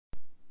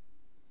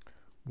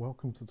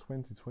Welcome to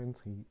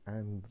 2020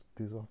 and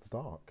Diz After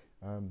Dark.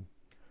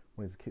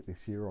 Wanted to kick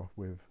this year off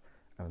with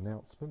an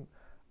announcement.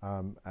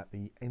 At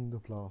the end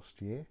of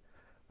last year,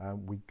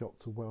 we got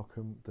to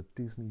welcome the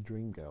Disney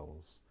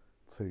Dreamgirls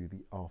to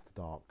the After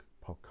Dark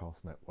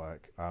podcast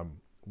network.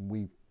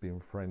 We've been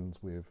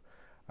friends with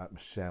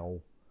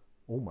Michelle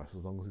almost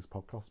as long as this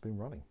podcast's been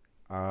running.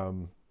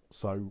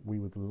 So we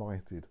were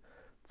delighted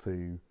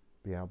to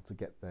be able to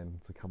get them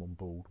to come on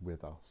board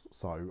with us.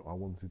 So I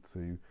wanted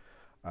to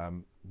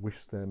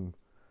wish them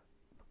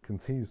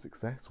continued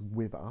success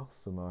with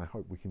us, and I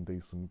hope we can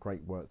do some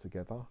great work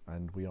together.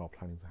 And we are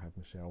planning to have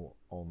Michelle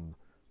on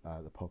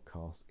the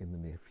podcast in the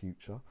near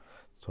future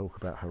to talk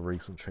about her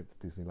recent trip to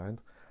Disneyland.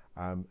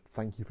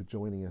 Thank you for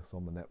joining us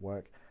on the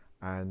network,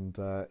 and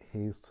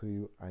here's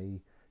to a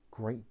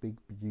great big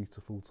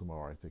beautiful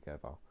tomorrow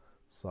together.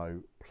 So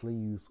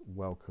please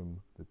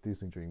welcome the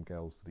Disney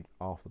Dreamgirls to the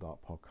After Dark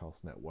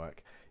podcast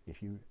network.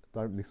 If you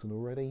don't listen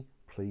already,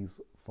 please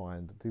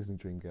find Disney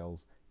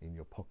Dreamgirls in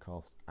your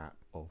podcast app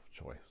of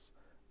choice.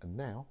 And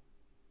now,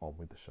 on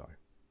with the show.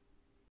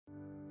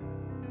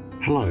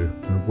 Hello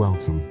and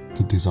welcome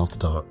to Diz After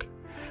Dark,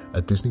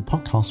 a Disney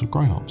podcast of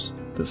grown-ups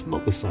that's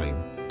not the same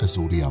as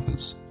all the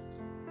others.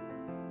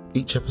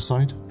 Each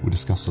episode will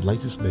discuss the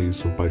latest news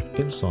from both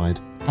inside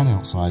and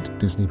outside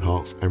Disney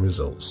parks and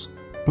resorts,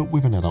 but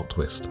with an adult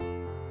twist.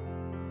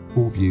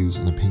 All views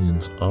and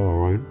opinions are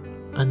our own,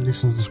 and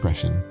listener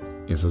discretion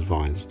is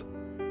advised.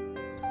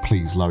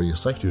 Please lower your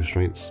safety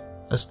restraints,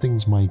 as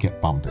things may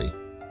get bumpy.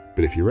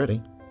 But if you're ready,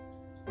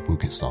 we'll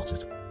get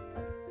started.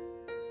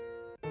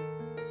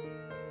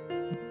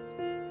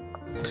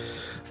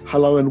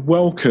 Hello and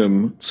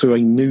welcome to a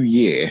new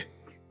year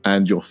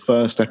and your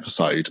first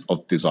episode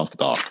of Diz After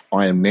Dark.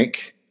 I am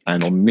Nick,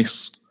 and on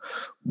this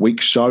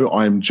week's show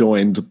I am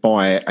joined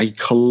by a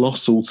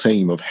colossal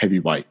team of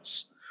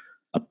heavyweights,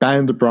 a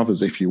band of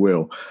brothers if you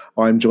will.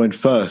 I am joined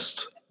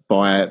first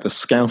by the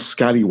Scouse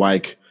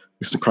Scallywag,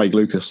 Mr. Craig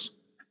Lucas.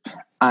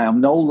 I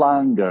am no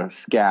longer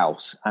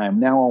Scouse. I am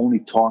now only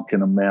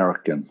talking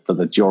American for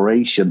the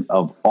duration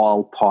of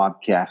all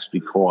podcast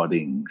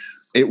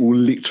recordings. It will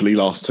literally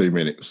last 2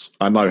 minutes.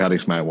 I know how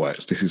this man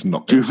works. This is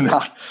not...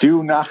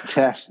 Do not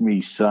test me,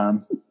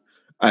 son.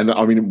 And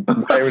I mean,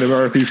 where in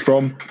America he's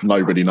from,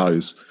 nobody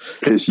knows.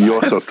 It's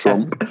Yossa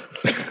Trump.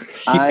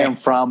 I am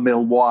from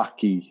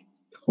Milwaukee.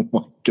 Oh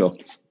my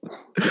God.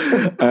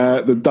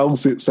 The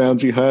dulcet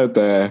sound you heard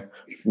there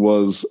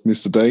was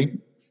Mr. D.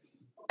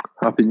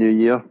 Happy New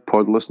Year,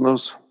 pod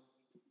listeners.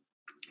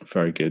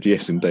 Very good.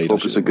 Yes, indeed.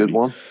 Hope it's a good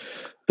one.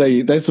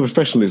 There's some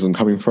professionalism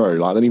coming through.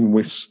 Like, they didn't even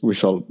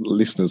wish our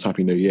listeners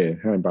Happy New Year.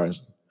 How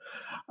embarrassing.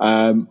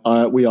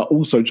 We are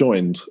also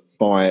joined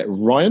by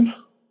Ryan.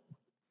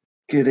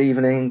 Good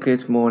evening,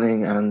 good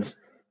morning, and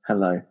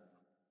hello.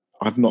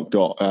 I've not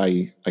got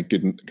a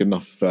good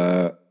enough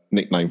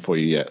nickname for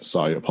you yet,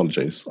 so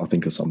apologies. I'll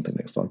think of something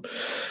next time.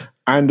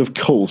 And of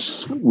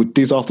course, would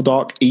Diz After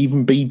Dark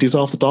even be Diz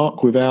After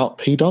Dark without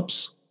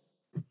P-Dubs?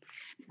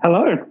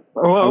 Hello.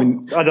 Well,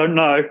 I don't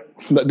know.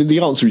 The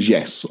answer is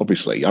yes,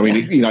 obviously. I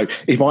mean,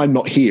 if I'm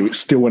not here, it's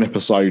still an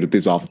episode of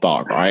Diz After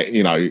Dark, right?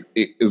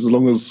 As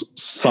long as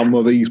some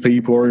of these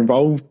people are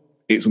involved,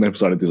 it's an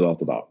episode of Diz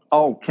After Dark.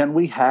 Oh, can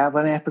we have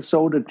an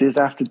episode of Diz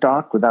After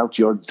Dark without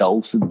your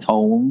dulcet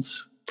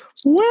tones?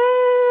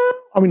 Well,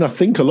 I mean, I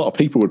think a lot of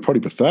people would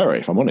probably prefer it,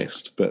 if I'm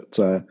honest. But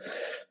there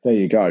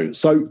you go.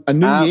 So, a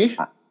new year.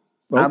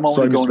 I'm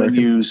only going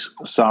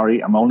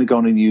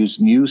to use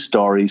news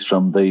stories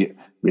from the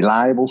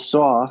reliable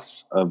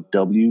source of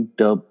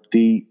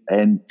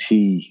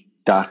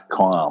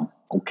WWDNT.com.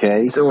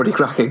 Okay? It's already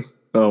cracking.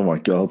 Oh, my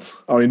God.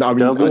 I mean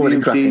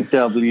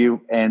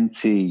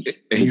WCWNT.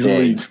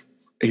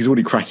 He's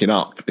already cracking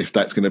up, if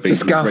that's going to be... The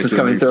Scouse is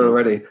coming through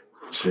already.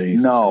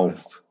 Jesus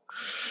Christ.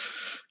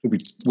 He'll be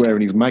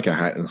wearing his MAGA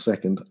hat in a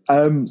second.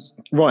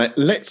 Right,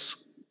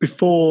 we've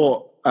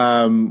got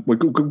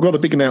a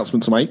big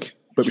announcement to make,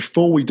 but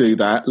before we do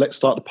that, let's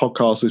start the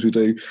podcast as we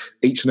do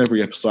each and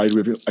every episode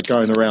with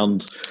going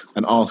around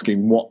and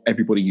asking what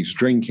everybody is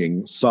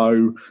drinking.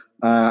 So,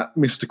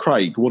 Mr.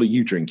 Craig, what are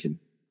you drinking?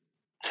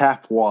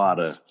 Tap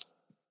water.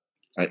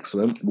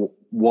 Excellent.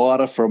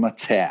 Water from a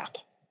tap,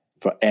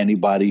 for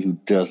anybody who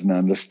doesn't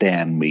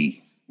understand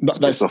me. No,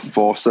 that's a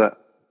faucet.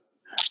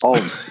 Oh,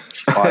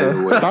 by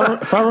the way.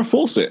 Farrah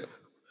Fawcett.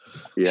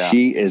 Yeah.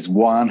 She is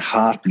one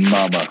hot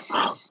mama.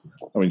 I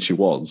mean, she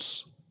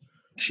was.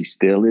 She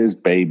still is,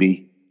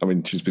 baby. I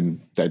mean, she's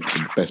been dead for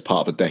the best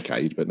part of a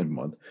decade, but never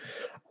mind.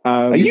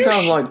 You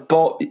sound like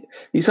Bob.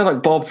 You sound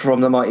like Bob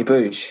from the Mighty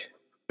Boosh.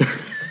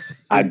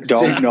 I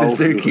don't know.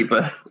 The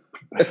zookeeper.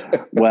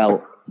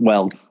 Well,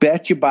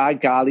 bet you by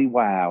golly,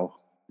 wow.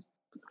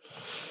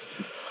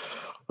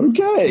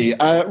 Okay,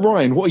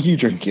 Ryan, what are you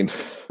drinking?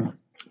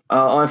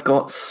 I've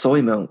got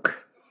soy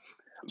milk.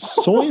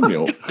 Soy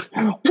milk?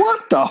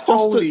 What the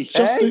holy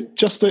heck?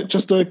 Just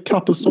a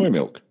cup of soy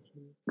milk.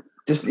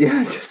 Just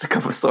a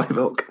cup of soy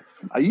milk.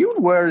 Are you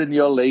wearing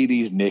your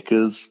ladies'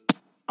 knickers?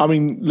 I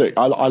mean, look,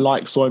 I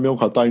like soy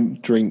milk. I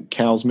don't drink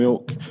cow's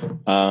milk,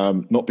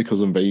 not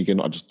because I'm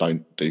vegan. I just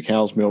don't do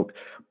cow's milk.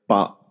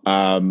 But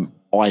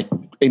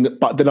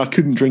but then I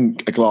couldn't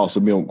drink a glass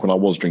of milk when I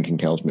was drinking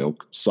cow's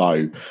milk.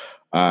 So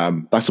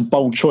that's a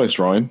bold choice,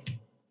 Ryan.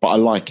 But I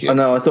like it. I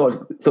know. I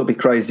thought it'd be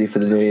crazy for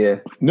the new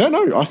year.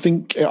 No. I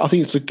think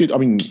it's a good. I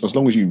mean, as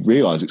long as you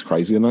realise it's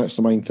crazy, then that's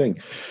the main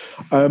thing.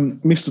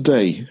 Mr.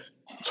 D,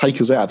 take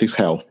us out of this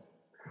hell.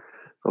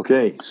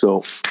 Okay,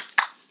 so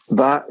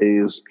that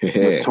is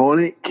the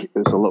tonic.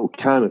 It's a little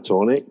can of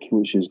tonic,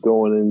 which is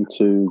going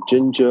into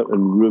ginger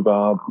and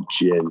rhubarb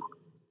gin.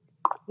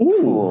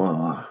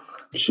 Ooh.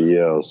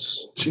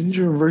 Cheers.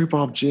 Ginger and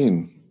rhubarb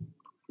gin.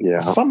 Yeah.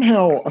 I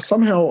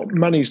somehow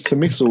managed to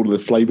miss all of the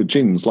flavoured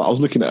gins. Like I was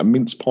looking at a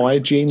mince pie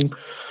gin.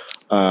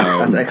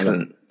 That's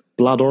excellent.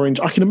 Blood orange.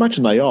 I can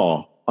imagine they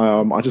are.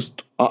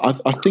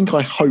 I think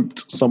I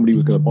hoped somebody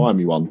was going to buy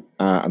me one,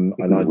 and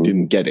I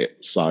didn't get it.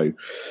 So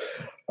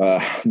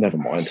never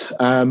mind.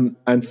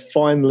 And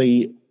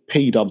finally,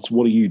 P-Dubs,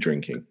 what are you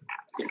drinking?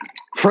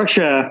 Fresh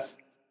Air.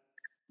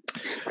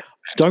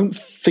 Don't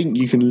think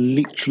you can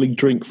literally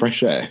drink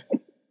fresh air.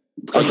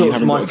 I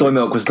thought my soy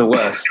milk was the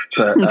worst,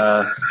 but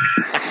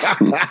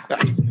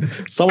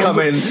someone's come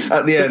in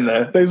at the end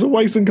there. There's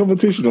always some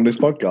competition on this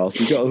podcast.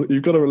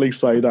 You've got to really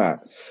say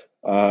that.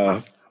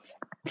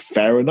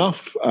 Fair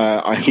enough.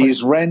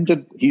 He's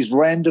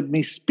rendered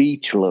me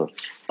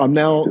speechless. I'm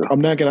now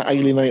going to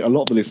alienate a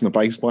lot of the listener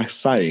base by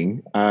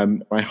saying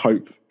I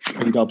hope,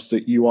 P-Dubs,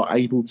 that you are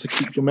able to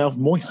keep your mouth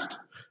moist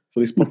for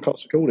this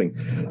podcast recording.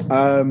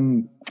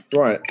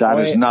 Right. That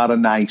is not a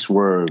nice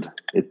word.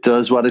 It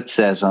does what it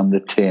says on the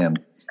tin.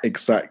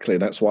 Exactly.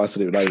 That's why I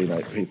said it would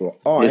alienate people.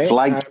 It's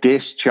like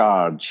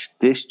discharge.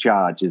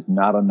 Discharge is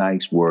not a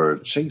nice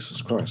word.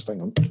 Jesus Christ.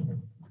 Hang on.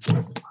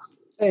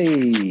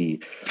 Hey,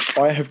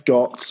 I have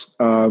got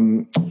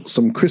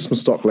some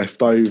Christmas stock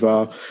left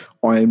over.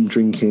 I am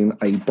drinking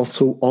a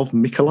bottle of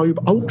Michelob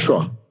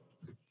Ultra.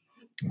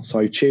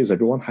 So cheers,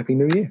 everyone. Happy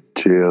New Year.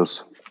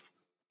 Cheers.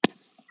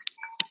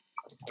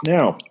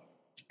 Now,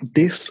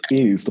 this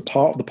is the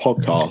part of the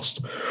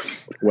podcast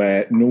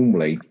where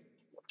normally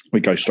we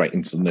go straight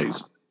into the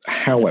news.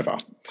 However,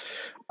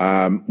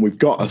 we've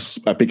got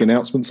a big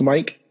announcement to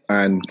make,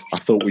 and I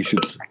thought we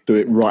should do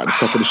it right at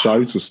the top of the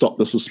show to stop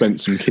the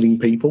suspense from killing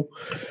people.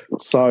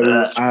 So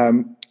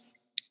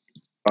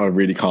I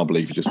really can't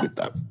believe you just did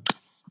that.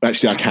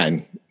 Actually, I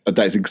can.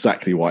 That is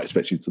exactly what I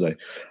expect you to do.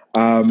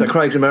 So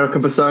Craig's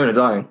American persona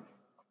dying.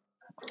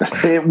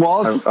 It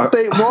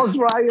was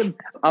Ryan.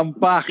 I'm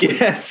back.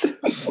 Yes.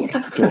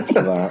 God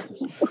for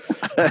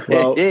that.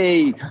 Well,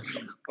 hey.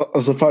 I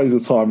suppose the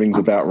timing's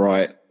about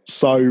right.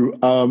 So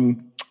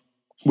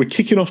we're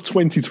kicking off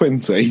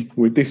 2020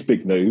 with this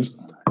big news.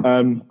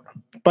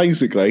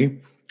 Basically,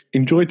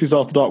 enjoy This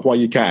After Dark while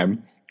you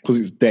can, because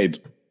it's dead.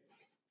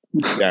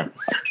 Yeah.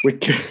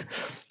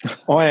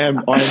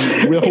 I'm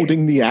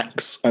wielding the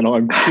axe and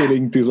I'm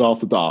killing This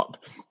After Dark.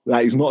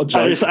 That is not a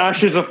joke. Its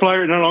ashes are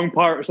floating along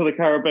Pirates of the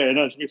Caribbean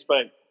as we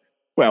speak.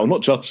 Well,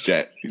 not just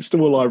yet. It's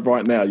still alive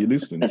right now. You're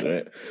listening to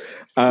it.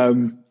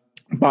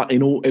 But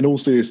in all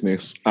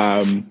seriousness,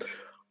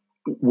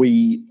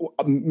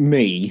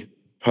 me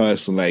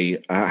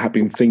personally, have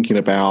been thinking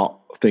about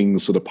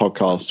things for the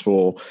podcast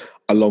for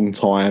a long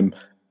time.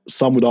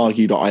 Some would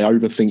argue that I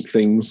overthink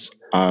things.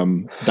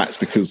 That's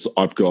because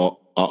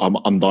I'm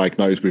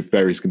undiagnosed with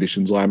various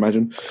conditions, I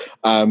imagine.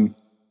 But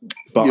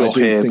your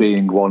hair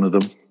being one of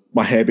them.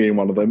 My hair being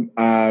one of them.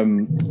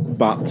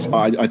 But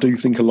I do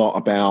think a lot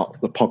about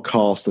the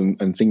podcast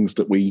and things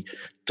that we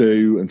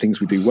do and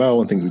things we do well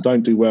and things we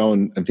don't do well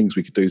and things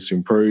we could do to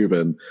improve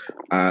and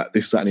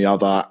this, that and the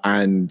other.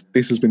 And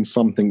this has been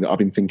something that I've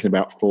been thinking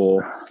about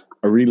for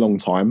a really long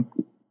time.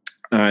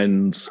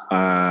 And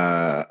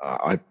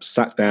I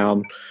sat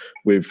down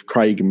with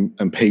Craig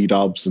and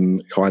P-Dubs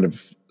and kind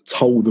of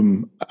told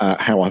them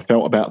how I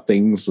felt about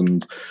things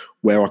and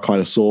where I kind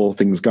of saw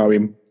things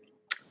going.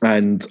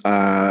 And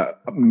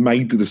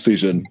made the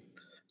decision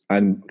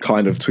and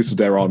kind of twisted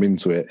their arm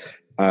into it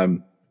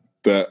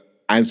that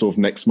as of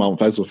next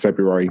month, as of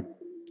February,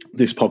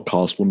 this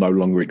podcast will no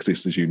longer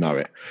exist as you know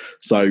it.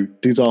 So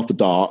This After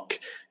Dark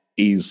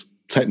is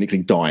technically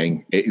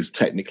dying. It is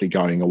technically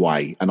going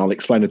away. And I'll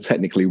explain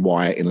technically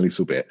why in a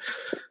little bit.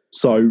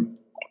 So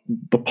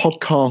the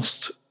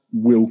podcast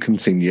will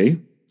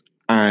continue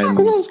and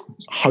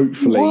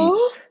hopefully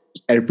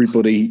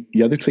everybody,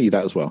 yeah, they tell you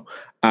that as well.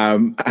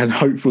 And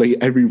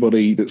hopefully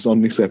everybody that's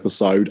on this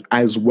episode,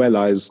 as well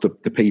as the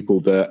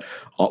people that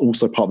are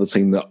also part of the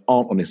team that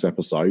aren't on this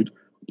episode,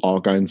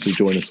 are going to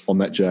join us on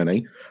that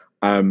journey.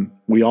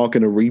 We are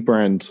going to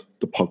rebrand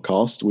the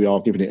podcast. We are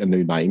giving it a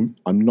new name.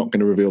 I'm not going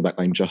to reveal that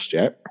name just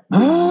yet. We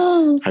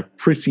have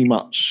pretty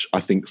much,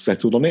 I think,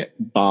 settled on it,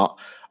 but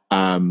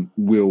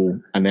we'll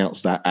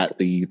announce that at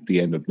the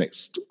end of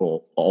next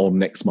or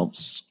next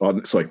month's.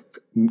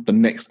 The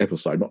next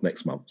episode, not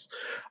next month's.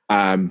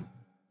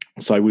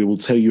 So we will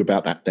tell you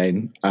about that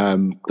then.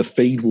 The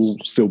feed will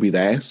still be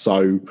there.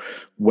 So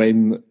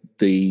when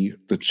the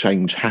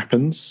change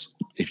happens,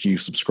 if you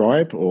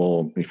subscribe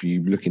or if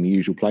you look in the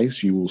usual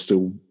place, you will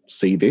still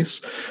see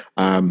this.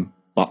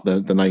 But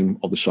the name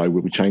of the show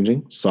will be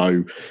changing.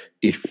 So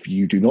if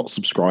you do not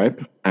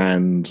subscribe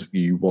and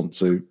you want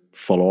to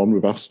follow on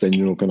with us, then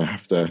you're going to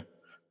have to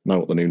know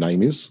what the new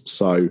name is.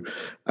 So,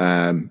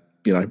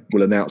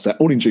 we'll announce that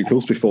all in due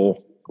course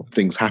before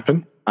things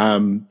happen.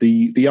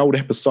 The old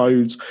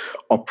episodes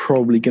are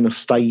probably going to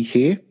stay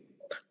here.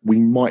 We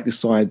might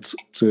decide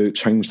to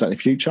change that in the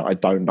future. I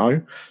don't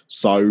know.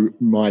 So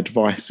my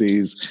advice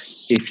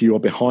is, if you are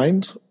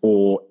behind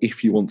or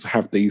if you want to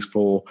have these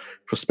for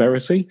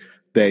prosperity,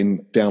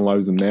 then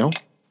download them now,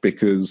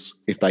 because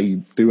if they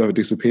do ever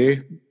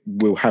disappear,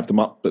 we'll have them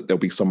up, but they'll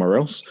be somewhere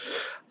else.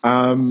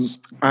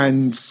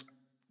 And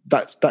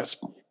that's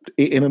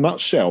it in a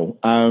nutshell.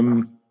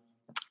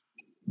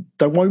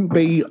 There won't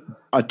be,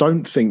 I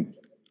don't think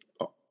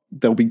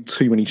there'll be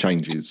too many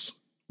changes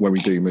when we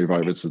do move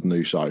over to the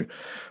new show.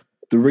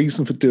 The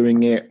reason for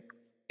doing it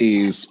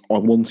is I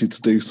wanted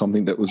to do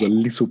something that was a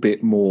little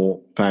bit more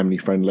family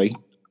friendly.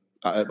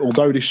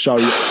 Although this show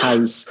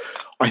has,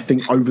 I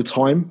think, over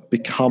time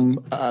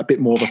become a bit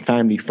more of a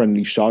family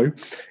friendly show,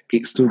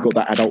 it's still got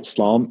that adult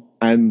slant.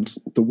 And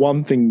the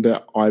one thing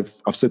that I've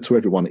said to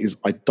everyone is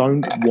I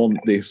don't want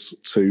this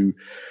to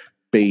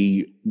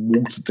be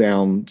watered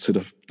down to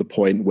the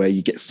point where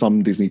you get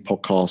some Disney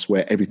podcasts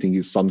where everything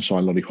is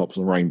sunshine, lollipops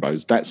and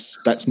rainbows.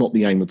 That's not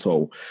the aim at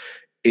all.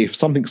 If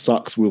something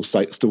sucks, we'll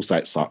still say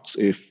it sucks.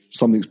 If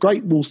something's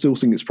great, we'll still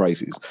sing its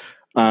praises.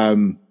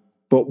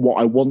 But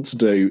what I want to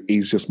do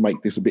is just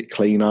make this a bit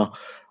cleaner.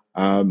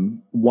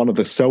 One of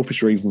the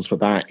selfish reasons for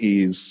that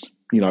is,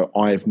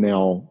 I've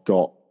now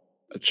got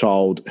a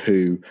child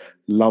who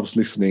loves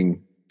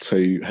listening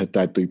to her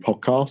dad do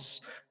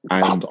podcasts,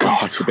 and I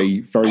have to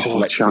be very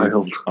selective.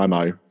 Child. I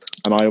know.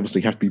 And I obviously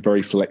have to be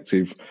very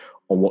selective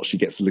on what she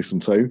gets to listen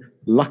to.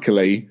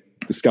 Luckily,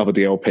 Discover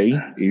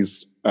DLP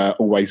is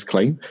always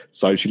clean,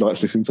 so she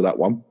likes listening to that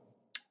one.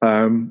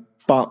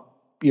 But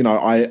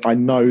I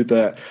know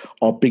that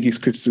our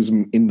biggest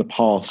criticism in the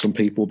past from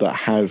people that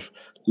have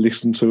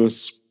listened to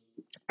us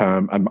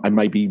and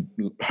maybe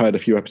heard a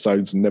few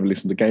episodes and never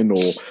listened again,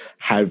 or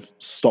have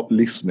stopped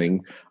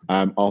listening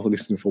after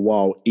listening for a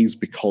while, is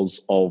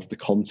because of the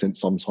content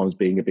sometimes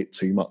being a bit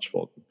too much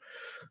for them.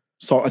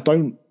 So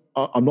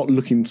I'm not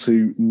looking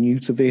to new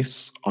to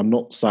this. I'm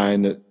not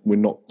saying that we're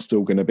not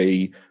still going to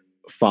be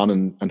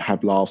fun and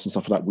have laughs and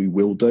stuff like that. We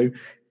will do.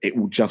 It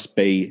will just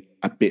be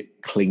a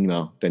bit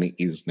cleaner than it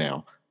is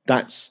now.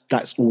 That's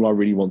all I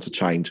really want to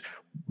change.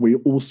 We're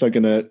also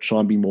going to try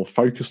and be more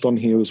focused on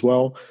here as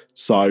well.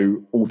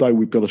 So although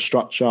we've got a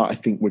structure, I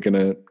think we're going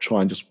to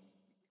try and just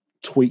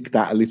tweak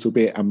that a little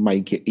bit and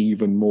make it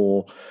even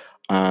more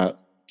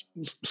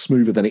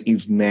smoother than it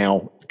is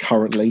now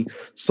currently.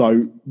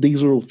 So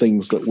these are all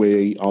things that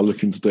we are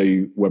looking to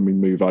do when we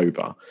move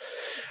over.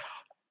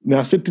 Now,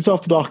 I said Diz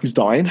After Dark is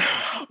dying,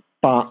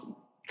 but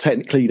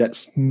technically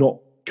that's not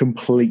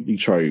completely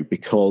true,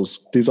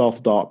 because Diz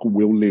After Dark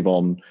will live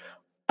on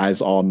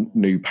as our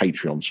new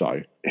Patreon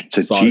show. It's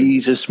a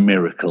Jesus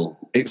miracle.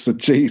 It's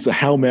a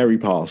Hail Mary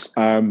pass.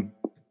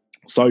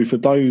 So for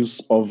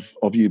those of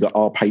you that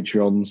are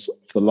Patreons,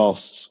 for the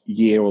last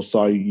year or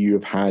so, you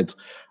have had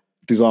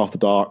Diz After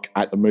Dark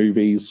at the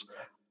movies,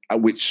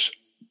 which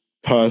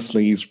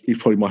personally is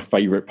probably my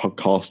favourite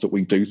podcast that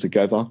we do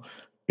together,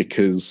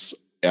 because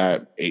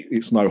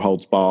it's no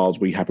holds barred.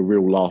 We have a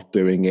real laugh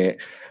doing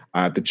it.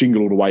 The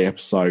Jingle All the Way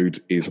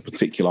episode is a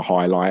particular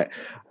highlight.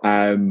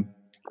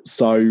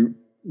 So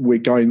we're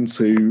going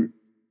to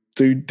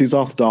do Diz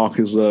After Dark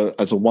as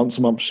a once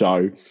a month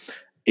show.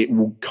 It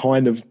will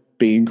kind of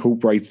be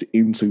incorporated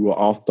into what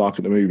After Dark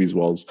at the movies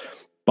was,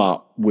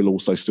 but we'll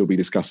also still be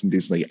discussing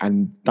Disney,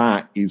 and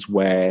that is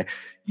where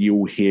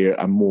you'll hear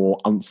a more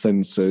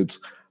uncensored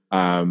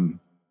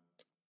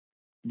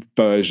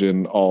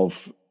version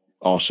of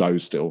our show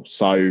still.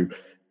 So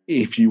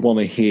if you want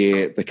to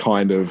hear the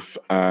kind of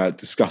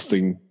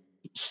disgusting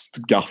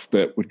guff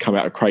that would come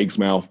out of Craig's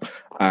mouth,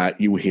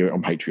 you will hear it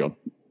on Patreon.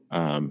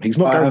 He's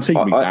not guaranteed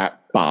me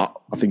that, but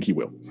I think he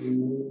will.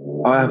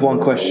 I have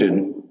one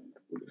question.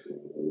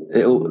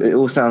 It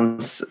all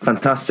sounds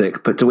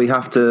fantastic, but do we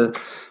have to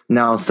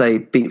now say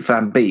Beep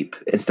Van Beep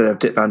instead of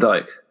Dick Van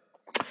Dyke?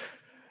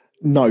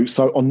 No.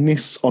 So on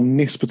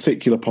this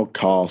particular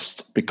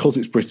podcast, because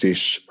it's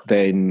British,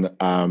 then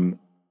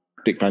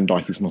Dick Van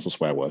Dyke is not a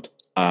swear word.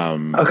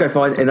 Okay,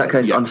 fine. In that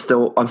case, yeah. I'm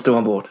still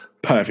on board.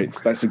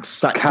 Perfect. That's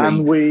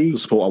exactly the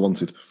support I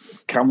wanted.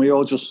 Can we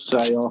all just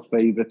say our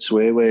favourite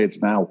swear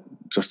words now,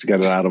 just to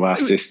get it out of our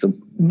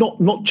system?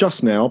 Not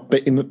just now,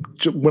 but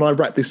when I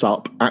wrap this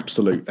up,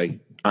 absolutely.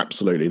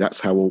 That's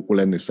how we'll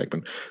end this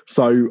segment.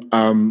 So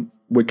that's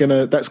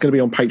going to be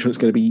on Patreon. It's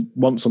going to be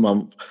once a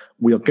month.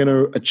 We are going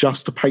to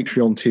adjust the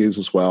Patreon tiers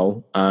as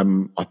well.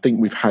 I think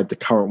we've had the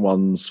current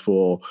ones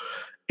for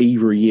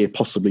either a year,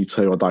 possibly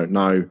two. I don't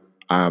know.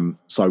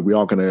 So we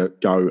are going to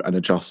go and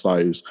adjust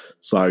those.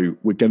 So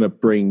we're going to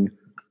bring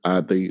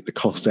the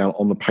cost down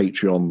on the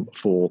Patreon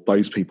for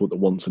those people that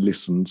want to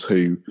listen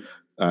to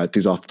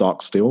Diz After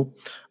Dark still.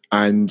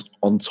 And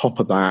on top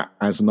of that,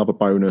 as another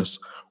bonus,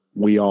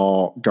 we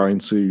are going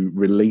to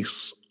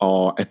release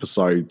our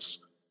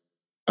episodes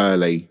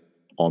early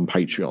on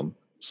Patreon.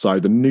 So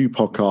the new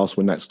podcast,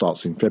 when that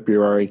starts in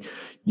February,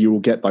 you will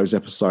get those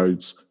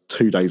episodes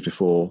 2 days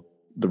before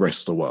the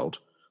rest of the world.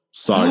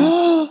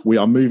 So we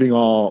are moving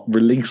our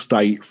release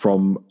date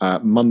from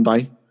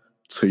Monday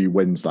to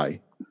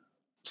Wednesday.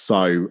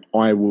 So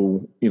I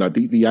will,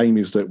 the aim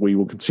is that we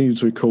will continue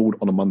to record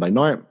on a Monday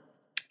night.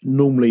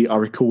 Normally I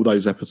record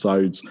those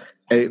episodes,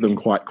 edit them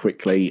quite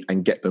quickly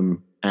and get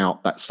them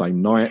out that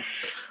same night.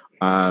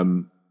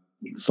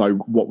 So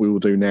what we will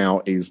do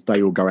now is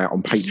they will go out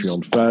on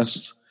Patreon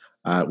first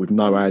with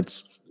no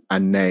ads,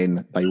 and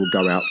then they will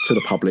go out to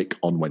the public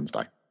on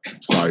Wednesday.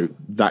 So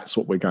that's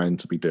what we're going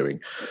to be doing.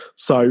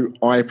 So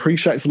I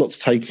appreciate it's a lot to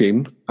take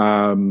in.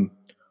 Or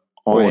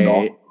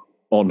not.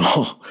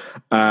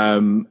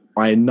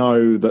 I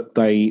know that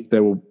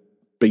there will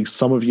be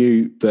some of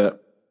you that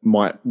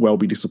might well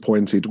be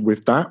disappointed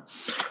with that.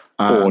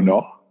 Or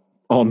not.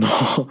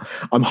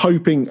 I'm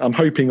hoping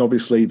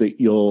obviously that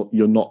you're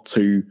not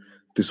too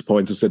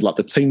disappointed. Said like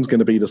the team's going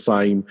to be the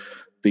same.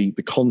 The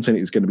content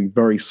is going to be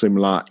very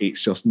similar.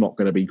 It's just not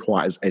going to be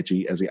quite as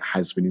edgy as it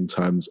has been in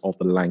terms of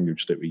the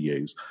language that we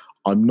use.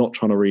 I'm not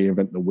trying to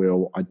reinvent the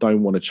wheel. I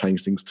don't want to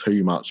change things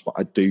too much, but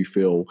I do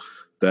feel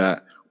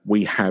that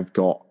we have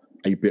got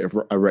a bit of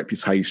a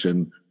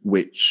reputation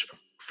which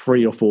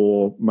 3 or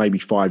 4, maybe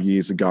 5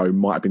 years ago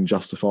might have been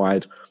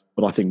justified,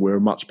 but I think we're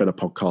a much better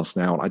podcast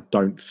now, and I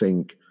don't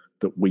think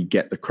that we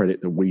get the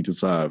credit that we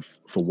deserve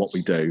for what we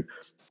do.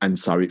 And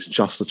so it's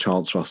just a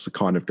chance for us to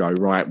kind of go,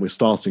 right, we're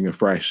starting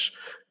afresh,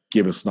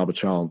 give us another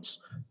chance,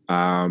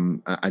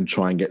 and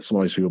try and get some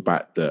of those people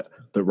back that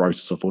wrote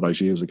us off all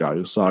those years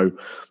ago. So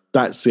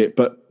that's it.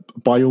 But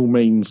by all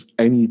means,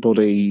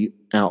 anybody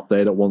out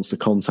there that wants to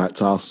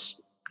contact us,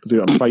 do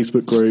it on a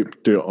Facebook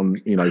group, do it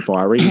on,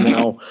 via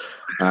email,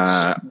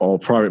 or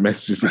private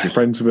messages if you're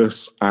friends with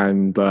us,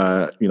 and,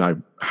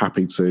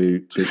 happy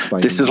to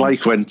explain. This is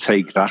like when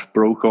Take That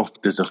broke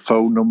up. There's a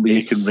phone number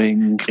you can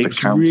ring for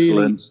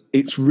counselling.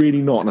 It's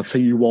really not, and I'll tell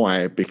you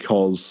why,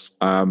 because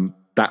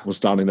that was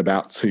done in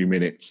about 2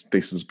 minutes.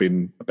 This has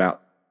been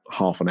about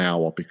half an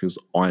hour because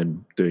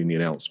I'm doing the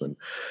announcement.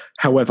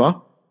 However,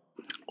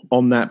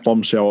 on that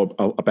bombshell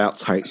about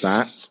Take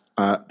That,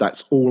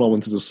 that's all I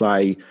wanted to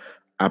say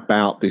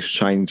about this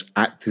change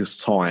at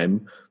this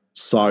time.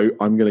 So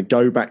I'm going to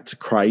go back to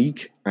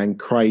Craig, and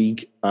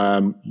Craig,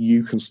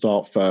 you can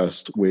start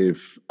first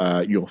with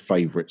your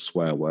favourite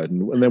swear word,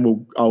 and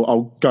then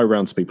I'll go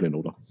around to people in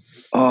order.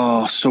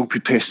 Oh, soapy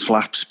piss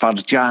flaps,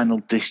 vaginal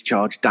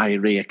discharge,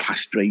 diarrhea,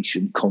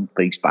 castration, cunt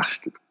face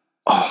bastard.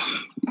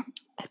 Oh.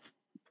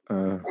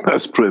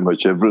 That's pretty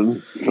much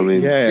everything. I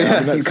mean,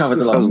 you covered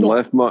the hasn't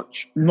left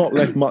much. Not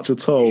left much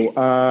at all.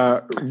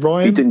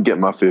 Ryan? He didn't get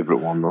my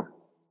favourite one, though.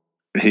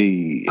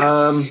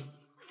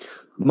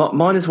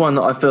 Mine is one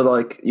that I feel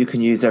like you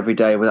can use every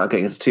day without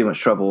getting into too much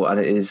trouble, and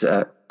it is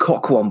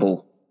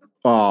cockwomble.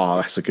 Oh,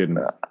 that's a good one.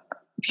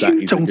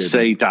 You don't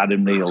say that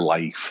in real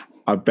life.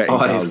 I bet he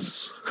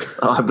does.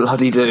 I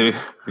bloody do.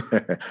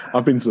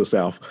 I've been to the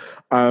south.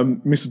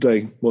 Mr.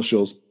 D, what's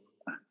yours?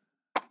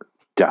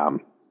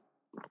 Damn.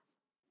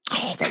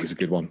 Oh, that is a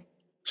good one.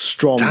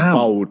 Strong,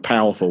 bold,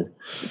 powerful.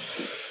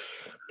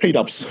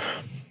 P-dubs.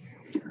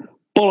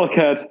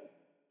 Bollockhead.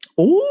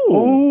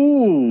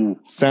 Ooh.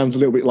 Sounds a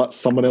little bit like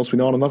someone else we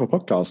know on another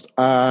podcast.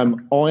 I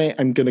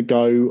am going to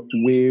go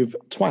with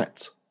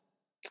twat.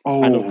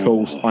 And of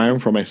course, I am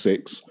from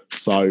Essex,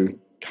 so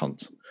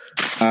cunt.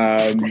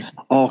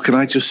 Can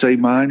I just say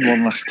mine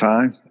one last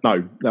time?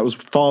 No, that was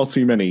far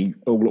too many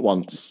all at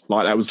once.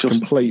 Like, that was just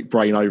complete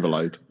brain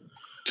overload.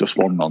 Just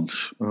 1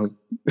 month.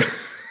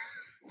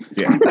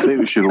 Yeah. I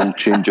think we should all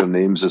change our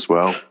names as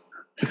well.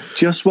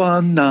 Just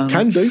 1 month.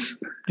 Can do.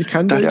 You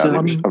can do. Yeah,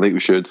 I think we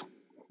should.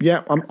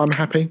 Yeah, I'm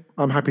happy.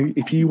 I'm happy.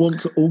 If you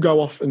want to all go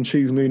off and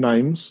choose new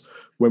names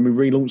when we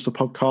relaunch the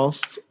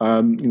podcast,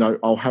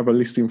 I'll have a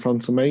list in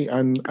front of me,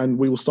 and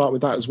we will start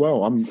with that as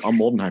well. I'm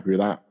more than happy with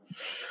that.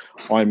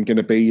 I'm going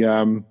to be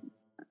Adam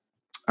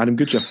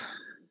Goodger.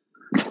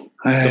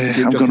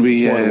 I'm going to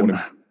be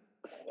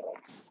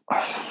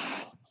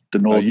the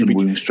Northern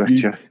Wound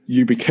Stretcher.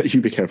 You be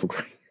careful,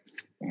 Craig.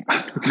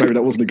 Maybe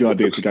that wasn't a good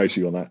idea to go to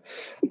you on that.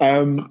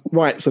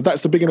 Right, so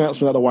that's the big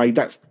announcement out of the way.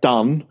 That's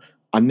done.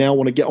 I now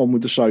want to get on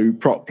with the show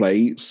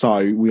properly.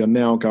 So we are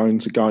now going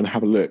to go and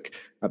have a look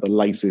at the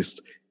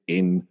latest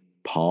in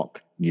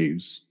park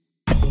news.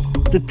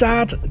 The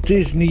Dad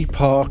Disney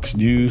Parks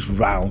News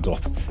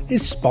Roundup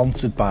is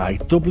sponsored by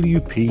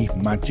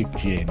WP Magic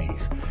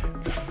Journeys.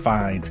 To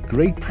find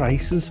great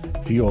prices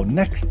for your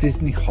next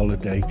Disney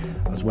holiday,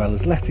 as well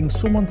as letting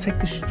someone take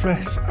the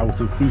stress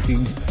out of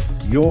booking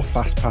your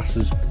fast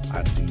passes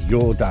and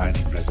your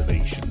dining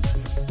reservations,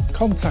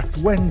 contact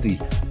Wendy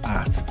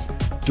at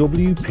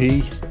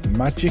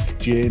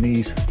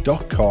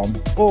wpmagicjourneys.com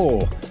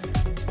or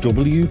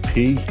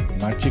WP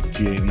Magic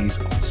Journeys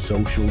on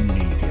social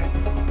media.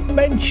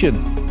 Mention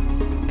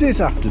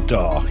Diz After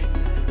Dark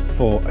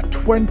for a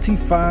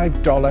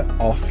 $25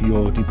 off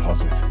your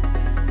deposit.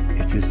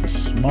 it is the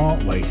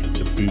smart way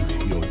to book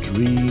your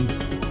dream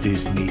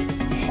Disney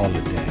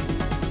holiday.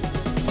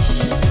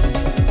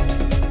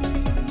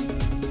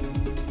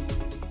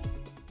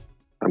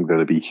 I'm going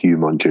to be Hugh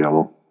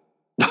Mangiello.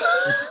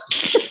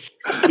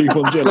 Hugh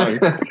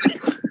Mangiello.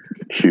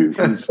 Hugh.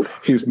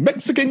 His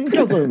Mexican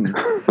cousin.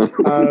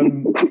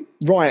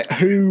 Right,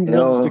 who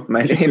wants to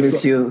my kick name us is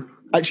off? Hugh.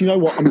 Actually, you know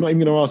what? I'm not even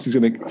going to ask who's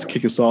going to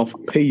kick us off.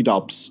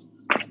 P-Dubs.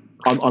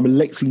 I'm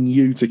electing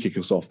you to kick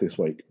us off this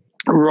week.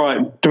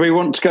 Right. Do we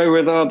want to go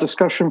with our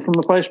discussion from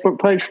the Facebook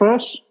page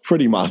first?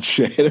 Pretty much,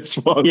 yeah. That's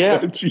why I was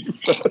going to you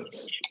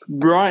first.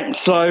 Right.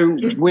 So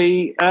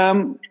we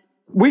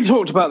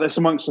talked about this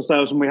amongst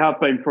ourselves, and we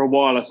have been for a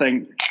while, I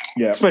think.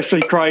 Yeah.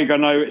 Especially Craig, I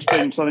know it's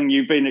been something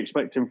you've been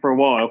expecting for a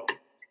while.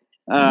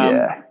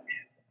 Yeah.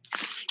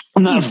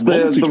 And that's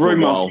the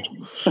rumour.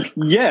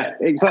 Yeah,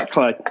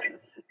 exactly.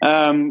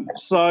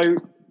 So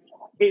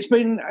it's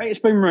been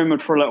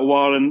rumoured for a little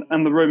while,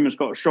 and the rumour's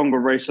got stronger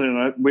recently,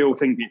 and we all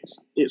think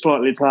it's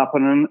likely to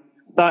happen, and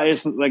that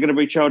is that they're going to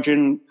be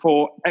charging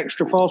for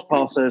extra fast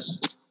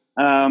passes.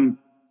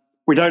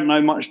 We don't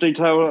know much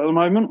detail at the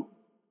moment,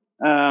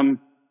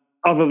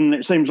 other than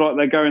it seems like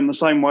they're going the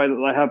same way that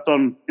they have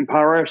done in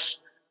Paris,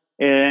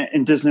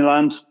 in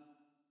Disneyland,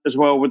 as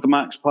well with the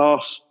Max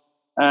Pass,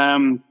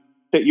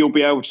 that you'll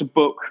be able to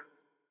book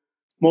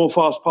more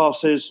fast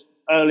passes,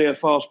 earlier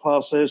fast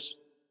passes,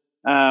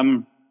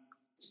 and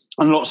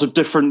lots of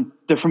different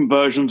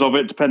versions of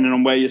it, depending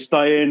on where you're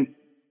staying,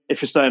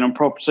 if you're staying on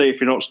property, if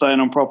you're not staying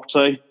on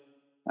property.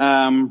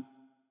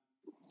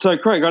 So,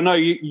 Craig, I know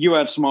you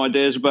had some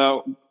ideas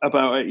about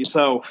it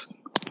yourself,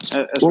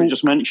 as we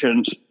just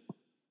mentioned.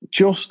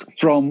 Just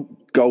from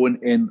going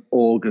in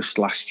August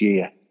last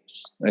year,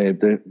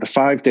 the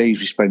 5 days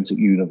we spent at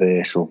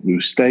Universal, we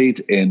stayed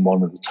in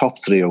one of the top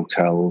 3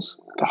 hotels,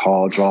 the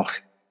Hard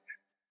Rock,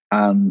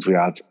 and we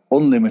had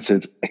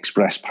unlimited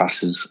express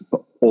passes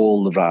for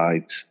all the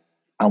rides.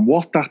 And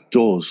what that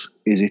does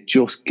is it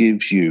just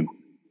gives you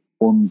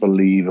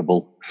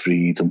unbelievable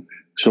freedom.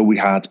 So we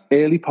had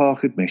early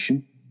park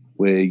admission,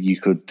 where you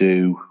could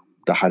do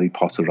the Harry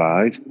Potter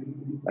ride,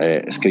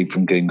 Escape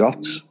from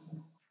Gringotts.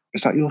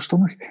 Is that your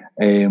stomach?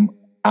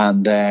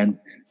 And then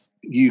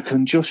you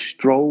can just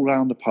stroll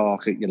around the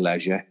park at your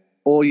leisure,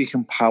 or you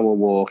can power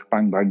walk,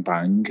 bang, bang,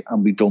 bang,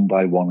 and be done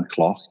by 1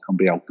 o'clock and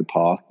be out the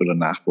park for a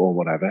nap or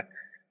whatever.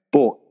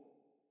 But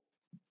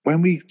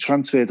when we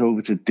transferred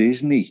over to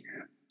Disney,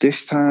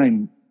 this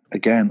time,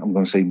 again, I'm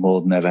going to say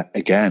more than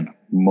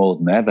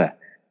ever,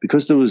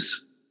 because there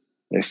was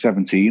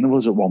 17 of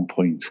us at one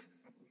point,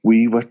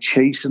 we were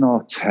chasing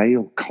our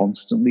tail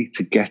constantly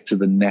to get to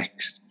the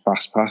next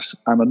fast pass.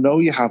 And I know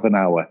you have an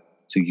hour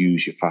to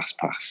use your fast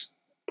pass,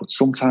 but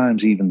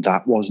sometimes even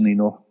that wasn't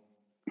enough.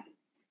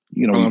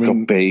 You know, you've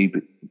got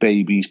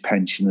babies,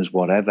 pensioners,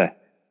 whatever.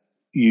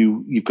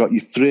 You've got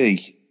your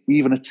 3.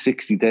 Even at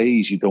 60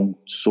 days, you don't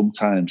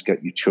sometimes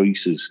get your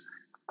choices.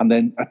 And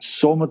then at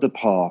some of the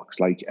parks,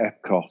 like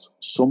Epcot,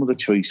 some of the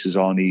choices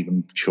aren't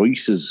even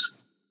choices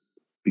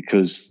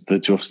because they're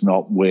just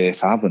not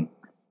worth having.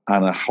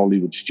 And at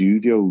Hollywood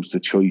Studios, the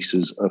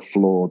choices are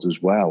flawed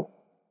as well.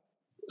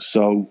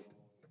 So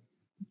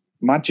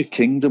Magic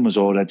Kingdom has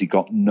already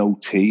got no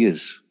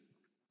tiers.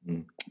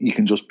 You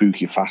can just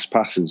book your fast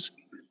passes.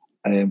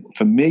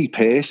 For me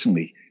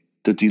personally,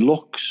 the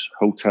deluxe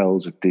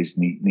hotels at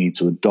Disney need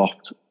to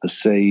adopt the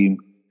same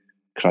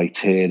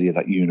criteria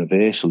that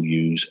Universal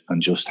use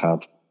and just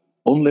have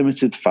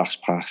unlimited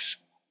fast pass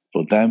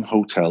for them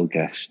hotel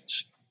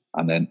guests,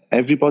 and then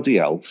everybody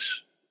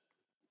else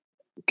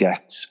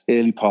gets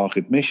early park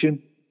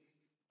admission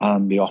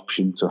and the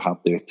option to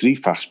have their 3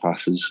 fast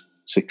passes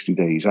 60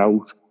 days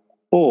out,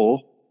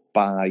 or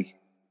buy,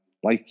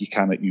 like you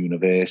can at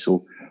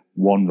Universal,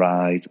 1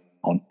 ride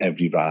on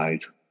every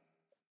ride.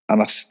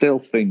 And I still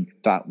think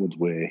that would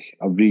work.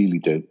 I really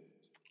do.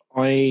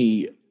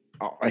 I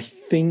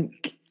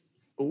think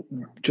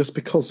just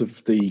because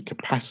of the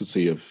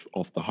capacity of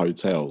the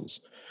hotels,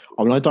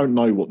 I mean, I don't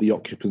know what the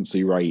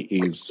occupancy rate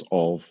is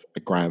of a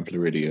Grand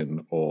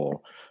Floridian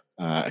or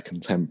a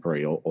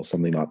Contemporary or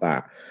something like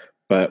that,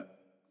 but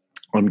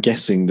I'm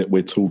guessing that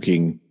we're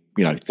talking,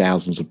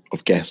 thousands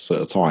of guests at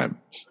a time.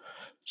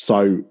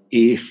 So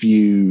if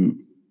you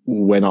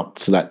went up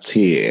to that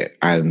tier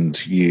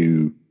and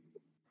you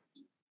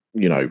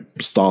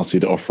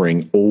started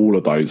offering all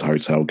of those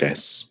hotel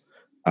guests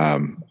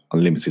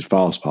unlimited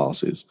fast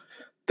passes,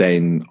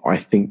 then I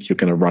think you're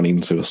going to run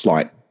into a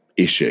slight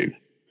issue.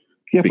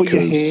 Yeah, but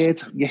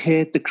you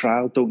heard the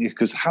crowd, don't you?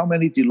 Because how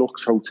many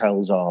deluxe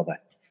hotels are there?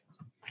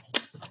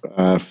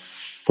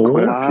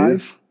 4,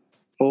 5,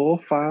 4,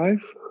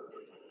 5.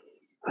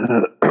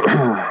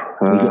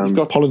 You've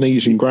got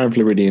Polynesian, Grand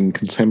Floridian,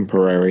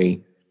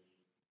 Contemporary,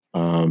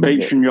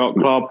 Beach and Yacht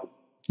Club.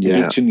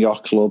 Yeah, Beach and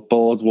Yacht Club,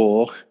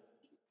 Boardwalk.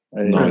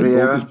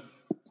 Riviera.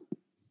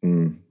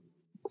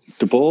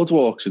 The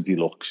Boardwalks are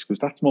deluxe because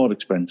that's more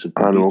expensive.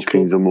 Animal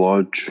Kingdom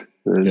Lodge.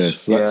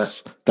 Yes,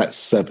 that's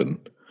 7.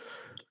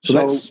 So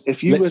let's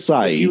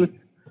say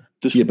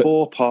there's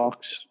 4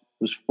 parks.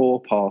 There's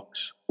 4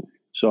 parks.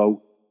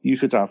 So you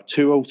could have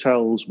 2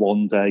 hotels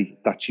one day,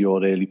 that's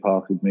your early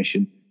park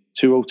admission,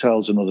 2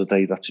 hotels another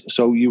day.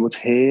 So you would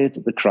herd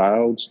the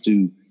crowds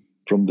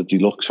from the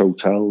deluxe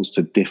hotels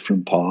to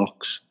different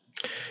parks.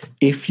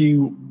 I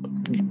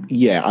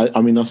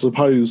mean, I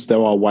suppose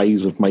there are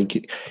ways of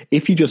making.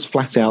 If you just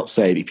flat out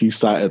said, if you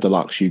stay at a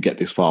deluxe, you get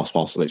this fast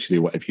pass that lets you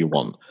do whatever you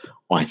want.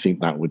 I think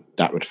that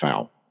would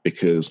fail,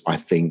 because I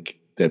think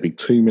there'd be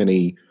too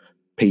many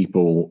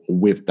people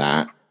with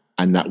that,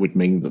 and that would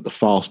mean that the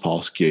fast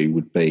pass queue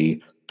would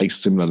be a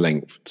similar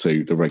length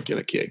to the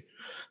regular queue.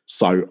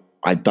 So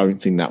I don't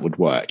think that would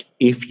work.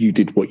 If you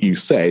did what you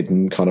said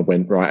and kind of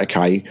went, right,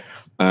 okay,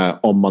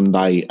 on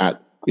Monday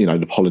at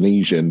the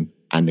Polynesian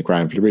and the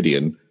Grand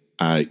Floridian,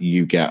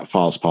 you get a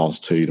fast pass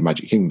to the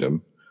Magic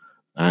Kingdom,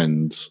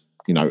 and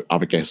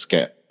other guests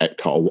get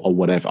Epcot or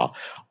whatever.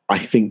 I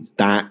think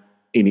that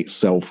in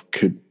itself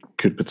could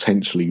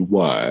potentially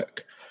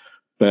work.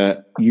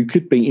 But you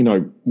could be,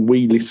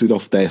 we listed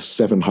off their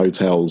 7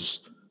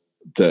 hotels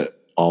that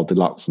are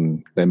deluxe,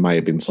 and there may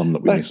have been some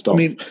that we missed off. I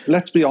mean,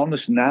 let's be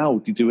honest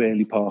now, they do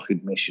early park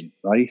admission,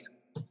 right?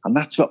 And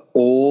that's for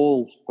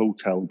all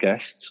hotel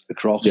guests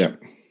across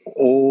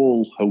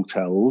all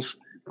hotels.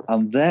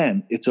 And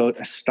then it's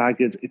a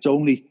staggered, it's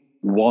only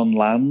one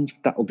land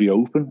that will be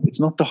open. It's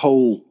not the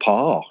whole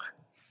park.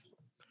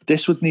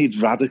 This would need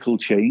radical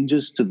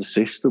changes to the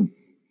system.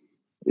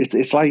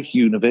 It's like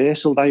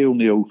Universal. They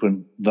only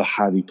open the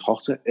Harry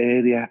Potter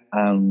area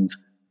and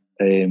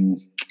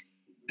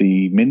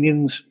the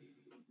Minions.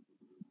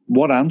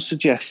 What I'm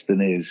suggesting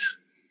is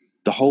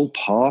the whole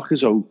park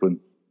is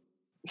open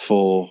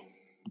for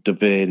the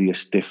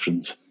various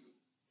different,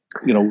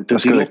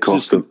 that's going to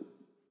cost them.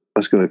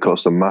 That's going to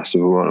cost a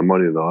massive amount of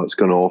money, though. It's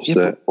going to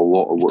offset a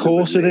lot of what. Of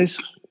course it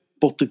is,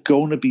 but they're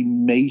going to be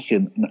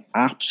making an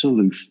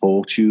absolute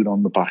fortune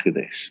on the back of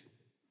this.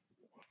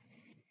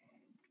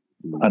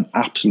 An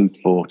absolute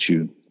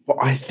fortune. But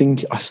I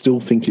still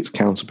think it's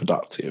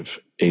counterproductive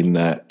in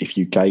that if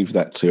you gave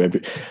that to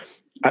every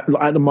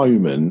at the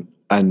moment,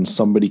 and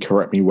somebody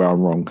correct me where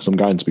I'm wrong, because I'm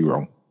going to be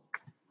wrong,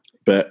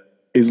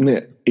 but isn't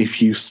it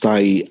if you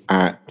stay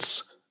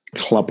at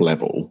club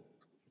level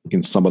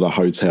in some of the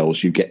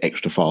hotels, you get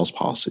extra fast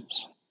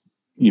passes?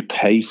 You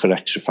pay for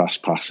extra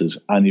fast passes,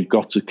 and you've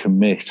got to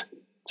commit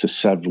to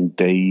several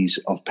days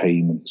of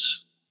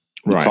payments.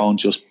 You can't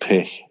just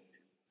pick.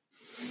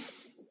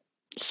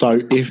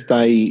 So if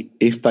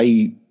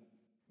they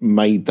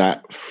made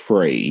that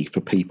free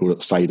for people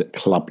that stayed at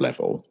club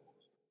level,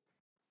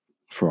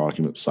 for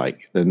argument's sake,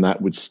 then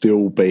that would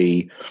still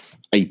be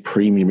a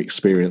premium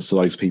experience to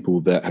those people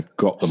that have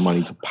got the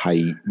money to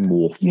pay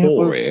more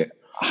for it.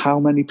 How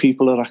many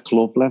people are at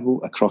club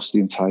level across the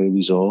entire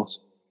resort?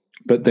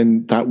 But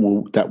then that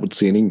would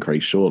see an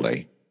increase,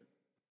 surely.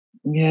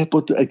 Yeah,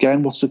 but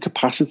again, what's the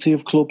capacity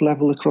of club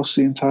level across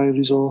the entire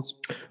resort?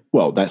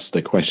 Well, that's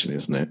the question,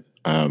 isn't it?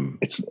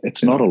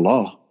 It's not a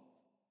lot.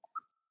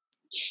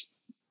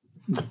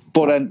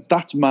 But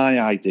that's my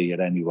idea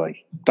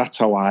anyway. That's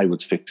how I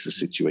would fix the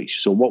situation.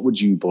 So what would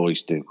you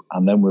boys do?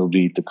 And then we'll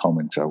read the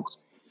comments out.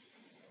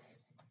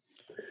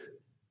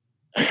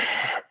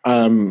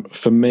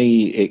 For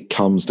me, it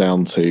comes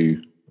down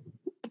to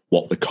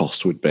what the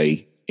cost would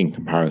be in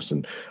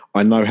comparison.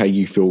 I know how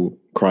you feel,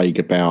 Craig,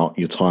 about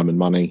your time and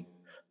money.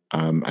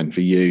 And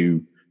for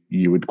you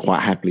would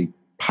quite happily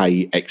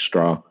pay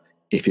extra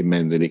if it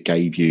meant that it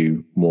gave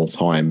you more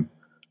time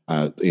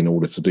in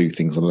order to do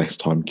things and less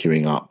time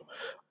queuing up.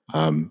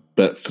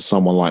 But for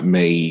someone like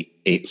me,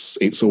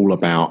 it's all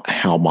about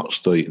how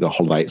much the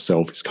holiday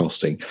itself is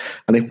costing.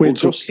 And if we're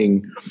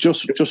talking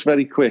just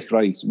very quick,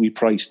 right? We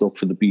priced up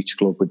for the beach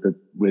club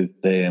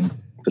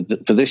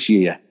for this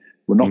year.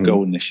 We're not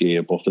going this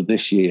year, but for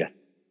this year.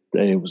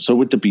 So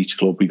with the beach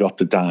club, we got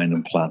the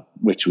dining plan,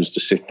 which was the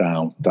sit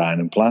down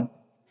dining plan.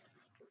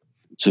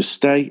 To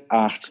stay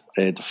at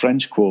the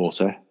French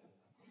Quarter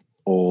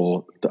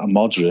or a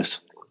moderate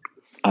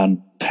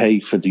and pay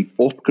for the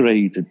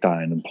upgraded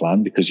dining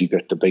plan, because you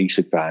get the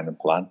basic dining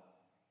plan,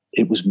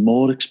 it was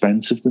more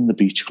expensive than the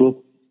beach club.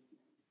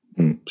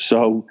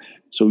 So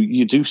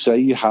you do say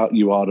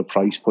you are a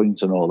price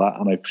point and all that,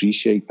 and I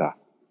appreciate that.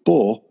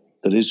 But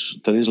there is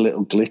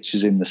little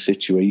glitches in the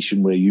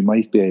situation where you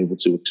might be able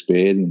to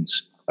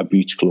experience a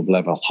beach club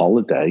level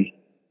holiday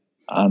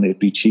and it'd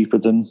be cheaper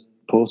than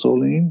Port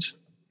Orleans.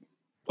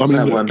 I mean,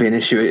 that won't be an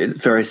issue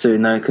very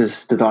soon though,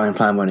 because the dining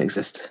plan won't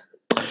exist.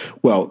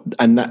 Well,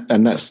 and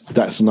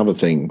that's another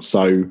thing.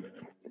 So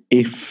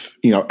if,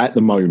 at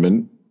the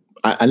moment,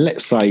 and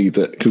let's say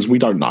that, because we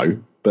don't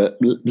know, but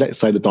let's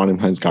say the dining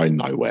plan's going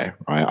nowhere,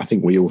 right? I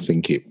think we all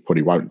think it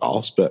probably won't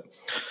last, but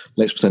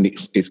let's pretend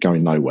it's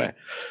going nowhere.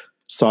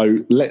 So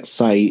let's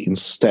say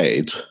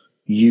instead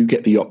you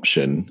get the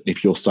option,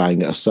 if you're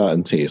staying at a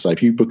certain tier, so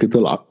if you book a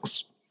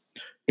deluxe,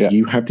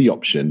 you have the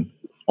option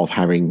of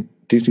having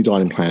Disney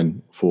dining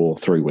plan for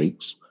 3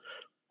 weeks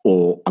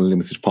or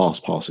unlimited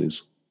fast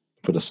passes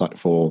for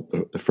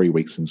the 3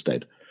 weeks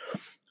instead.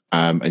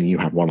 And you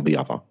have one or the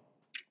other.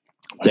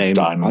 Then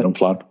dining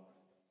plan.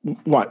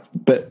 Right,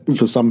 but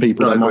for some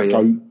people, they might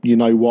go, you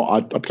know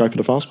what, I'd go for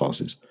the fast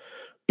passes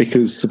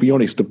Because to be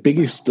honest, the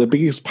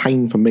biggest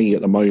pain for me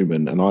at the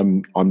moment, and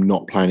I'm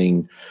not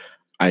planning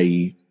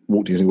a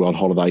Walt Disney World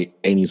holiday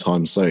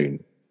anytime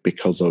soon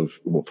because of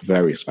for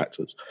various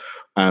factors.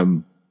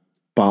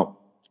 But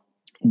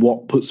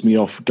what puts me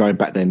off going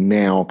back there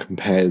now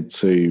compared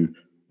to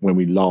when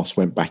we last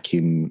went back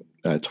in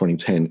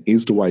 2010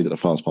 is the way that the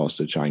fast passes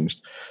have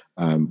changed.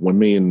 When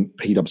me and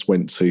P-Dubs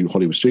went to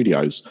Hollywood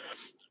Studios,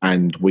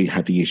 and we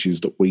had the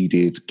issues that we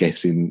did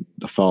getting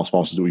the fast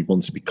passes that we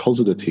wanted because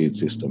of the tiered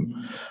system.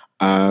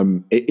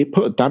 It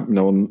put a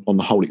dampener on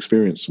the whole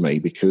experience for me,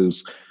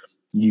 because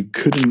you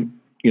couldn't,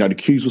 the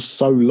queues were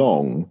so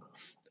long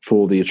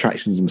for the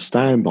attractions in the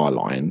standby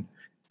line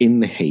in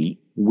the heat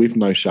with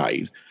no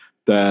shade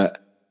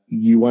that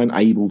you weren't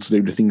able to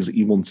do the things that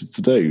you wanted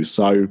to do.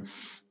 So,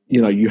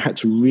 you had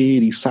to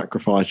really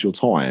sacrifice your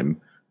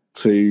time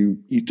to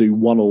do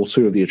one or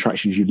two of the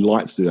attractions you'd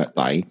like to do that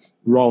day,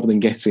 rather than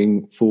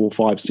getting 4,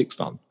 5, 6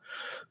 done.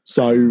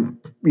 So,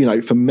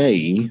 for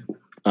me,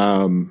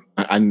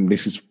 and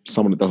this is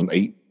someone that doesn't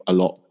eat a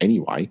lot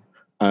anyway,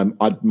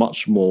 I'd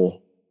much more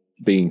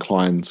be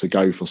inclined to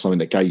go for something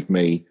that gave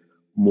me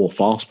more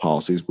fast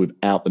passes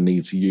without the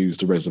need to use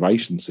the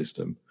reservation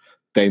system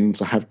than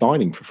to have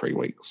dining for 3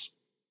 weeks,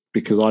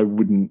 because I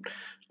wouldn't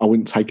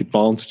take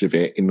advantage of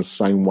it in the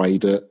same way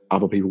that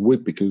other people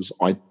would, because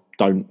I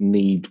don't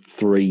need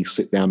 3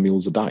 sit-down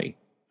meals a day.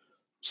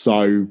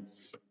 So,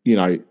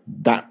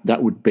 that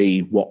would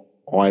be what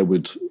I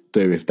would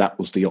do if that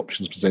was the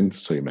options presented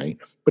to me.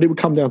 But it would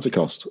come down to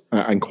cost.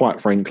 And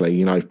quite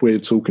frankly, if we're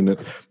talking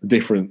the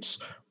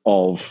difference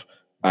of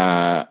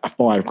a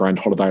 $5,000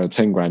 holiday and a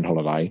 $10,000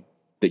 holiday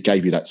that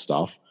gave you that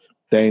stuff,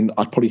 then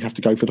I'd probably have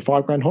to go for the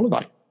 $5,000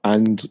 holiday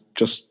and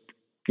just,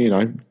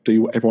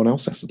 do what everyone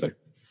else has to do.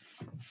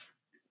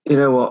 You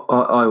know what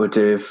I would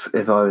do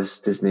if I was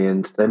Disney,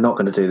 and they're not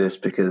going to do this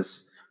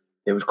because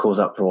it would cause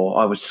uproar.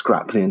 I would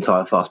scrap the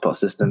entire FastPass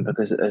system,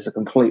 because it's a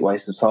complete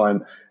waste of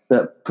time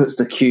that puts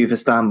the queue for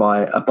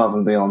standby above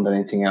and beyond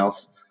anything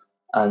else.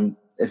 And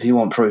if you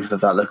want proof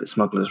of that, look at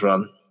Smuggler's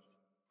Run.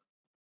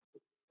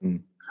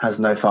 Has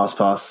no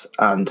FastPass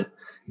and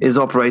is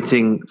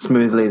operating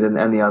smoothly than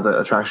any other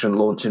attraction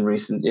launch in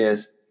recent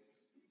years.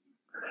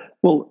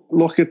 Well,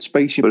 look at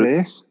Spaceship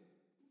Earth.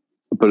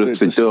 But if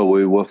they do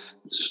away with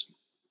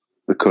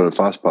the current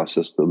FastPass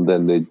system,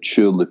 then they'd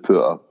surely put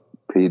a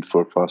paid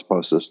for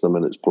FastPass system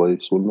in its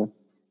place, wouldn't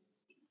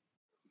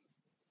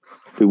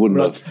they? They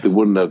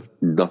wouldn't have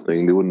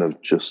nothing. They wouldn't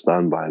have just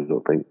standby, I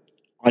don't think.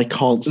 I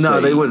can't see.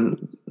 No, they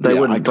wouldn't. They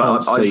wouldn't. I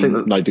can't see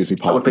no Disney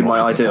Park. That would be my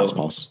ideal.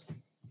 FastPass.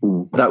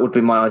 That would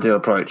be my ideal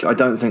approach. I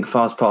don't think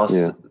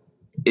FastPass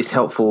is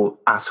helpful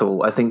at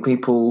all. I think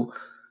people,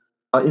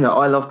 I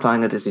love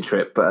planning a Disney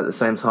trip, but at the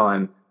same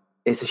time,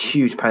 it's a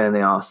huge pain in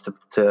the ass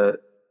to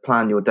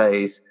plan your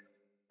days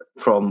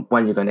from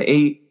when you're going to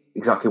eat,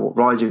 exactly what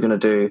ride you're going to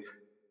do.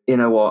 You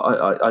know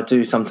what? I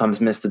do sometimes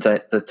miss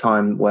the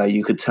time where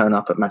you could turn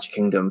up at Magic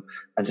Kingdom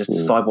and just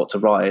decide what to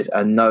ride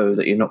and know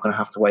that you're not going to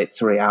have to wait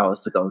 3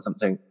 hours to go on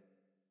something.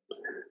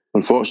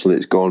 Unfortunately,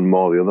 it's gone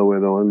more the other way,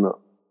 though, isn't it?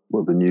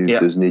 With the new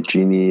Disney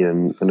Genie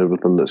and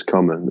everything that's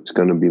coming, it's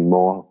going to be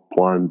more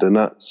planned, and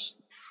that's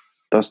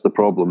the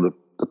problem.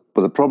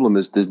 But the problem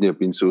is Disney have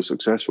been so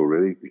successful,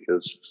 really,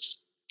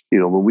 because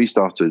when we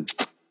started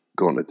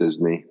going to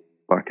Disney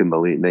back in the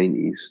late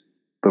 90s,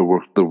 there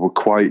were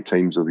quiet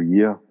times of the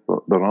year.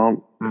 There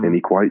aren't any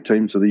quiet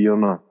times of the year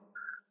now,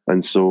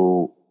 and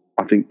so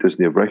I think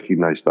Disney have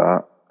recognised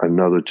that, and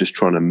now they're just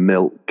trying to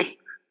milk.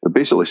 They're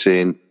basically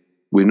saying,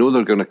 we know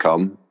they're going to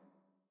come.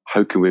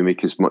 How can we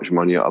make as much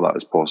money out of that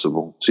as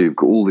possible? So you've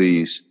got all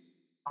these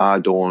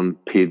add-on,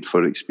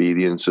 paid-for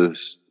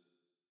experiences,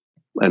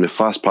 and if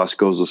FastPass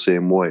goes the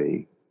same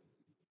way,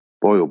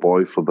 boy oh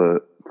boy, for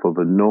the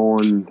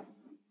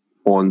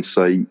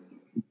non-on-site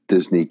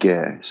Disney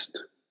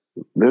guest,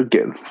 they're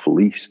getting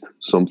fleeced.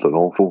 Something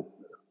awful,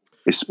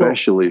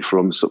 especially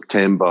from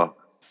September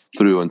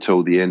through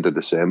until the end of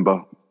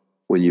December,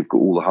 when you've got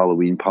all the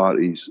Halloween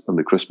parties and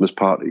the Christmas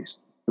parties.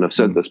 And I've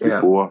said this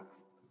before.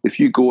 If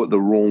you go at the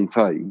wrong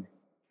time,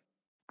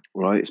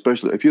 right,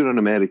 especially if you're an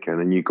American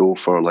and you go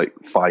for like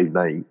 5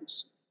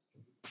 nights,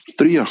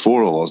 3 or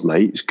 4 of those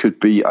nights could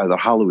be either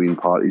Halloween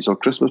parties or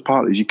Christmas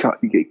parties. You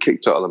get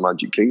kicked out of the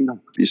Magic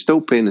Kingdom. You're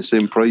still paying the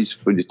same price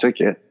for your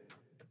ticket.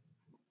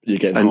 You're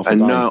getting half a day.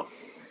 And now,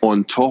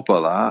 on top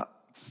of that,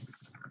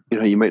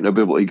 you might not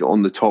be able to get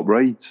on the top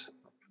rides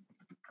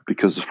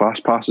because the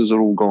fast passes are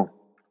all gone.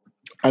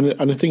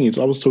 And the thing is,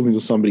 I was talking to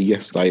somebody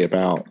yesterday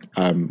about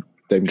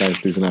them going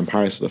to Disneyland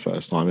Paris for the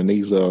first time, and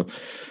these are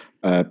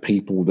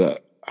people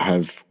that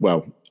have,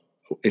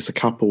 it's a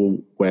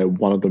couple where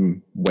one of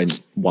them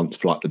went once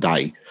for like the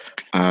day,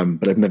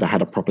 but they've never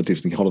had a proper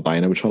Disney holiday,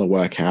 and they were trying to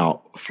work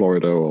out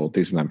Florida or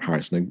Disneyland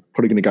Paris, and they're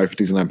probably going to go for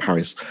Disneyland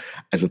Paris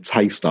as a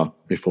taster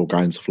before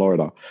going to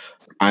Florida.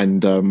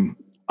 And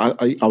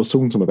I was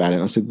talking to them about it,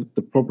 and I said,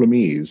 the problem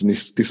is, and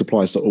this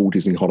applies to all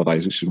Disney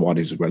holidays, which is why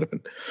this is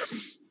relevant,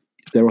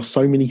 there are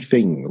so many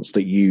things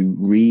that you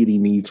really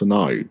need to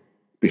know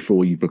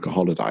before you book a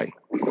holiday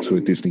to a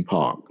Disney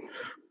park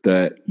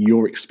that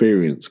your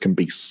experience can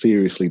be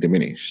seriously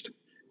diminished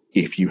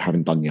if you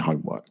haven't done your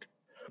homework.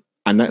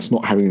 And that's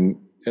not having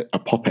a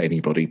pop at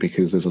anybody,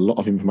 because there's a lot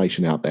of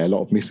information out there, a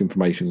lot of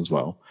misinformation as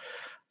well.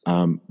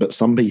 But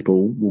some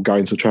people will go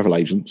into travel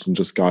agents and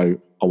just go,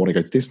 I want to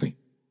go to Disney,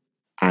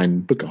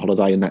 and book a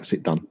holiday, and that's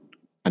it, done.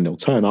 And they'll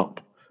turn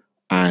up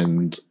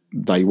and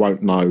they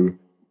won't know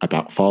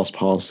about fast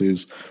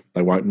passes.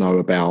 They won't know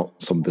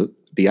about some of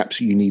the apps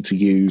you need to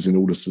use in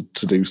order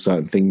to do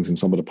certain things in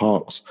some of the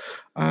parks.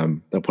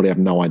 They'll probably have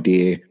no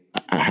idea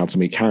how to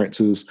meet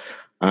characters.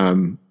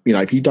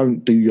 If you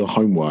don't do your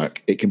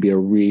homework, it can be a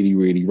really,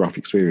 really rough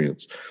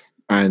experience.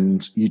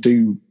 And you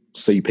do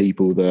see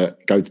people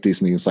that go to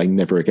Disney and say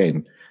never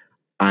again.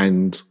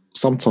 And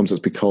sometimes it's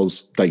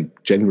because they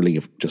generally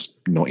have just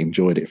not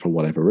enjoyed it for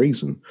whatever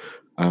reason.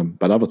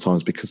 But other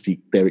times because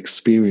their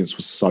experience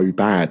was so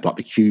bad, like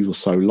the queues were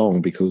so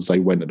long because they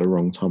went at the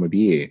wrong time of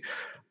year.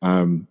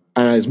 And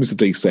as Mr.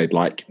 D said,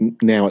 like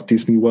now at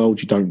Disney World,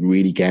 you don't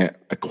really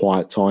get a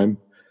quiet time.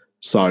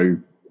 So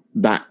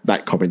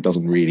that comment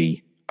doesn't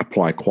really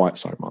apply quite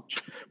so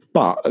much.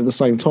 But at the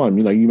same time,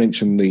 you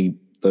mentioned the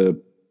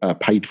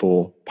paid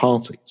for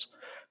parties.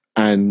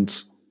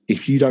 And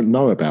if you don't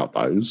know about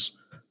those,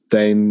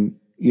 then,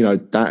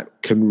 that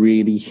can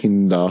really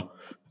hinder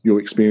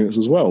your experience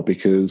as well,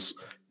 because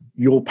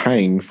you're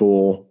paying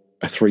for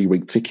a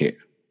 3-week ticket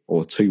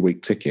or a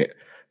 2-week ticket,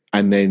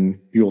 and then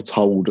you're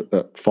told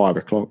at 5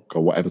 o'clock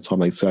or whatever time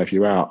they serve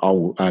you out,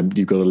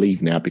 you've got to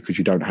leave now because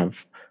you don't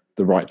have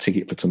the right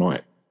ticket for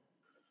tonight.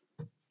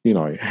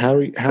 How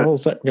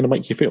is that going to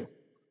make you feel?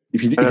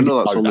 I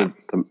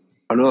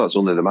know that's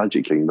only the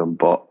Magic Kingdom,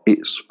 but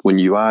it's when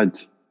you add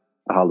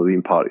the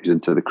Halloween parties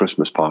into the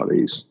Christmas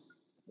parties,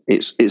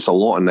 it's a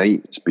lot of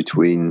nights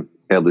between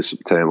early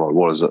September.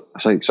 What is it? I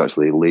think it's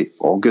actually late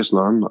August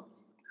now, isn't it?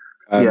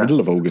 Middle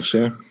of August,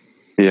 yeah.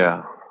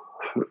 Yeah.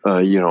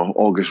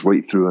 August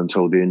right through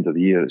until the end of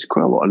the year. It's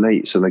quite a lot of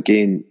nights. And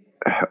again,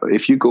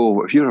 if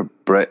you're a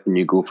Brit and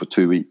you go for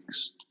 2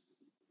 weeks,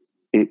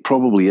 it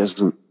probably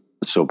isn't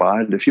so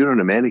bad. If you're an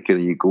American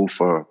and you go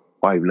for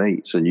 5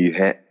 nights and you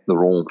hit the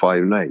wrong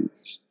 5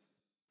 nights,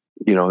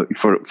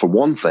 for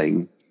one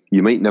thing,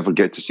 you might never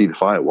get to see the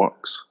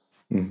fireworks,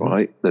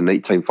 right? The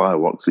nighttime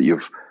fireworks that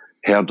you've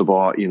heard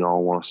about, I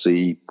want to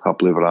see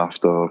Happily Ever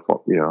After,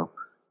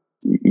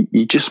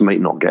 you just might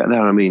not get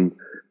there. I mean,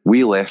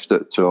 we left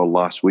it to our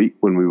last week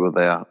when we were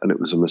there, and it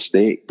was a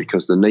mistake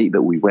because the night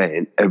that we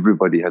went,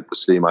 everybody had the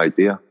same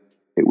idea.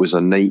 It was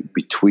a night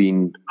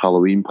between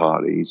Halloween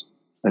parties,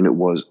 and it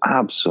was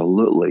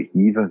absolutely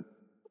heaving,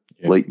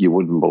 like you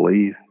wouldn't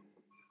believe.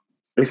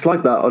 It's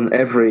like that on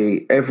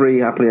every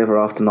Happily Ever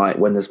After night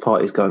when there's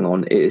parties going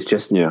on. It is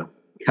just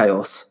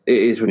chaos. It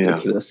is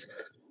ridiculous.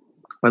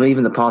 And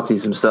even the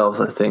parties themselves,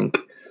 I think,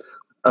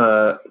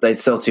 they'd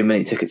sell too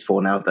many tickets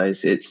for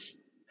nowadays. It's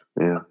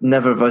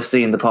never have I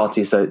seen the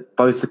party so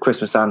both the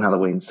Christmas and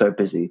Halloween so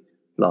busy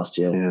last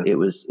year. Yeah. It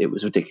was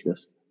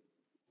ridiculous.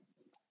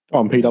 Come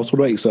on, Pete, what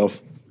about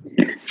yourself?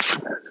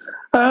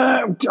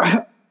 I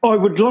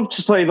would love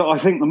to say that I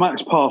think the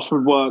Max Pass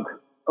would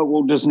work at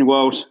Walt Disney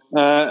World.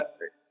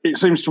 It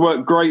seems to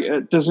work great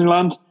at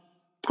Disneyland.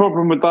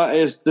 Problem with that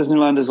is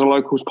Disneyland is a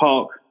locals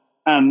park,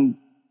 and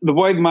the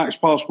way the Max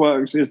Pass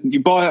works is that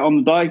you buy it on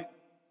the day,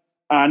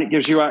 and it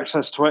gives you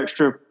access to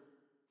extra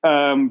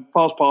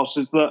fast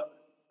passes that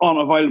aren't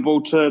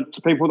available to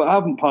people that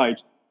haven't paid.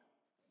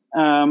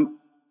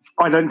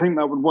 I don't think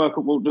that would work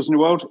at Walt Disney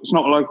World. It's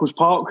not a locals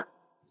park.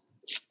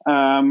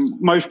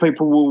 Most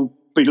people will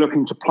be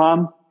looking to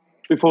plan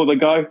before they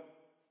go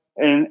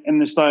in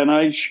this day and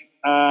age.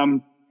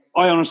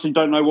 I honestly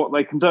don't know what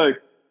they can do.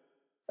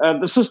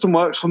 The system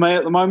works for me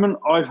at the moment.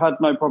 I've had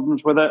no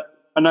problems with it.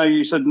 I know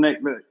you said,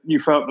 Nick, that you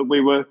felt that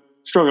we were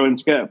struggling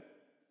to get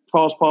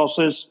fast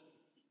passes.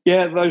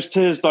 Yeah, those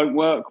tiers don't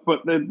work,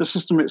 but the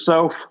system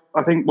itself,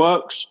 I think,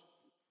 works.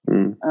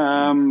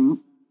 The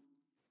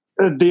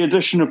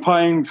addition of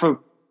paying for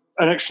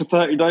an extra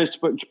 30 days to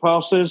book your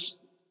passes,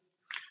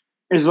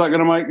 is that going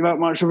to make that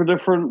much of a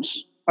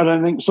difference? I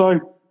don't think so.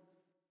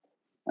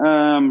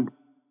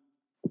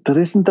 There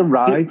isn't a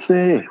ride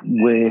there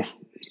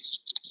with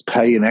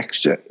paying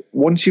extra.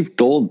 Once you've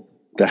done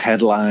the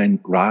headline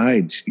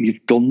rides,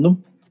 you've done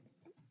them.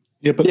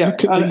 Yeah, but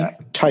look at the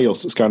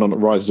chaos that's going on at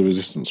Rise of the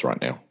Resistance right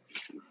now.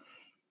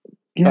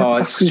 Yeah,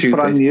 it's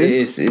stupid.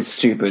 It's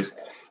stupid.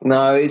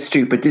 No, it's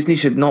stupid. Disney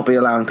should not be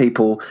allowing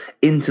people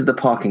into the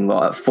parking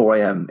lot at 4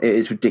 a.m. It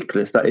is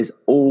ridiculous. That is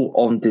all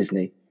on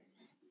Disney.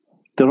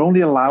 They're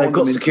only allowing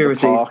them into the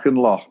parking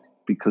lot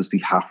because they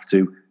have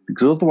to.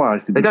 Because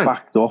otherwise they'd be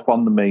backed up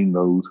on the main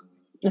road.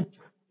 Yeah.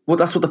 Well,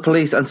 that's what the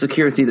police and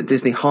security that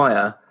Disney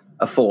hire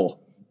are for.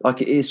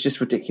 Like, it is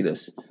just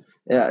ridiculous.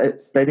 Yeah,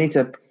 they need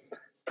to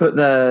put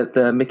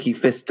the Mickey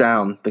fist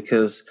down,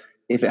 because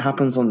if it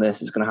happens on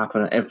this, it's going to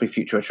happen at every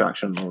future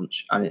attraction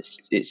launch, and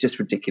it's just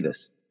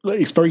ridiculous.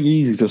 It's very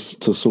easy to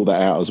sort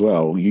that out as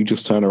well. You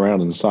just turn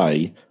around and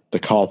say the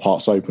car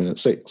park's open at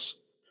 6,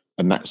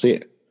 and that's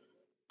it.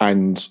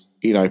 And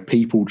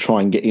people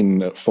try and get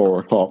in at 4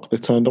 o'clock, they're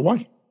turned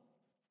away.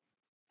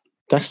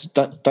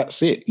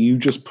 That's it. You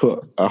just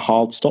put a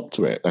hard stop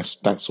to it.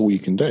 That's all you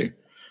can do.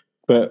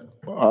 But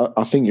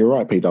I think you're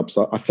right, P-Dubs.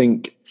 I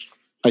think,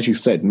 as you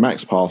said,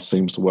 Max Pass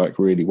seems to work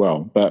really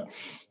well. But,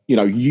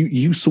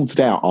 you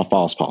sorted out our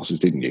fast passes,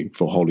 didn't you,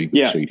 for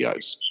Hollywood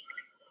Studios?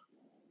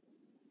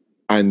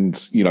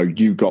 And,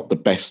 you got the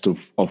best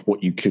of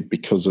what you could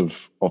because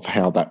of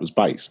how that was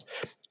based.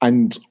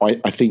 And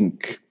I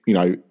think,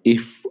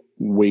 if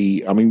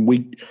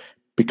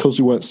because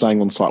we weren't staying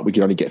on site, we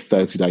could only get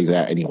 30 days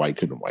out anyway,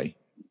 couldn't we?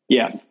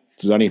 Yeah.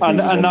 So only if we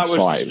was on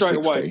site,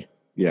 straight 60. away.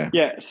 Yeah.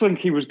 Yeah,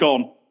 Slinky was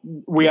gone.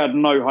 We had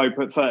no hope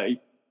at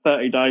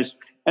 30 days.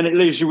 And it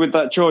leaves you with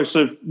that choice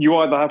of you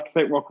either have to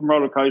pick Rock and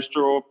Roller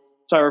Coaster or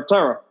Tower of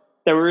Terror.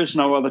 There is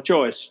no other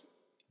choice.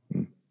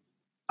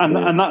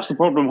 And that's the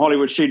problem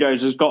Hollywood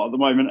Studios has got at the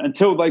moment.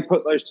 Until they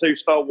put those 2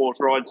 Star Wars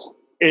rides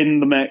in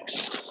the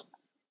mix,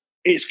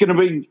 it's going to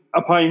be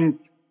a pain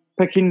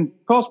picking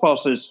fast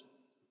passes.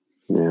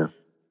 Yeah.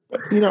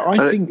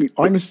 I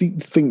honestly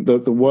think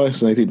that the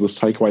worst thing they did was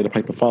take away the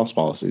paper fast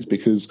passes,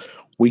 because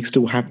we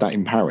still have that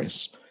in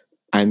Paris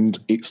and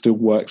it still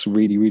works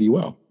really, really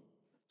well.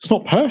 It's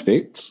not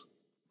perfect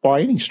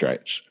by any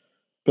stretch,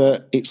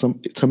 but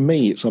to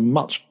me, it's a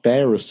much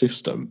fairer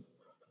system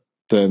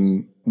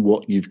than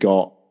what you've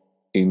got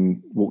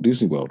in Walt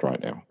Disney World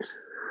right now.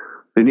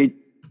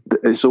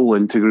 It's all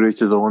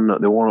integrated on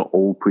that. They want it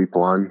all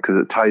pre-planned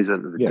because it ties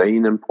into the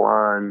dining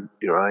plan.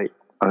 You're right.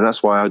 And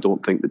that's why I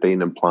don't think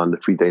the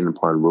free dining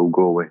plan will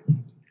go away.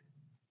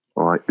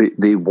 All right.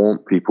 They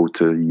want people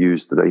to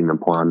use the dining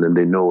plan, and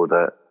they know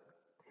that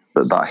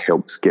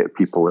helps get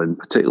people in,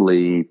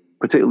 particularly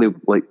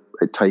like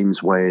at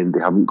times when they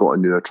haven't got a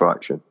new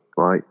attraction,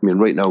 right? I mean,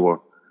 right now we're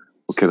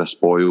kind of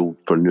spoiled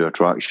for new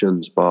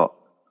attractions, but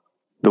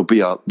there'll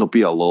be a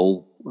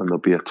lull, and there'll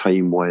be a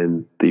time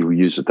when they will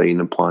use the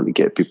dining plan to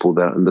get people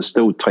there. And there's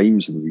still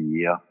times in the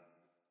year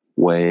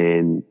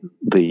when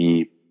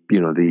they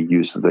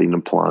use the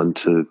dining plan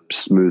to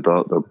smooth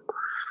out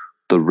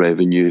the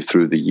revenue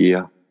through the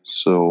year.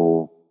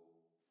 So,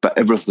 but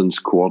everything's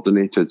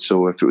coordinated.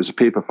 So if it was a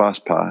paper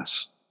fast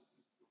pass,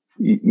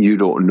 you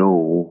don't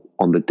know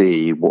on the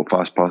day what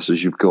fast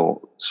passes you've got.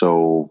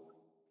 So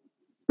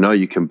now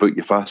you can book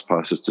your fast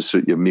passes to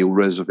suit your meal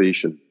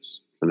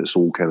reservations, and it's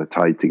all kind of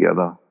tied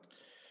together.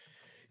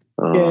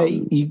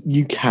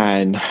 You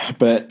can,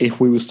 but if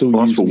we were still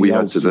using the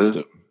old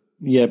system,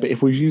 but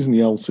if we were using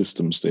the old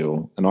system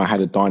still, and I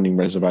had a dining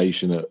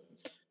reservation at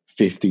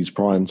 50's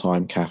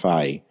Primetime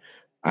Cafe,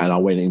 and I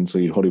went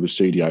into Hollywood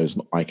Studios,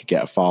 and I could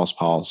get a fast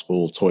pass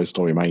for Toy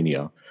Story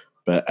Mania,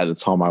 but at the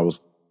time I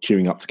was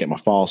queuing up to get my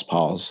fast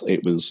pass,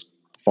 it was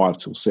 5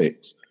 till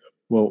 6.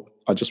 Well,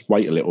 I just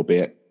wait a little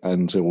bit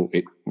until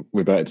it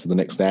reverted to the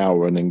next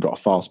hour, and then got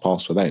a fast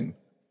pass for then.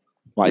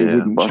 It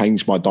wouldn't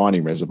change my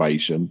dining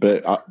reservation,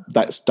 but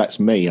that's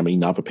me. I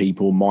mean, other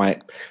people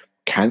might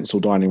cancel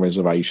dining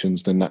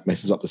reservations, then that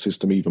messes up the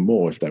system even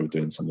more if they were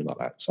doing something like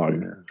that. So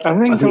I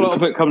think a lot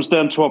of it comes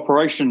down to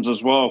operations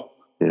as well.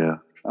 Yeah.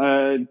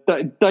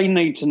 They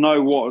need to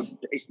know what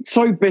it's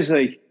so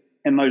busy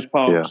in those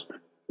parks. Yeah.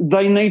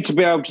 They need to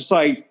be able to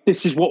say,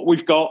 this is what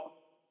we've got.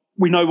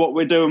 We know what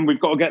we're doing. We've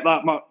got to get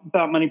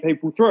that many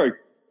people through.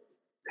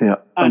 Yeah.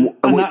 And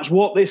that's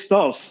what this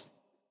does.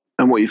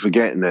 And what you're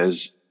forgetting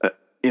is,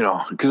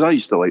 because I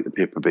used to like the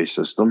paper-based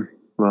system,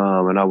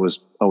 and I was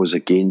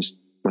against,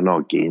 well,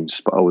 not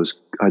against, but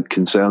I had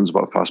concerns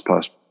about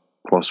FastPass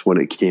Plus when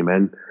it came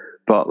in.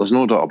 But there's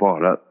no doubt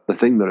about it. The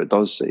thing that it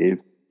does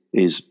save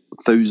is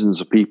thousands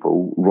of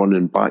people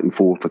running back and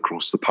forth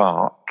across the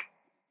park,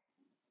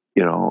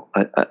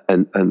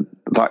 and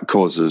that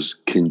causes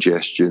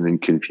congestion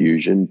and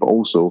confusion, but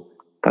also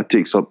that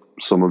takes up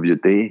some of your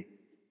day,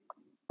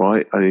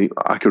 right?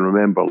 I can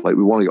remember, we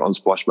want to get on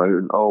Splash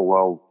Mountain. Oh,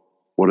 well,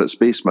 we're at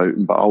Space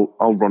Mountain, but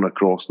I'll run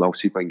across and I'll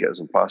see if I can get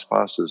some fast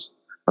passes,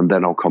 and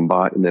then I'll come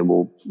back, and then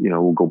we'll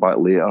go back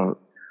later.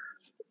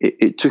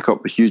 It took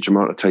up a huge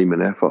amount of time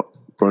and effort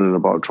running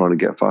about trying to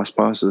get fast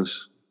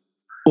passes.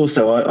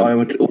 Also, I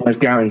would almost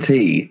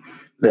guarantee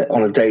that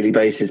on a daily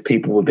basis,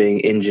 people were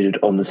being injured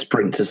on the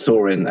sprint to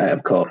Soarin'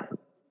 at Epcot.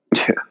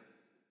 Yeah,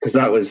 because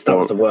that was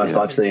the worst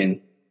I've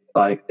seen.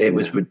 It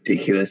was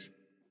ridiculous.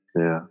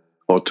 Yeah,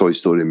 or Toy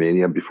Story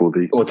Mania before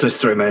they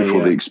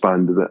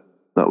expanded it.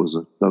 That was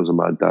a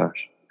mad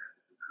dash.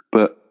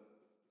 But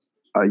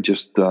I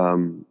just I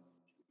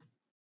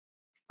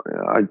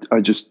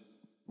just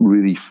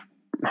really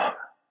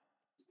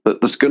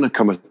there's going to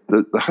come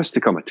there has to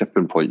come a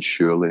tipping point,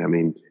 surely. I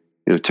mean,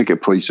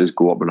 ticket prices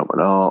go up and up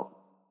and up,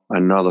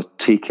 and now they're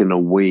taking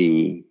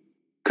away,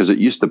 because it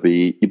used to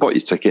be you bought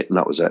your ticket and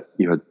that was it.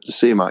 You had the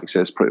same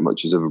access pretty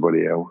much as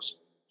everybody else,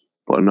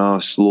 but now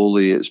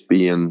slowly it's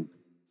being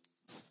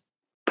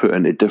put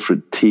into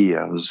different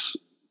tiers,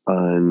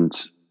 and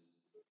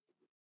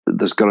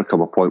there's going to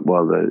come a point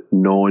where the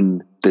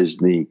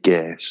non-Disney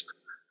guest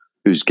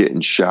who's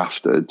getting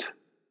shafted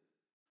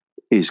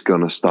is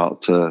going to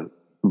start to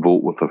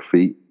vote with their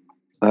feet.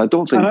 And I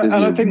don't think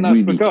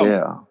Disney really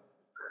care.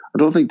 I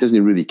don't think Disney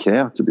really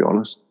care, to be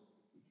honest,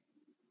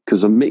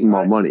 because they're making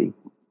more money.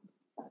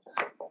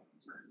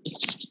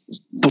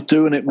 But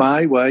doing it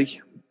my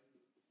way,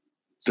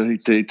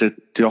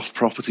 the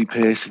off-property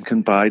person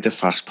can buy the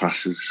fast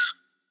passes,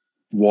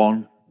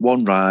 one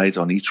ride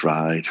on each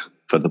ride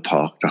for the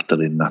park that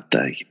they're in that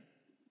day.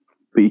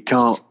 But you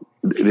can't.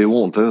 They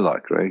won't do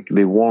that, Craig.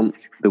 They want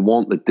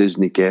the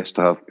Disney guests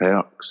to have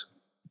perks.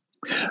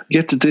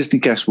 Yet the Disney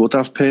guests would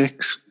have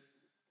perks.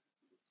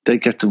 They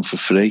get them for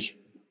free.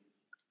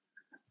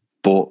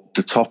 But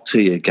the top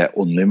tier get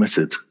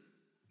unlimited.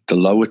 The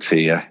lower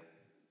tier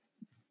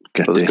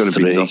get but there's going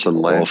to be nothing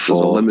left.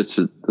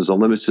 There's a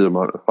limited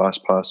amount of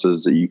fast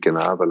passes that you can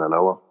have in an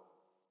hour.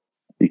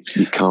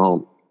 You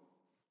can't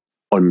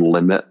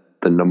unlimit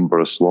the number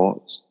of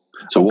slots.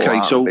 So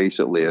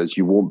basically is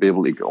you won't be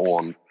able to get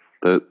on.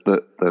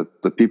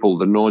 The people,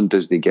 the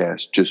non-Disney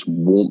guests, just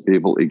won't be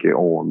able to get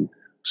on.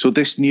 So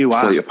this new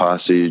Flight of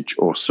Passage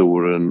or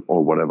Soarin'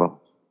 or whatever.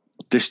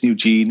 This new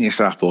Genius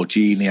app or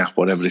Genie app,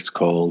 whatever it's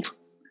called,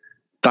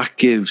 that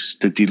gives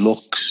the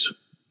deluxe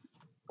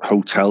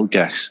hotel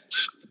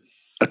guests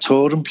a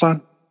touring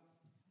plan,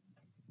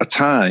 a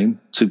time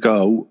to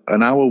go,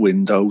 an hour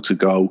window to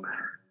go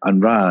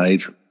and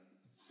ride,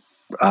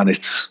 and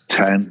it's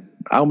 10.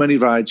 How many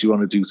rides you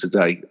want to do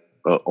today?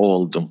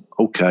 All of them.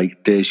 Okay,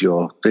 there's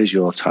your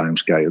time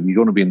scale. You're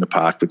going to be in the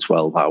park for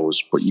 12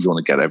 hours, but you're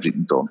going to get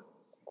everything done.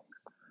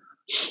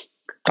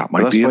 That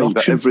might be an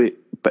option.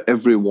 But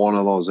every one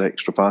of those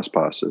extra fast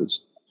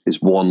passes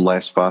is one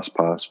less fast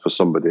pass for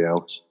somebody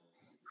else.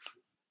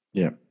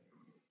 Yeah.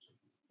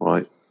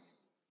 Right.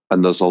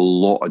 And there's a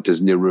lot of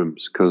Disney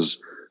rooms, because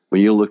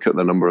when you look at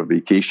the number of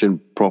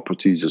vacation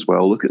properties as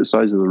well, look at the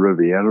size of the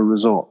Riviera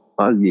Resort.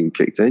 That hasn't even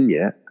kicked in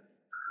yet.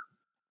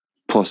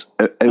 Plus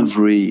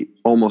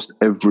almost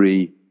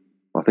every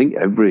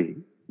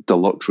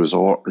deluxe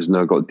resort has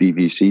now got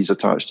DVCs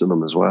attached to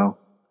them as well.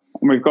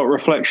 And we've got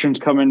Reflections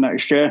coming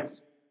next year.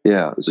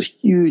 Yeah, there's a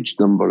huge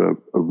number of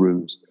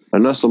rooms.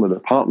 And now some of the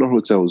partner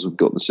hotels have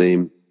got the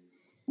same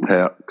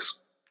perks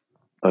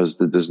as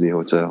the Disney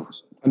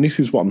hotels. And this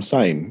is what I'm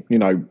saying. You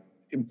know,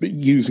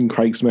 using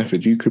Craig's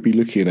method, you could be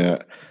looking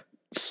at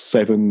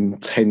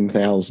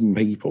 10,000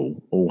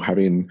 people all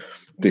having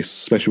this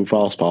special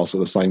fast pass at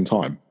the same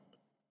time.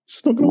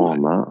 It's not going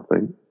to work. I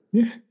think.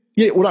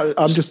 Yeah. Well,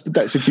 I'm just,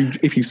 that's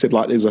if you said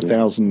like there's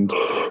 1,000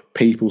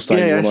 people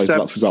saying all those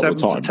luxuries all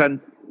the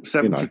time.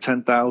 7,000 to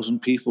 10,000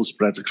 people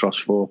spread across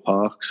 4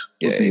 parks.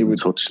 Yeah, it would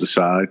touch the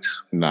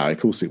sides. No, of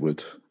course it would.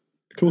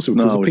 Of course it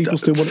would. No, people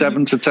still want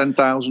 7 to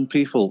 10,000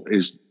 people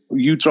is.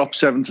 You drop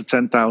 7 to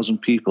 10,000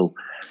 people,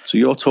 so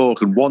you're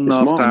talking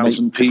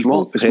 1,500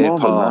 people per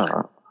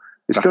park.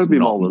 It's got to be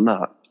more than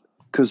that,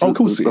 because of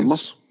course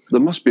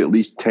there must be at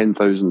least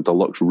 10,000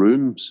 deluxe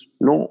rooms,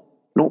 not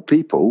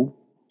people.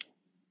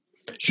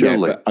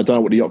 Surely, yeah, but I don't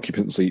know what the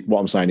occupancy. What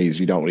I'm saying is,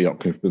 you don't know what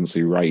the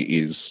occupancy rate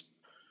is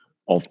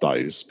of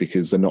those,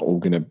 because they're not all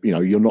going to.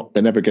 You know,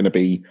 they're never going to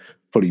be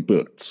fully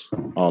booked,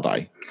 are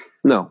they?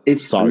 No.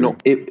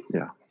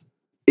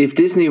 If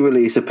Disney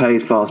release a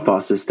paid fast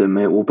pass system,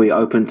 it will be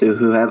open to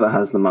whoever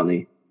has the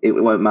money. It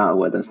won't matter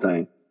where they're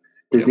staying.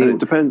 Disney, it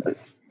depends.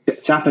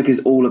 Chapek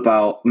is all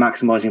about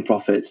maximizing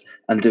profits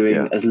and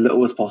doing as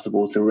little as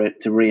possible to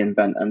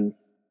reinvent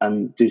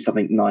and do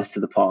something nice to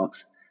the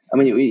parks. I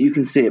mean, you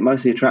can see it. Most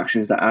of the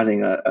attractions that are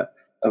adding are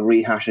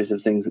rehashes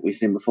of things that we've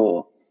seen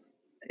before.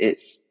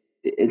 It's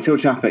until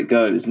Chapek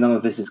goes, none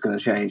of this is going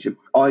to change.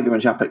 Iger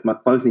and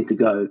Chapek both need to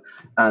go,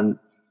 and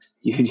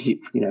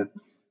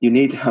you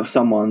need to have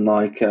someone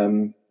like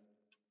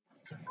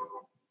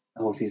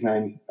what's his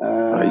name?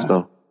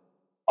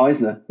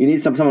 Eisner. You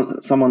need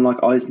someone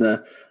like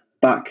Eisner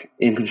back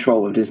in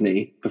control of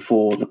Disney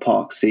before the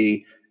parks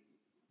see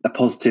a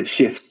positive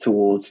shift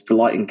towards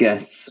delighting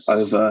guests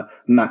over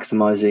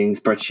maximising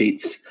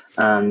spreadsheets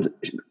and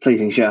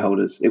pleasing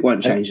shareholders. It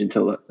won't change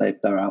until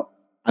they're out.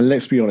 And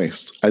let's be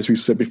honest, as we've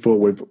said before,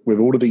 with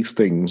all of these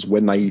things,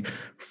 when they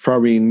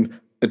throw in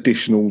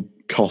additional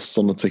costs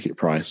on the ticket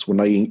price, when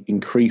they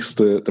increase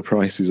the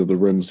prices of the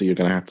rooms that you're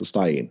going to have to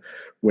stay in,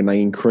 when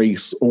they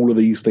increase all of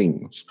these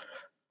things,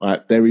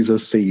 there is a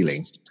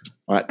ceiling.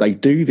 They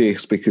do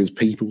this because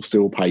people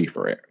still pay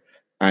for it,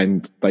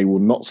 and they will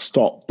not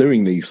stop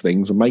doing these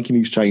things and making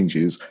these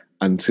changes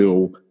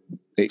until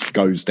it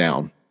goes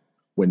down.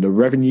 When the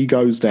revenue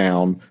goes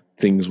down,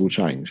 things will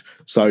change.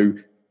 So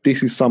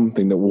this is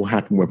something that will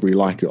happen whether we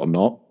like it or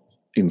not,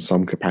 in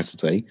some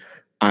capacity.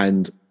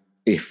 And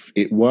if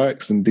it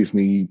works and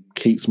Disney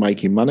keeps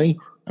making money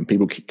and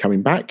people keep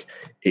coming back,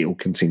 it will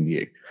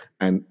continue.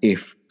 And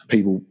if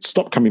people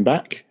stop coming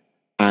back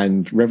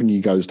and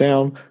revenue goes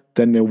down,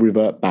 then they'll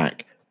revert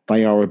back.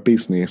 They are a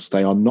business.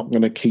 They are not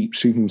going to keep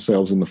shooting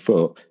themselves in the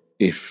foot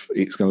if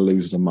it's going to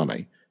lose the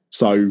money.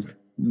 So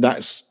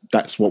that's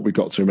what we've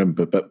got to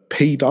remember. But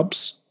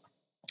P-Dubs,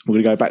 we're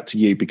going to go back to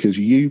you, because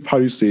you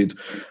posted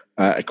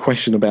a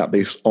question about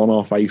this on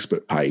our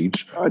Facebook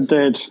page. I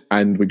did.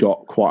 And we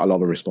got quite a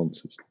lot of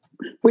responses.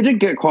 We did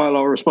get quite a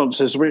lot of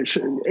responses, which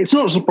it's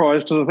not a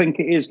surprise, because I think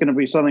it is going to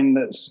be something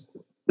that's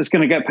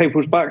going to get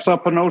people's backs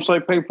up, and also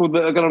people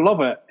that are going to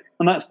love it.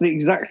 And that's the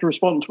exact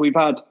response we've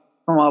had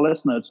from our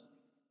listeners.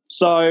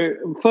 So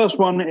first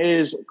one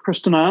is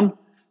Kristen Ann.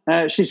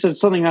 She said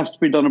something has to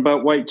be done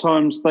about wait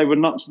times. They were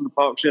nuts in the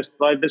parks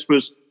yesterday. This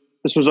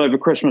was over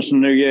Christmas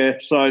and New Year.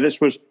 So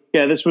this was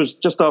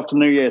just after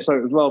New Year. So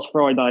it was last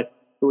Friday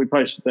that we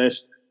posted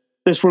this.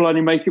 This will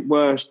only make it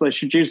worse. They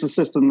should use the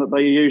system that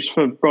they use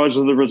for Rise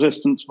of the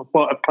Resistance, for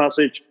Flight of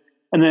Passage,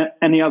 and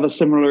any other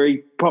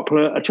similarly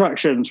popular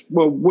attractions.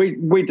 Well,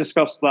 we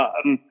discussed that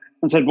and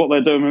said what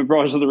they're doing with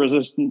Rise of the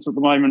Resistance at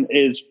the moment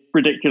is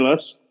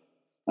ridiculous.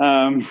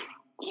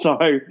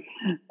 So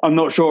I'm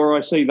not sure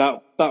I see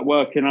that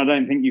working. I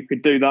don't think you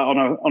could do that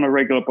on a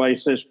regular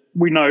basis.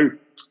 We know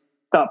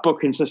that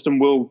booking system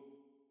will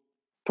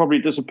probably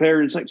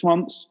disappear in 6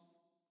 months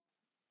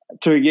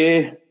to a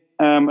year,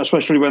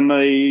 especially when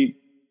the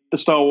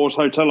Star Wars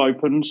hotel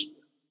opens.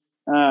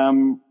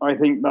 I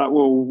think that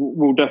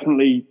will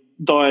definitely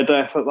die a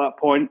death at that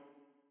point.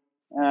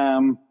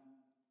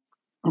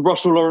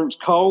 Russell Lawrence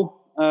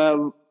Cole,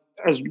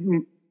 as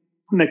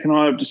Nick and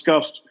I have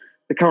discussed,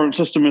 the current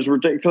system is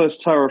ridiculous.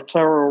 Tower of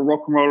Terror or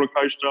Rock and Roller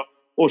Coaster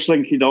or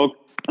Slinky Dog.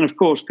 And of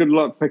course, good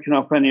luck picking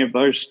up any of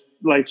those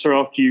later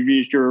after you've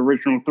used your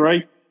original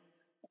 3.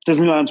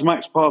 Disneyland's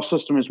Max Pass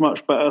system is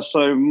much better,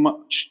 so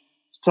much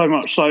so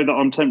that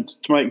I'm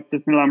tempted to make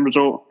Disneyland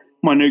Resort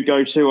my new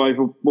go-to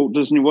over Walt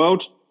Disney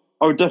World.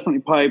 I would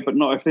definitely pay, but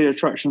not if the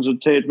attractions are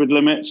tiered with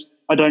limits.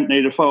 I don't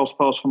need a fast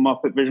pass for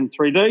Muppet Vision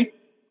 3D.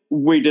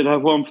 We did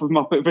have one for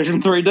Muppet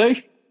Vision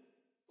 3D.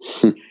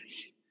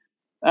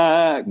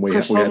 We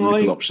had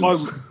little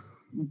options.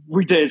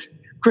 We did.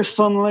 Chris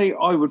Sunley,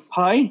 I would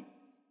pay.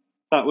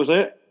 That was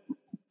it.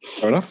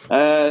 Fair enough.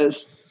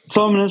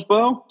 Simon as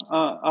well,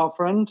 our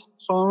friend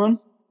Simon.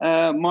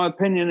 My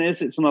opinion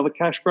is it's another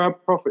cash grab.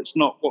 Profit's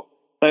not what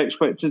they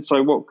expected,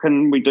 so what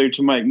can we do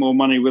to make more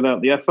money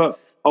without the effort?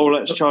 Oh,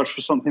 let's charge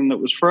for something that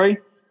was free.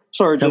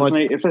 Sorry,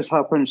 Disney, if this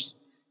happens,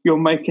 you're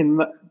making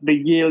the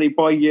yearly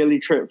by yearly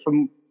trip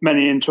from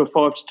many into a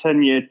 5 to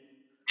 10 year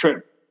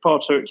trip far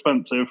too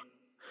expensive.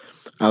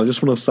 And I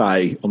just want to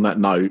say on that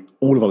note,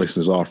 all of our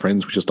listeners are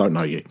friends, we just don't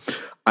know you.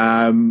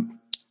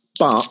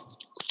 But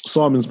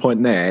Simon's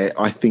point there,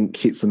 I think,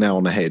 hits the nail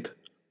on the head,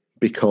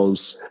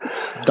 because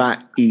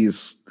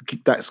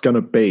that's going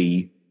to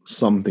be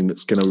something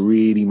that's going to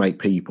really make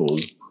people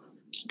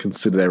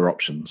consider their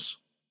options,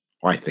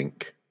 I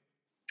think.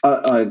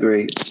 I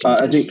agree.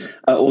 I think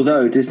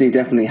although Disney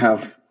definitely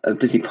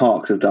Disney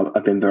parks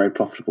have been very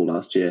profitable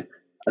last year,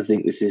 I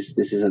think this is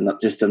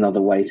just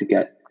another way to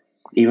get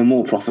even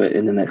more profit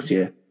in the next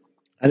year.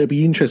 And it'd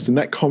be interesting,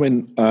 that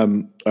comment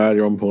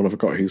earlier on, Paul, I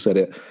forgot who said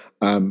it,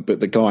 but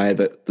the guy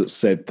that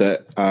said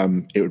that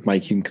it would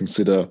make him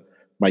consider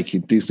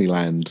making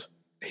Disneyland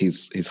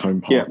his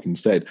home park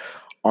instead.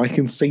 I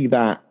can see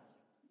that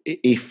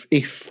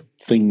if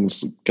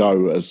things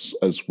go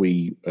as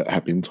we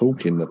have been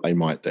talking that they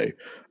might do,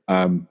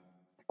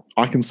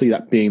 I can see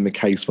that being the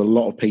case for a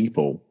lot of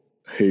people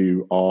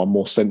who are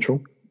more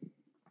central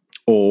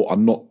or are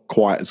not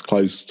quite as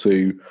close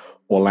to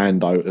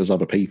Orlando as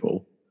other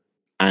people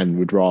and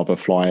would rather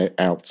fly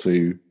out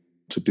to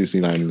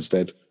Disneyland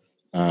instead.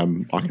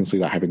 I can see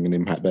that having an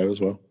impact there as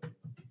well.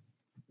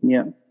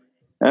 Yeah.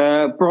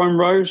 Brian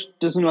Rose,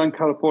 Disneyland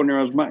California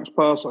has Max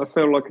Pass. I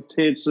feel like a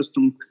tiered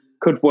system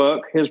could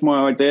work. Here's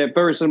my idea.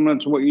 Very similar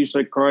to what you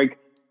said, Craig.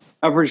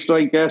 Average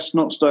day guest,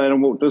 not staying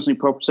on Walt Disney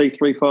property,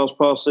 3 fast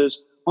passes.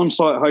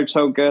 On-site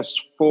hotel guests,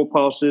 4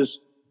 passes.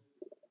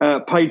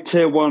 Paid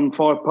tier 1,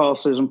 5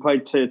 passes, and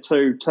paid tier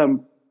 2,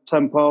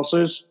 10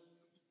 passes.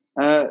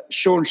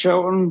 Sean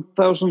Shelton,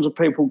 thousands of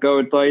people go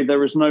a day.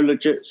 There is no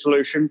legit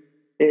solution.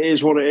 It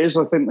is what it is.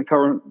 I think the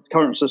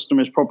current system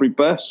is probably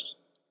best.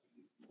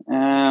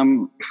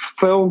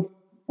 Phil,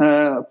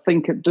 I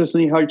think at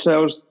Disney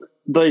hotels,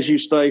 days you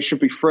stay should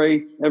be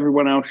free.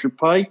 Everyone else should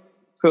pay.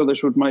 Feel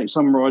this would make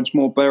some rides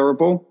more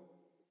bearable.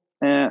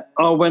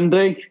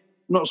 Wendy,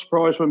 not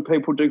surprised when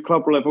people do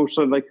club level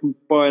so they can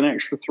buy an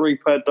extra 3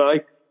 per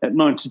day at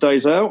 90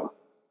 days out.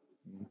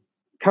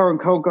 Karen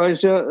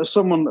Colgazier, as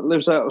someone that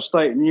lives out of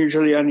state and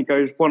usually only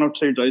goes 1 or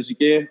 2 days a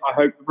year, I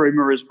hope the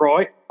rumour is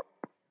right.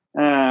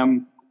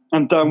 And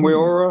Dan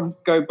Wiora,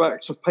 go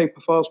back to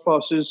paper fast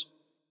passes,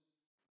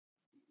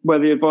 where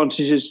the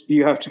advantage is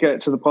you have to get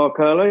to the park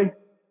early.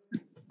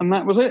 And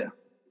that was it.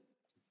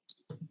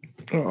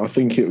 I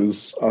think it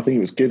was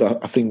good. I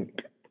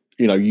think,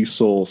 you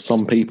saw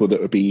some people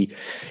that would be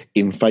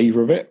in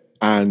favour of it,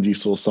 and you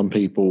saw some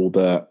people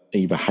that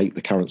either hate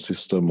the current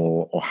system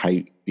or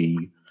hate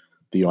the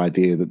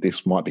idea that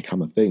this might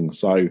become a thing.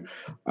 So,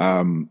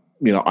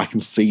 I can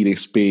see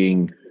this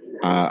being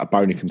a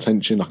bone of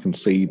contention. I can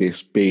see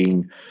this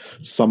being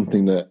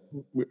something that,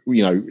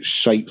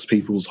 shapes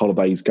people's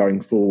holidays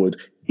going forward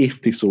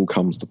if this all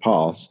comes to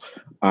pass.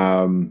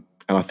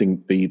 And I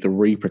think the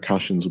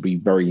repercussions will be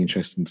very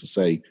interesting to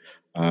see.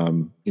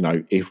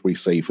 If we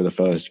see for the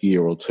first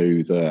year or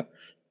two that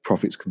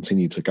profits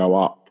continue to go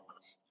up,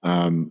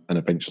 and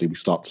eventually we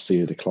start to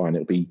see a decline,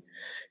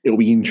 it'll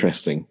be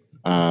interesting.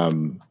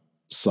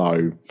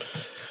 So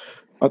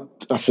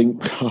I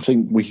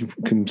think we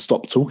can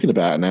stop talking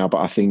about it now.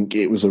 But I think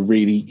it was a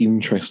really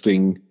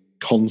interesting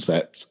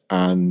concept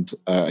and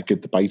a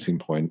good debating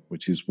point,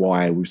 which is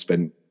why we've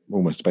spent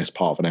almost the best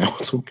part of an hour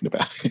talking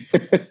about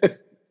it.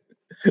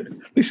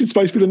 This is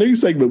supposed to be the news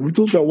segment. We've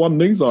talked about one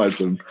news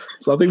item,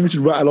 so I think we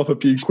should rattle off a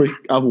few quick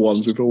other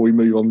ones before we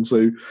move on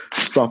to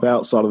stuff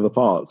outside of the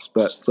parks.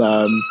 But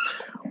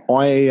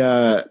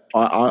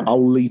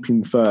I'll leap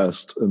in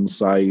first and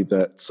say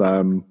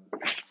that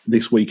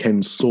this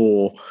weekend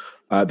saw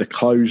the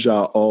closure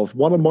of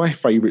one of my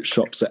favourite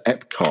shops at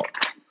Epcot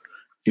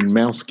in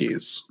Mouse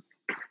Gears.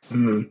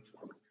 I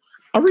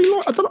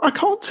really like. I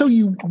can't tell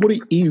you what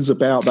it is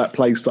about that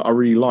place that I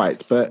really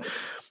liked, but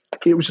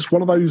it was just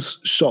one of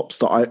those shops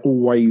that I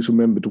always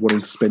remembered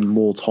wanting to spend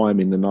more time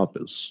in than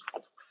others.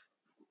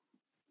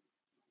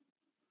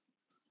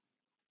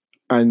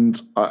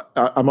 And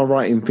am I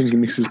right in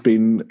thinking this has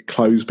been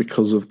closed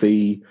because of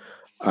the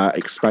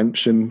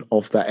expansion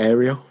of that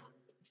area?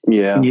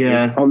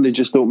 Yeah. And they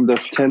just opened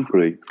up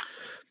temporary.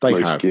 They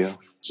have. Yeah.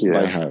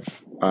 They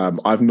have.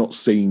 I've not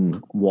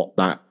seen what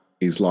that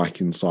is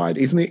like inside.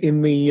 Isn't it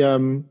in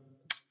the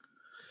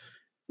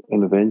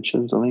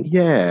Interventions, I think?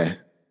 Yeah,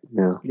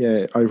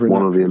 over in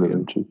one of the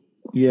interventions.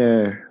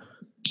 Yeah.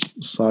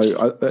 So,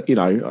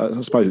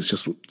 I suppose it's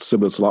just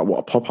similar to like what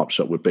a pop-up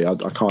shop would be. I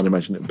can't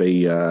imagine it'd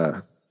be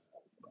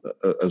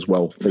as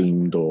well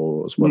themed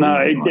or as well.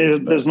 No,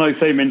 there's no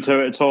theme into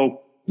it at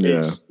all.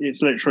 Yeah.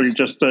 It's literally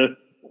just a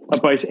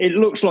base. It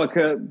looks like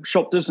a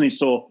Shop Disney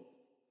store.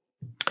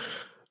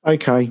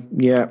 Okay,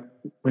 yeah.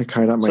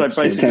 Okay, that makes sense.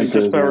 So basically it's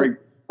just very,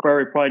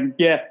 very plain.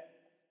 Yeah.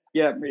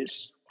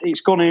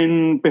 It's gone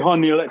in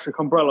behind the electric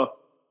umbrella.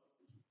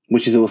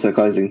 Which is also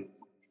closing.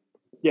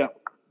 Yeah.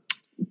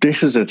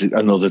 This is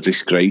another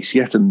disgrace,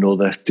 yet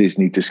another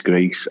Disney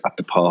disgrace at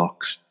the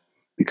parks,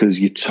 because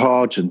you're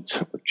charging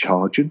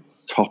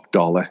top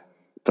dollar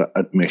for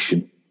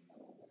admission,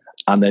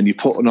 and then you're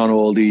putting on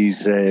all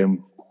these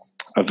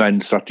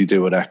events that you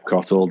do at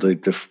Epcot, all the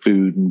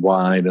food and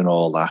wine and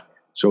all that.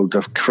 So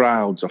the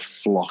crowds are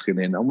flocking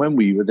in. And when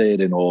we were there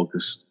in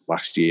August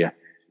last year,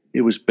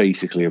 it was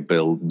basically a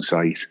building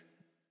site.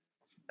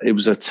 It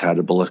was a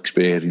terrible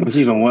experience. It was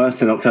even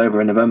worse in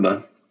October and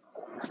November.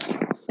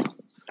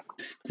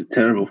 It's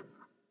terrible.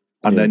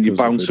 And then you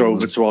bounce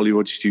over to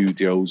Hollywood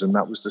Studios, and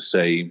that was the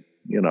same.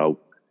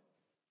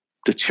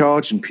 They're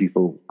charging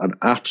people an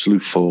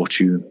absolute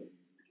fortune.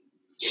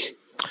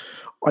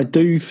 I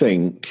do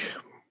think,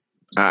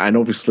 and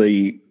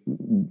obviously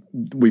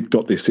we've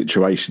got this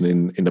situation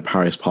in the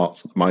Paris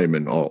parks at the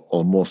moment,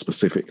 or more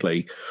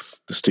specifically,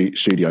 the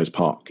Studios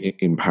Park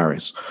in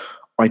Paris.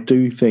 I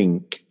do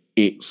think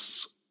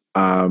it's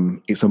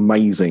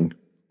amazing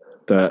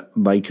that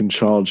they can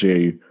charge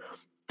you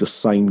the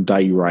same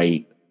day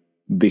rate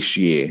this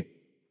year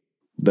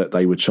that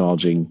they were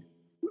charging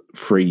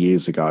 3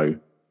 years ago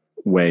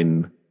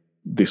when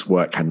this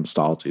work hadn't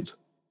started.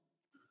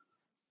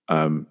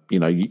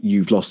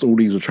 You've lost all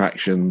these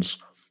attractions,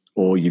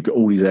 or you've got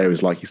all these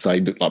areas, like you say,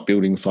 look like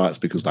building sites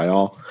because they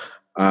are,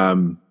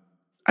 and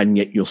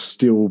yet you're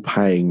still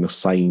paying the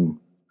same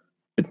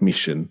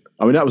admission.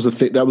 I mean, that was the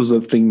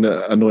thing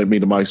that annoyed me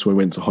the most when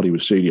we went to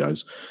Hollywood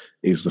Studios,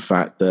 is the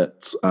fact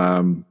that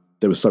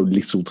there was so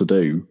little to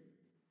do,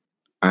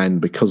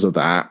 and because of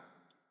that,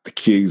 the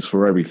queues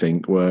for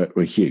everything were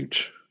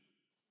huge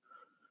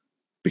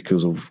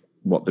because of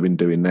what they've been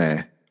doing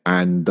there.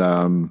 And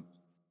and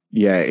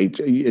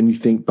you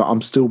think, but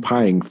I'm still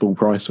paying full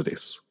price for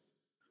this.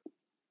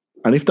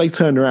 And if they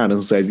turned around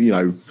and said,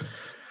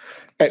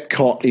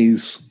 Epcot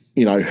is,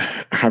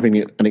 having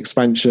an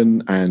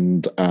expansion,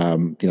 and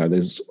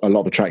there's a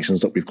lot of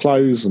attractions that we've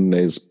closed, and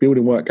there's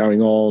building work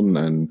going on,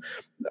 and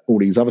all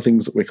these other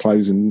things that we're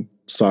closing,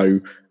 so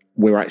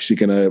we're actually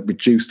going to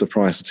reduce the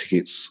price of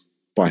tickets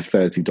by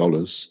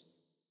 $30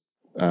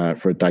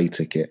 for a day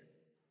ticket.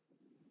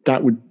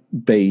 That would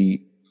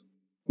be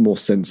more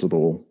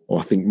sensible, or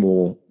I think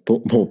more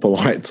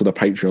polite to the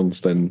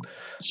patrons than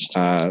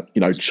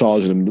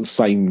charging them the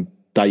same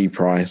day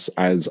price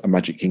as a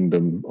Magic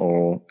Kingdom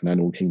or an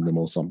Animal Kingdom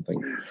or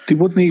something. They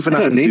wouldn't even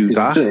have to do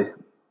that.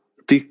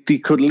 They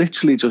could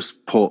literally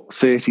just put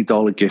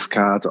 $30 gift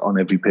card on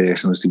every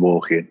person as they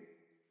walk in.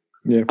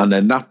 Yeah. And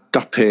then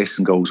that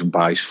person goes and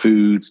buys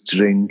food,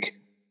 drink,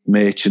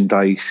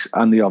 merchandise,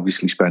 and they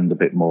obviously spend a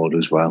bit more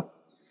as well.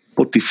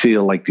 But they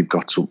feel like they've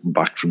got something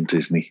back from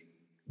Disney.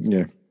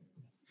 Yeah.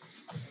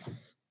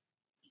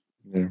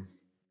 Yeah.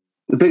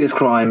 The biggest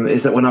crime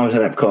is that when I was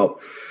at Epcot,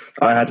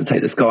 I had to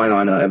take the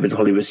Skyliner over to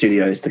Hollywood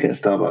Studios to get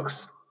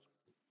Starbucks.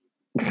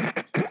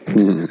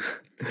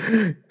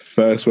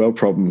 First world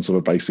problems of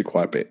a basic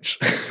white bitch.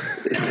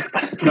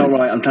 It's not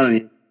right, I'm telling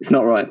you. It's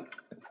not right.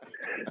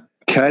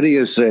 Kerry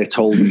has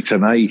told me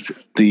tonight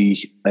the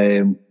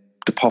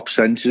Pop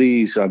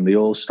Centuries and the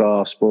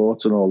All-Star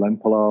Sports and all them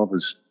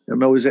palavers.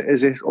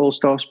 Is it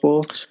All-Star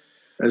Sports?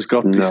 Has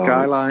got the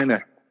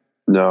Skyliner?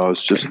 No,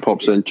 it's just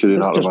Pop Century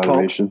and Art of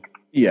Animation.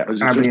 Yeah.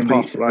 Is it just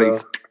Pop?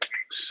 Right.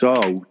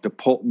 So they're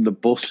putting the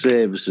bus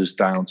services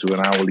down to an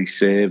hourly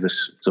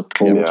service to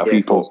force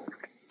people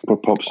for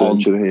Pop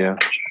Century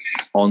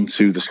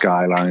onto the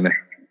Skyliner.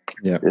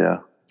 Yeah.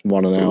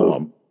 1 an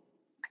hour.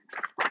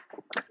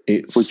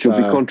 Which will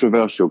be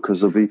controversial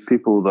because there'll be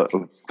people that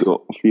have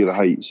got a fear of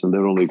heights and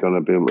they're only going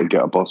to be able to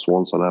get a bus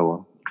once an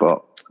hour.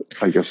 But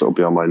I guess it'll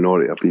be a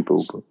minority of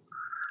people. But.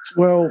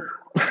 Well,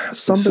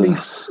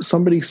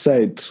 somebody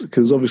said,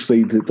 because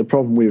obviously the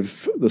problem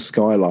with the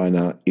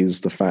Skyliner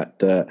is the fact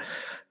that,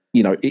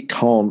 you know,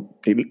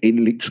 it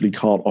literally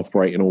can't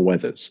operate in all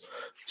weathers.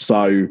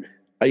 So,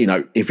 you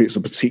know, if it's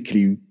a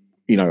particularly,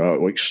 you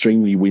know,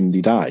 extremely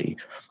windy day,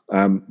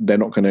 they're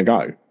not going to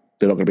go.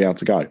 They're not going to be able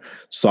to go.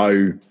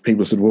 So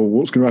people said, well,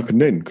 what's going to happen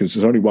then? Because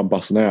there's only one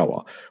bus an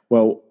hour.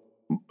 Well,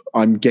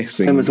 I'm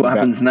guessing. Same as what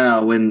happens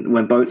now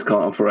when boats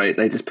can't operate.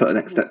 They just put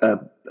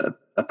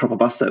a proper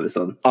bus service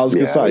on. I was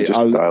going to say, just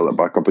dial it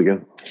back up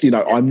again. You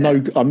know, I'm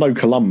no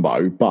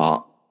Columbo,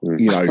 but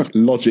you know,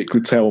 logic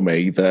would tell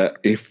me that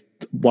if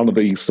one of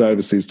the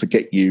services to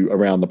get you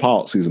around the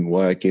parts isn't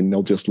working,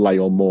 they'll just lay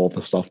on more of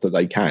the stuff that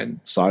they can.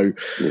 So,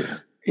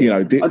 you know,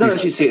 I don't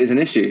actually see it as an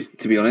issue,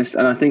 to be honest.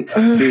 And I think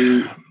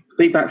the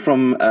feedback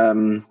from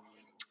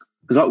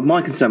because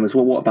my concern was,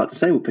 well, what about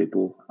disabled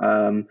people?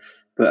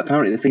 But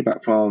apparently, the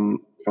feedback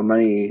from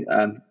many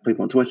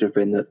people on Twitter have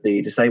been that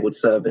the disabled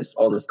service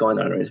on the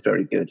Skyliner is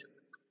very good.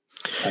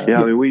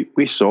 I mean,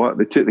 we saw it.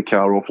 They took the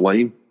car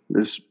offline.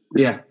 It's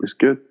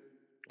good.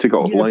 Took it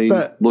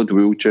offline, load the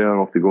wheelchair,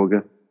 off they go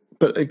again.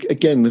 But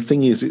again, the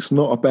thing is, it's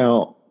not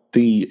about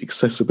the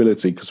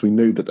accessibility, because we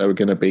knew that they were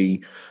going to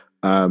be,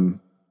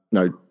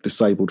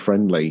 disabled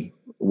friendly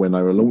when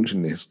they were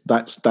launching this.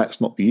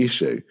 That's not the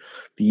issue.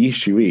 The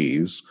issue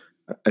is,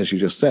 as you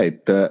just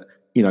said, that,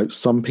 you know,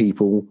 some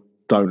people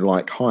don't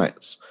like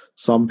heights.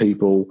 Some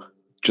people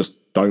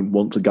just don't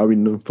want to go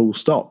in them full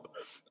stop.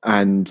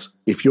 And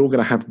if you're going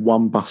to have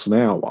one bus an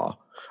hour,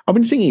 I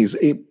mean, the thing is,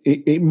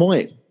 it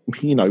might,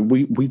 you know,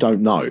 we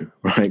don't know,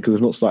 right? Because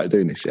we've not started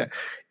doing this yet.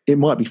 It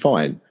might be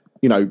fine.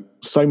 You know,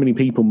 so many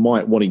people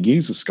might want to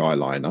use a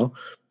Skyliner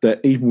that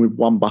even with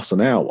one bus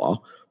an hour,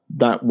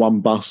 that one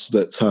bus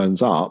that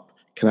turns up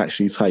can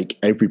actually take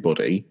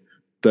everybody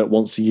that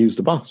wants to use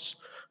the bus.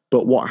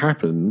 But what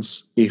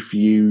happens if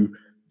you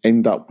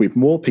end up with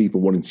more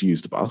people wanting to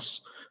use the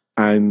bus,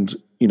 and,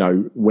 you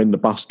know, when the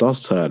bus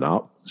does turn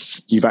up,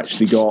 you've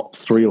actually got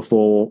 3 or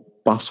 4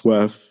 bus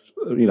worth,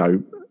 you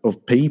know,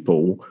 of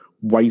people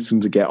waiting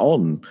to get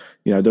on.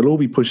 You know, they'll all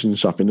be pushing and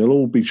shoving, they'll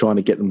all be trying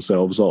to get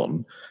themselves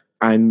on,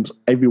 and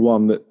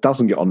everyone that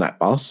doesn't get on that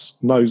bus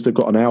knows they've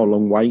got an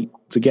hour-long wait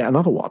to get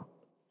another one.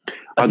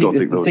 I don't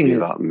think there'll be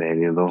that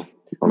many, though.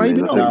 I think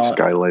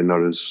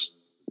Skyliner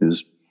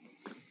is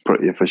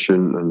pretty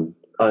efficient, and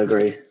I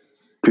agree.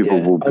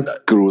 People will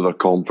grow their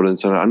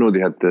confidence in it. I know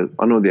they had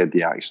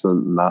the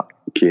accident, and that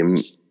came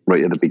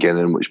right at the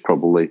beginning, which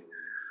probably,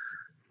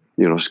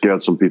 you know,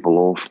 scared some people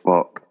off.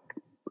 But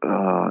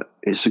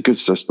it's a good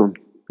system.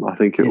 I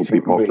think it'll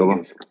be popular.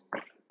 Really,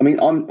 I mean,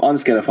 I'm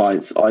scared of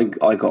heights. I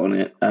got on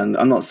it, and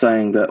I'm not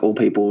saying that all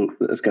people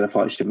that are scared of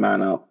heights should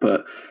man up,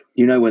 but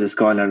you know where the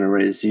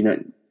Skyliner is. You know,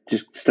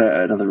 just stay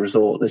at another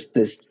resort.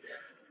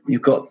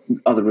 You've got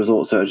other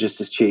resorts that are just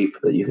as cheap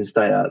that you can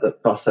stay at.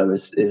 That bus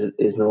service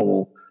is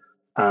normal.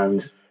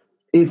 And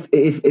if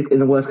in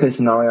the worst case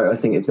scenario, I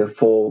think if there are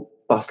 4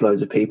 bus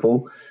loads of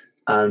people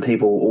and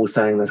people all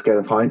saying they're scared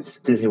of heights,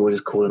 Disney will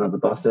just call another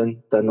bus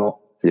in. They're not.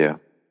 Yeah.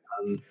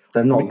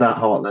 They're not that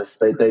heartless.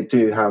 They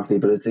do have the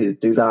ability to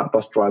do that.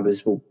 Bus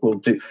drivers will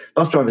do.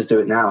 Bus drivers do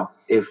it now.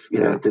 If you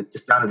know the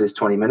standard is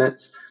 20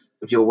 minutes.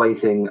 If you're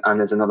waiting and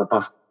there's another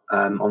bus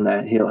on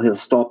there, he'll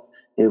stop.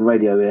 He'll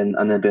radio in,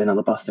 and there'll be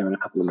another bus there in a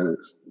couple of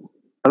minutes.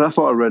 And I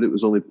thought I read it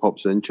was only Pop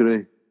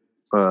Century.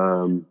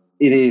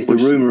 It is. The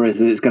rumour is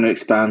that it's going to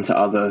expand to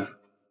other.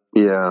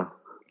 Yeah,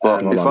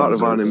 but if Art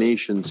of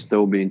Animation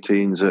still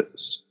maintains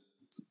its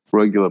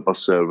regular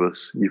bus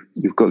service,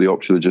 you've got the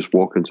option of just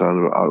walking to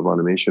Art of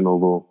Animation,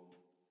 although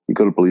you've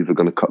got to believe they're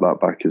going to cut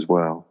that back as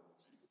well.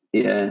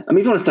 Yeah. I mean,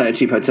 if you want to stay at a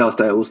cheap hotel,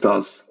 stay at All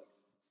Stars.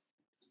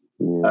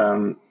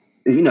 Yeah.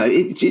 If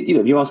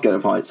you are scared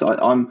of heights,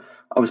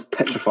 I was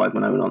petrified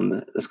when I went on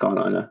the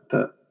Skyliner,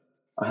 but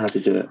I had to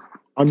do it.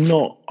 I'm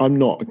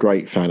not a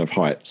great fan of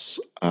heights.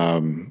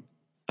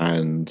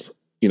 And,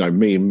 you know,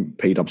 me and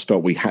P-Dubs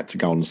felt we had to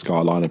go on the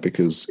Skyliner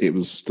because it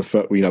was the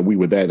first, you know, we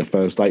were there the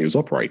first day it was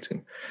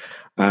operating.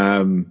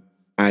 You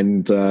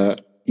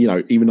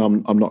know, even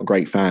though I'm not a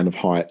great fan of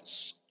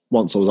heights,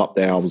 once I was up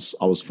there, I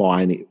was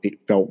fine.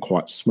 It felt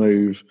quite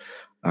smooth.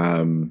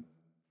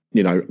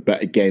 You know,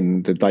 but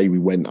again, the day we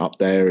went up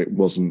there, it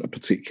wasn't a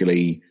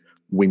particularly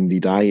windy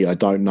day. I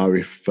don't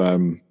know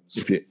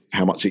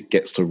how much it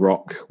gets to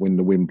rock when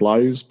the wind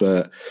blows,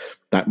 but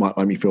that might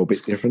make me feel a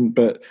bit different.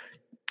 But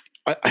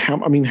how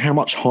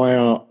much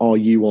higher are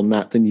you on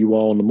that than you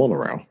are on the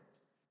monorail?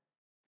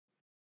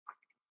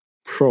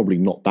 Probably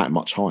not that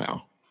much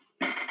higher.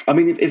 I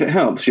mean, if it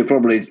helps, you're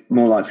probably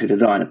more likely to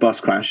die in a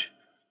bus crash.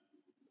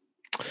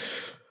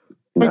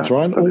 Thanks,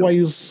 Ryan.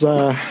 Always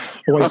there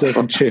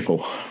to be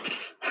cheerful.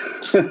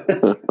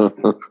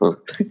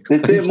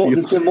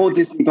 There's been more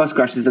Disney bus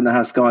crashes than there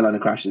have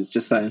Skyliner crashes,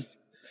 just saying.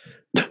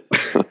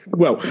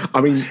 Well,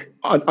 I mean,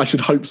 I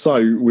should hope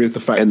so with the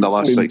fact in the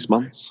last 6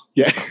 months.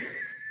 Yeah.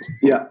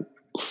 Yeah.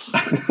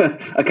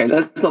 Okay,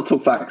 let's not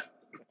talk facts.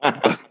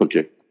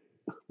 Okay.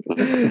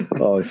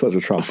 Oh, it's such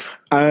a Trump.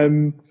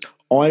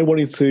 I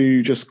wanted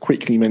to just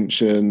quickly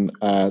mention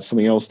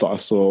something else that I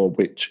saw,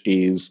 which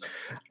is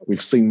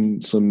we've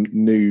seen some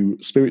new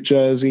Spirit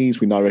jerseys.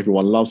 We know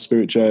everyone loves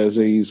Spirit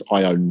jerseys.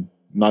 I own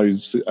no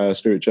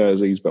Spirit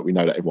jerseys, but we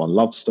know that everyone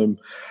loves them.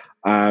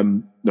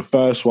 The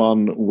first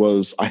one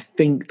was, I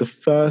think, the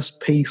first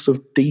piece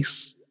of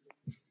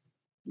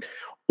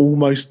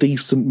almost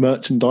decent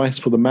merchandise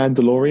for The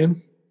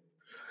Mandalorian.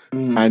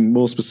 And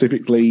more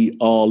specifically,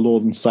 our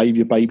Lord and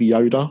Savior Baby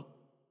Yoda.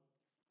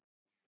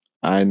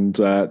 And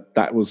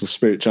that was a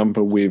Spirit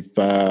jumper with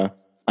a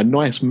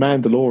nice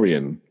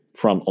Mandalorian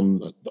font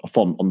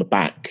on the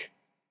back.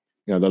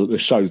 You know, the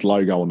show's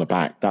logo on the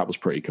back. That was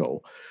pretty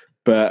cool.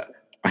 But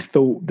I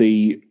thought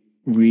the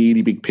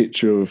really big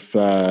picture of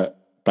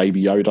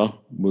Baby Yoda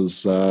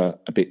was a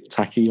bit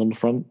tacky on the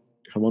front,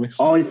 if I'm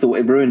honest. I thought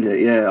it ruined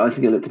it, yeah. I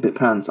think it looked a bit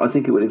pants. I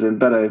think it would have been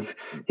better if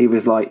he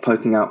was like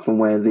poking out from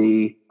where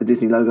the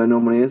Disney logo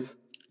normally is.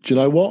 Do you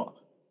know what?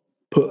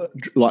 Put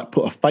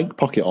a fake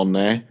pocket on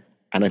there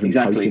and have him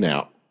poking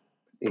out.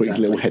 Put his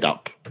little head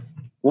up.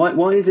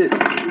 Why is it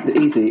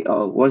easy?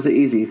 Why is it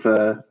easy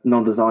for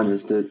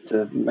non-designers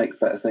to make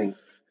better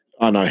things?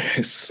 I know,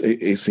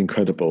 it's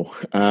incredible.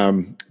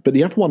 But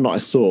the other one that I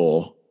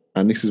saw,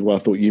 and this is where I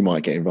thought you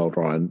might get involved,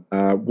 Ryan,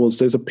 was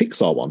there's a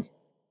Pixar one.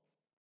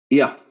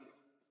 Yeah.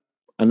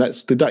 And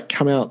did that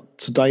come out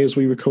today as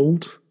we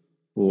record?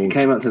 Or? It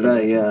came out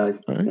today, yeah.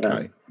 Okay.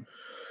 Yeah.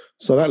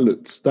 So that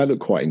looked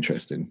quite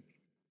interesting.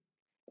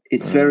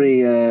 It's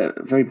very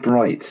very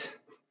bright.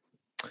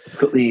 It's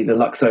got the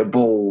Luxo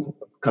ball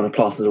kind of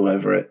plastered all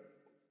over it.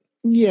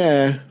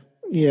 Yeah,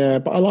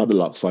 but I like the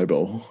Luxo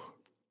ball.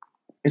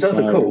 It does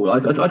look cool.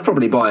 I'd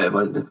probably buy it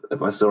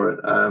if I saw it.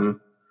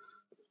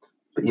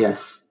 But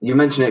yes, you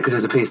mentioned it because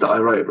it's a piece that I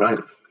wrote, right?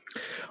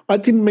 I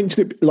didn't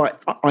mention it. Like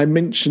I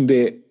mentioned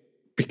it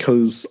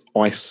because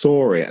I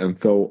saw it and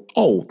thought,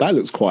 "Oh, that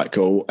looks quite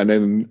cool," and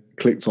then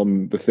clicked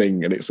on the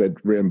thing and it said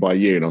written by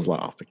you, and I was like,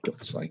 "Oh, for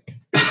God's sake!"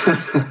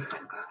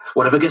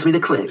 Whatever gets me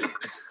the click.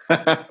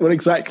 Well,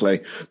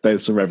 exactly.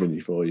 There's some revenue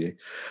for you.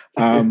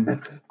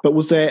 But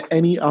was there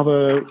any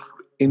other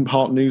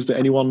in-part news that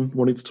anyone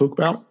wanted to talk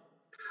about?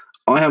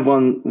 I have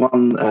one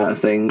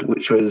thing,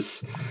 which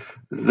was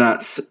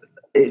that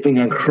it's been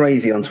going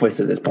crazy on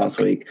Twitter this past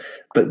week,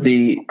 but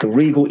the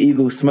Regal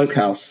Eagle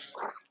Smokehouse.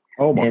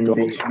 Oh my God.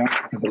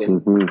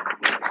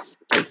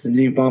 It's the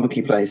new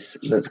barbecue place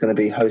that's going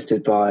to be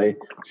hosted by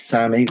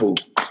Sam Eagle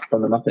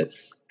from the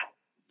Muppets.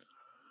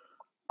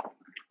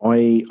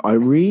 I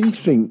really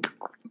think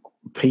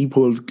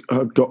people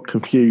have got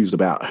confused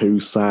about who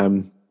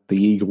Sam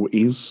the Eagle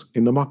is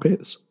in the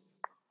Muppets.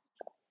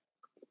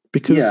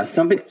 Because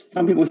some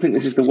people think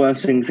this is the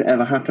worst thing to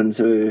ever happen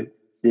to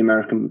the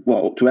American,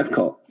 to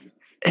Epcot.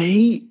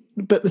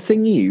 But the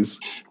thing is,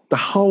 the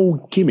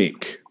whole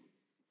gimmick,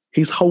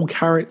 his whole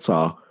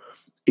character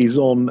is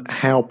on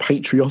how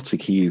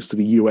patriotic he is to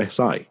the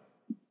USA.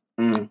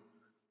 Mm.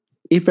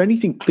 If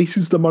anything, this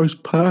is the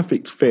most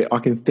perfect fit I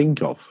can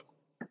think of.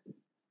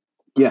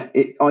 Yeah,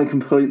 I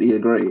completely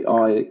agree.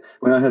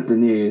 When I heard the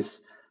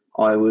news,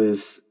 I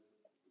was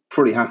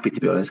pretty happy,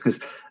 to be honest,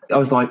 because I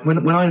was like,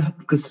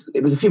 because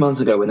it was a few months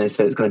ago when they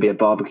said it's going to be a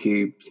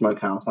barbecue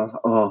smokehouse. I was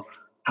like, oh,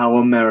 how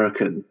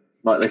American!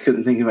 Like they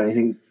couldn't think of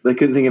anything. They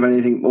couldn't think of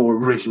anything more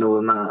original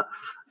than that.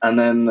 And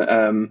then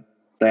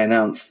they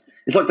announced.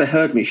 It's like they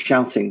heard me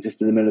shouting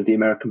just in the middle of the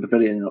American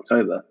Pavilion in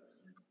October,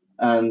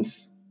 and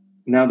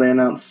now they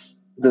announce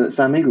that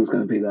Sam Eagle's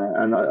going to be there,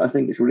 and I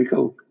think it's really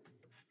cool.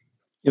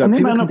 You know, and the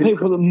amount of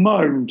people that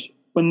moaned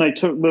when they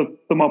took the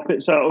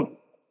Muppets out of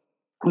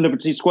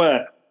Liberty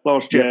Square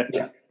last year.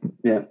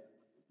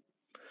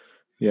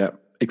 Yeah,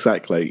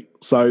 exactly.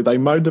 So they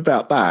moaned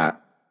about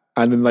that,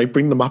 and then they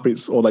bring the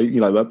Muppets, or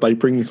they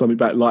bring something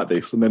back like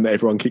this, and then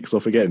everyone kicks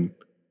off again.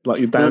 Like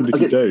you're damned if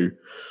you do.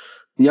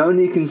 The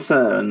only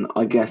concern,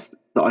 I guess,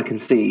 that I can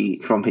see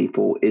from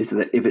people is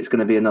that if it's going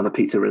to be another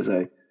Pizza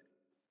Rizzo,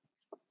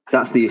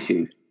 that's the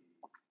issue.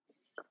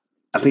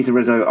 A Pizza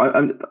Rizzo,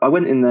 I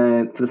went in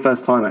there for the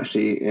first time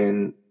actually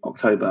in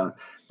October.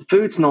 The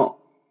food's not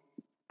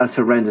as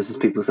horrendous as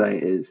people say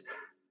it is,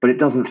 but it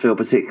doesn't feel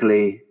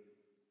particularly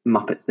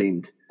Muppet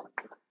themed.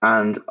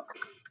 And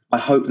I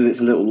hope that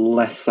it's a little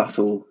less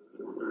subtle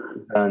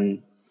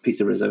than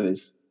Pizza Rizzo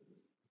is.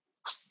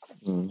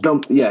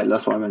 No, yeah,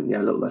 that's what I meant.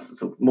 Yeah, a little less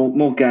subtle.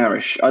 More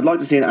garish. I'd like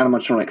to see an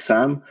animatronic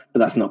Sam, but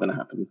that's not going to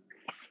happen.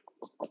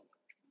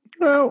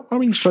 Well, I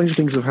mean, strange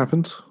things have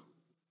happened.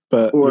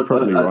 But you're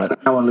probably right.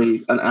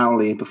 An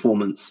hourly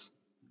performance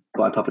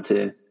by a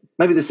puppeteer.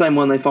 Maybe the same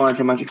one they fired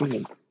from Magic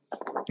Kingdom.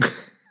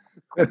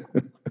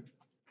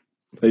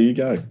 There you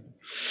go.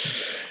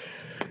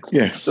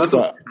 Yes.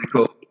 Pretty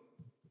cool.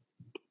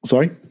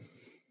 Sorry?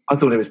 I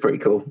thought it was pretty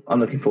cool. I'm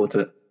looking forward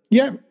to it.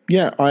 Yeah.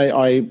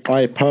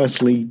 I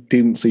personally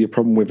didn't see a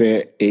problem with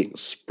it.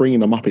 It's bringing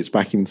the Muppets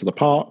back into the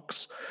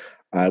parks,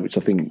 which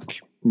I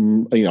think a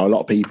lot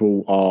of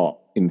people are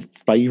in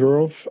favour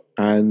of,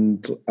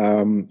 and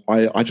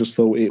I just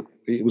thought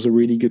it was a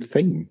really good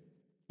thing.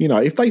 You know,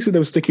 if they said they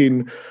were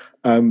sticking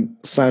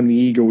Sam the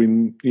Eagle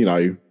in, you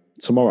know,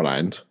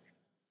 Tomorrowland,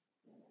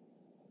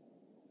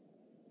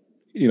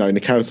 you know, in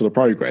the Carousel of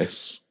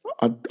Progress,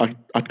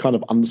 I'd kind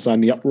of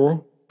understand the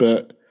uproar,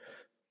 but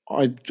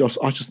I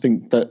just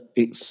think that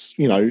it's,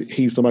 you know,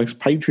 he's the most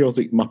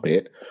patriotic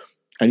Muppet,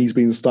 and he's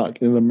been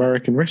stuck in an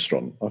American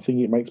restaurant. I think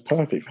it makes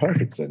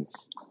perfect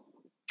sense.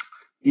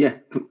 Yeah,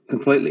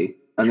 completely.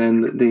 And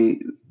then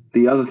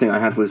the other thing I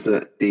had was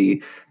that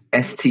the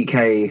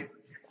STK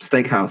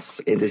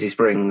Steakhouse in Disney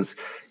Springs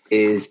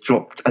has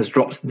dropped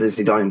the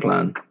Disney dining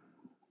plan.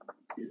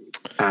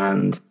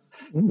 And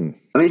I mean,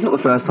 it's not the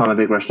first time a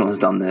big restaurant has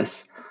done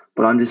this,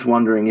 but I'm just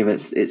wondering if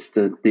it's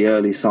the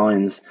early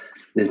signs.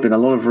 There's been a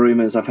lot of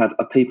rumors. I've had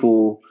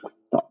people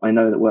that I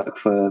know that work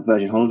for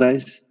Virgin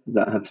Holidays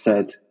that have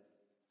said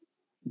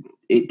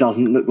it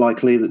doesn't look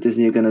likely that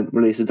Disney are going to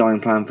release a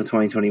dining plan for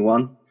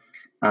 2021.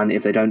 And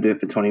if they don't do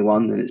it for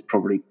 21, then it's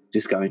probably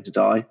just going to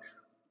die.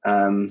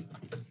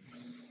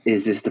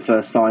 Is this the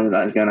first sign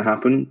that is going to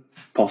happen?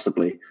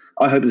 Possibly.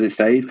 I hope that it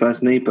stays,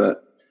 personally,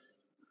 but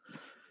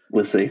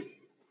we'll see.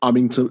 I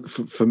mean,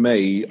 for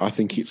me, I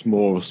think it's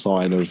more a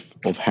sign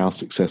of how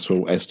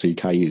successful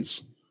STK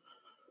is,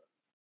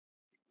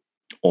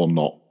 or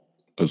not,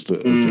 as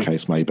the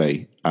case may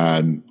be.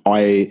 I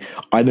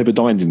never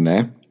dined in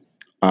there.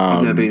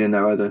 I've never been in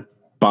there either.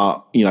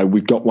 But, you know,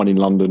 we've got one in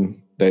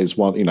London. There's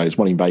one, you know, there's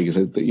one in Vegas.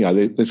 You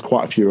know, there's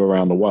quite a few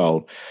around the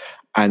world.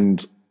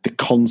 And the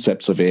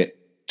concepts of it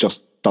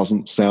just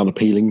doesn't sound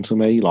appealing to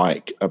me.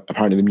 Like,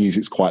 apparently the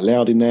music's quite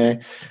loud in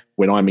there.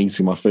 When I'm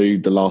eating my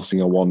food, the last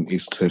thing I want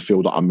is to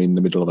feel that I'm in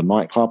the middle of a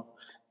nightclub.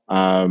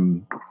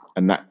 And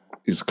that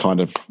is kind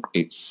of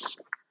its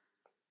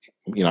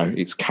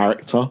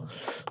character.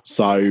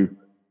 So,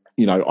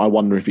 you know, I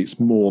wonder if it's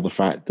more the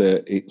fact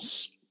that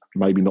it's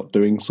maybe not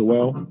doing so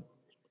well.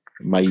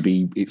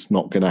 Maybe it's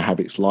not going to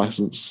have its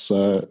license,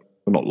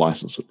 not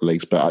license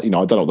release, but, you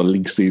know, I don't know what the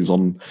lease is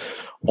on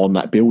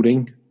that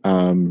building.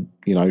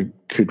 You know,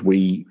 could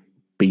we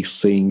be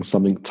seeing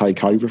something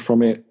take over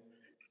from it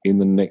in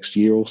the next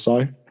year or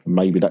so?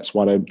 Maybe that's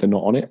why they're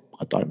not on it.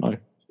 I don't know.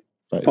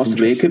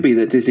 Possibly. It could be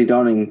that Disney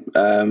Dining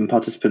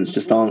participants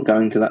just aren't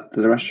going to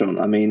the restaurant.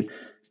 I mean,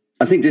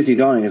 I think Disney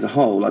Dining as a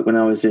whole, like when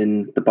I was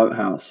in the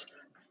Boathouse,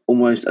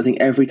 almost, I think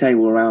every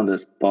table around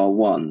us, bar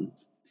one,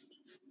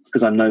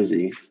 because I'm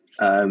nosy,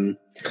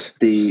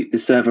 the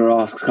server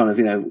asks kind of,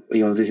 you know, are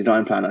you on a Disney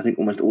Dining plan? I think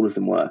almost all of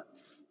them were.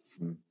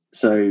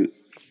 So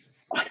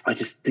I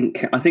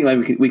think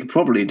maybe we could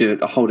probably do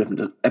a whole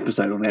different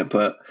episode on it,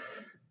 but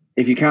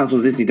if you cancel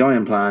the Disney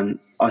Dining plan,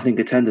 I think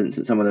attendance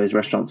at some of those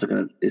restaurants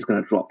is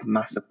going to drop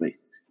massively.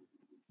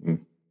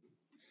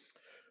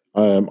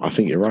 I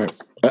think you're right,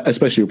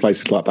 especially with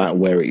places like that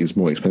where it is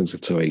more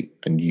expensive to eat,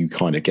 and you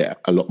kind of get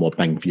a lot more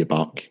bang for your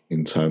buck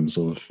in terms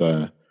of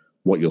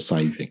what you're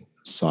saving.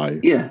 So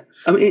yeah,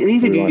 I mean,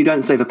 even if you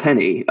don't save a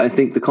penny, I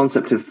think the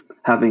concept of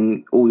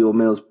having all your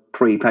meals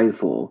pre-paid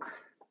for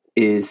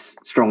is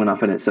strong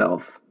enough in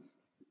itself.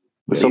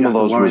 With some of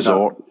those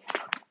resort,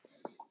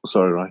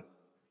 sorry, Ryan.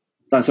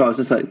 That's what I was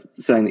just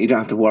saying, that you don't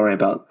have to worry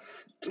about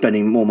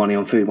spending more money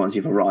on food once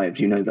you've arrived.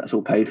 You know that's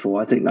all paid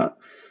for. I think that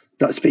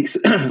speaks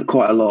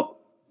quite a lot.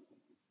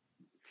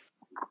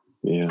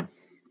 Yeah.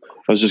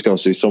 I was just going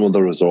to say, some of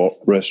the resort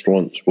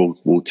restaurants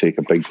will take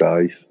a big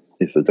dive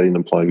if the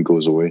dining plan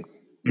goes away.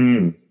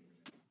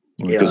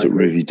 Because it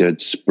really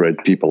did spread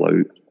people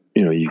out.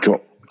 You know,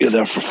 you're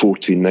there for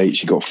 14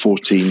 nights, you got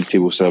 14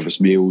 table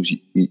service meals,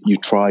 you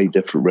try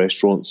different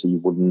restaurants that you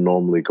wouldn't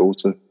normally go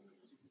to.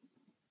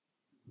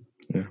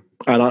 Yeah.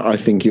 And I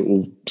think it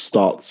will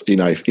start, you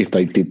know, if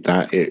they did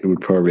that, it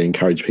would probably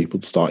encourage people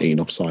to start eating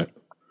off-site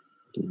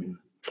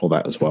for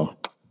that as well.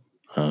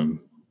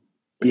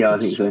 Yeah, I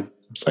think so.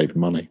 Saving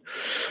money.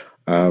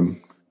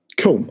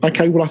 Cool.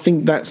 Okay, well, I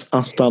think that's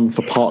us done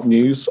for part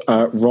news.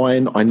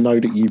 Ryan, I know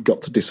that you've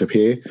got to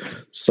disappear.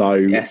 So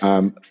yes.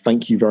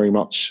 Thank you very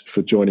much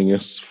for joining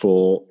us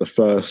for the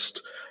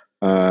first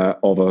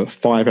of a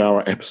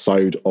 5-hour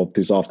episode of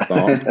Disaster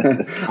Dark.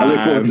 I look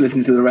forward to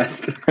listening to the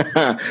rest.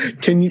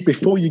 Can you,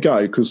 before you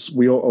go, because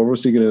we are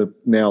obviously going to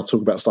now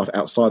talk about stuff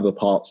outside of the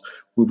parks,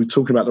 we'll be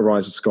talking about The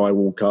Rise of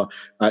Skywalker.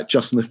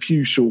 Just in a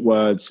few short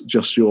words,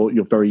 just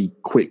your very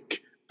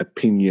quick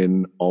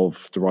opinion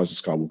of The Rise of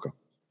Skywalker.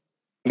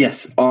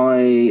 Yes,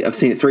 I have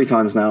seen it 3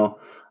 times now.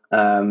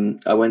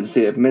 I went to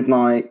see it at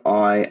midnight.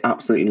 I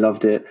absolutely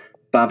loved it.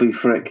 Babu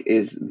Frick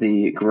is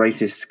the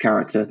greatest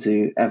character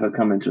to ever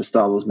come into a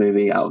Star Wars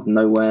movie out of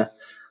nowhere.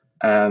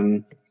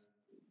 I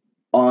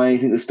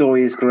think the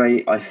story is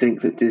great. I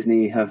think that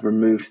Disney have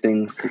removed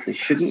things that they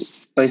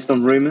shouldn't based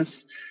on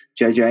rumours.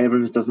 J.J.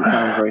 Abrams doesn't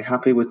sound very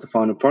happy with the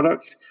final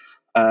product.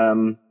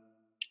 And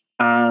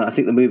I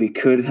think the movie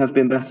could have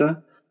been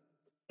better.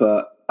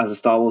 But as a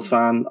Star Wars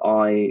fan,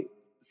 I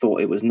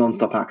thought it was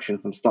non-stop action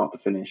from start to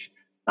finish.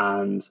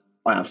 And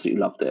I absolutely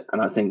loved it. And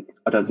I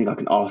don't think I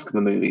can ask of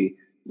a movie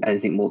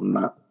anything more than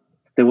that.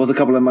 There was a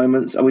couple of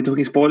moments. Are we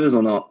talking spoilers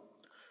or not?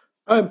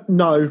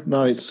 No,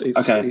 it's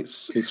okay.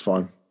 It's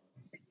fine.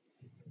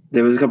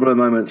 There was a couple of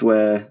moments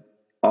where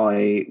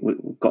I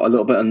got a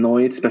little bit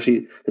annoyed,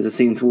 especially there's a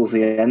scene towards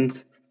the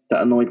end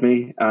that annoyed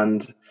me,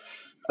 and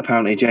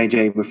apparently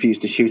JJ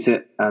refused to shoot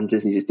it, and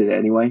Disney just did it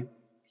anyway.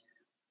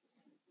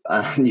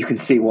 You can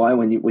see why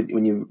when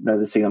you know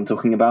the scene I'm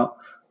talking about,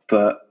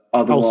 but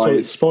otherwise... Oh,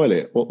 sorry, spoil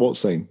it. What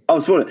scene? Oh,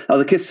 spoil it. Oh,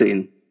 the kiss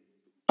scene.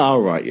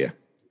 Oh, right, yeah.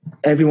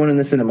 Everyone in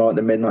the cinema at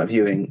the midnight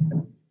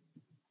viewing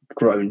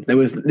groaned. There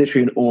was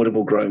literally an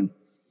audible groan.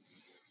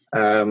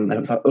 It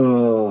was like,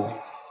 oh...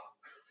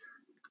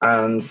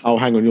 And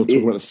hang on, you're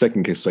talking about the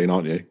second kiss scene,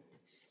 aren't you?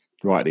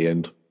 Right at the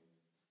end.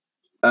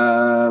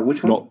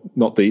 Which one?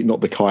 Not the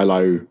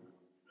Kylo.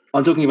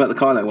 I'm talking about the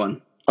Kylo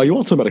one. Oh, you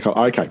are talking about the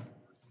Kylo? Okay.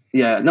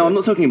 Yeah, no, I'm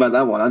not talking about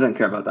that one. I don't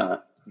care about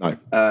that. No.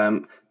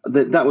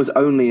 That was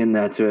only in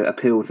there to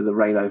appeal to the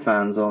Reylo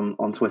fans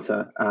on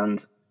Twitter,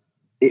 and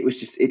it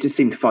just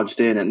seemed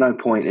fudged in. At no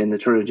point in the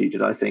trilogy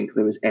did I think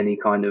there was any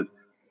kind of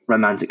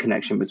romantic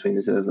connection between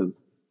the two of them.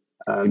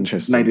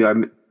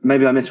 Interesting.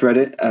 Maybe I misread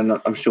it,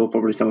 and I'm sure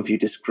probably some of you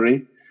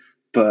disagree,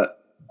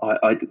 but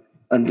I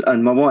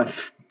my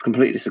wife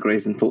completely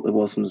disagrees and thought there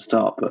was from the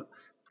start, but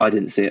I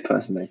didn't see it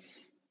personally.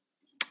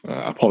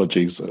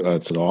 Apologies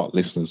to our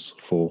listeners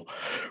for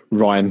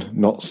Ryan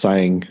not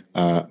saying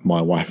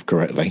my wife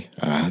correctly.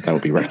 That will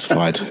be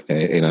rectified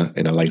in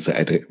a later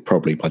edit,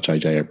 probably by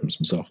J.J. Abrams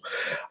himself.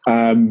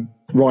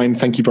 Ryan,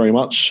 thank you very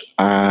much,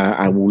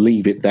 and we'll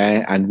leave it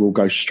there, and we'll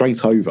go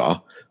straight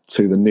over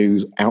to the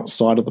news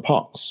outside of the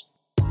parks.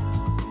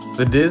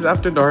 The Diz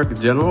After Dark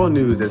General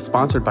News is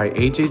sponsored by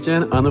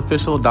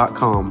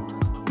HHNUnofficial.com,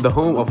 the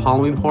home of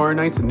Halloween Horror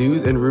Nights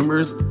news and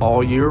rumors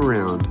all year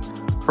round.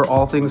 For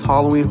all things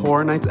Halloween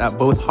Horror Nights at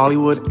both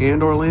Hollywood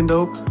and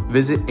Orlando,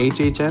 visit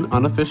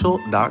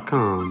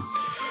HHNUnofficial.com.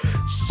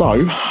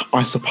 So,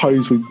 I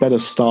suppose we'd better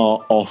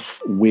start off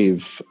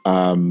with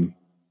The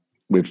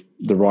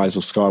Rise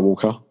of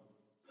Skywalker.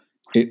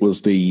 It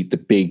was the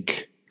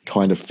big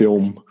kind of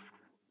film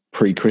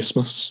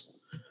pre-Christmas.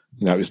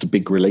 You know, it was the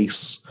big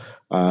release.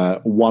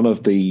 One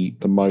of the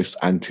most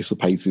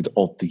anticipated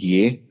of the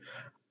year.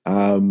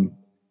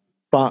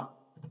 But,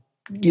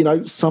 you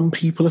know, some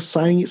people are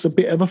saying it's a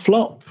bit of a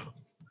flop.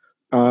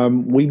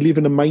 We live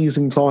in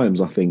amazing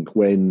times, I think,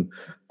 when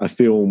a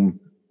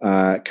film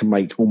can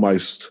make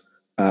almost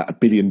 $1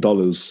 billion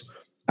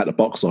at the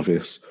box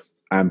office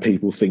and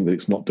people think that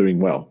it's not doing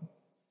well.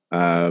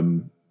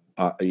 You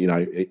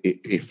know,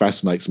 it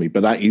fascinates me.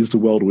 But that is the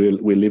world we're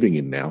living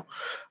in now.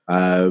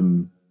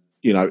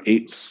 You know,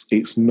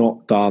 it's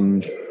not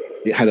done.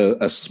 It had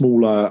a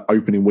smaller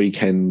opening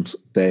weekend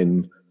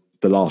than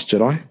The Last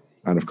Jedi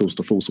and, of course,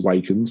 The Force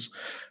Awakens.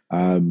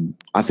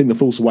 I think The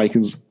Force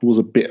Awakens was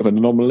a bit of an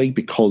anomaly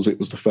because it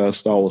was the first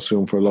Star Wars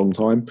film for a long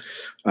time.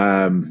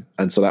 And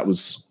so that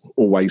was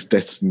always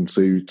destined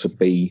to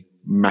be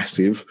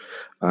massive.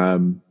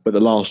 But The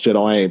Last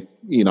Jedi,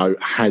 you know,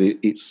 had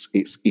its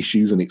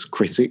issues and its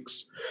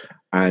critics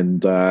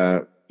and,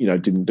 you know,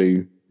 didn't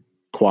do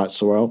quite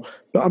so well.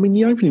 But I mean,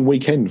 the opening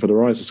weekend for The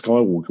Rise of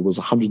Skywalker was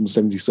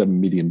 $177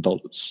 million.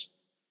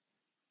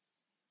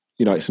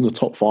 You know, it's in the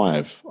top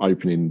 5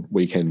 opening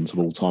weekends of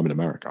all time in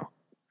America.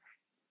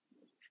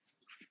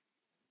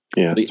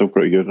 Yeah, it's still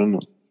pretty good, isn't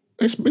it?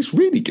 It's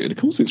really good. Of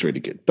course, it's really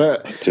good.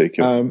 But take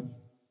it.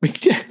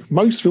 Yeah,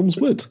 most films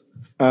would.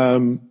 But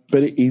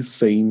it is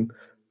seen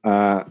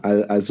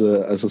as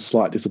a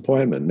slight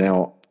disappointment.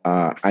 Now,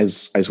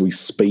 as we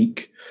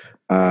speak,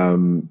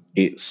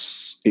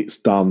 it's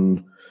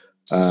done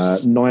about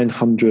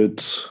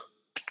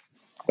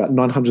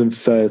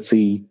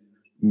 $930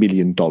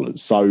 million.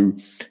 So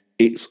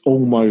it's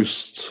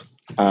almost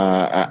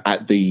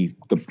at the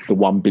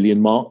 1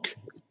 billion mark.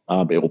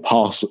 It will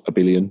pass $1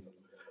 billion.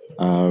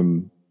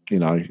 You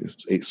know,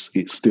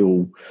 it's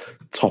still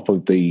top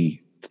of the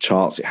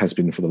charts. It has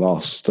been for the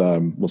last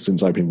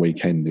since opening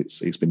weekend. It's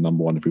been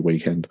number 1 every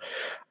weekend.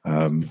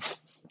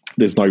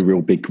 There's no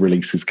real big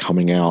releases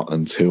coming out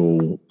until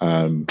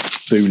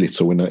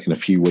Doolittle in a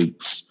few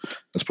weeks.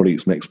 That's probably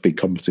its next big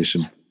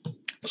competition.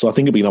 So I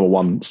think it'll be number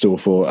 1 still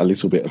for a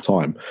little bit of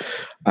time.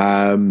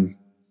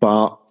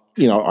 But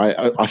you know,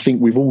 I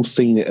think we've all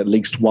seen it at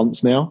least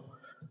once now.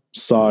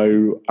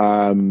 So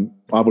I've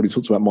already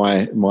talked about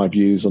my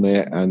views on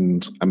it,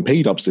 and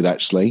P-Dubs did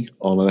actually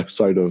on an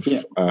episode of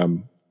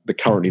the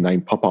currently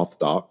named Pop After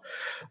Dark.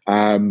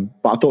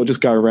 But I thought I'd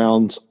just go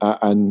around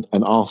and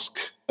ask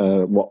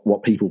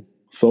what people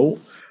thought.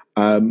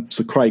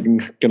 So Craig, I'm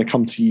going to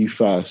come to you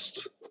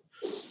first.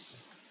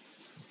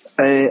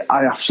 I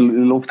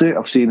absolutely loved it.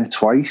 I've seen it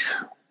twice.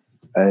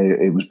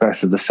 It was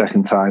better the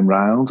second time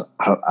round.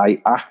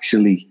 I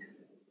actually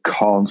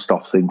can't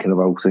stop thinking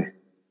about it.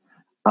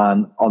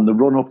 And on the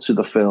run up to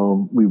the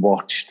film, we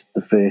watched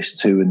the first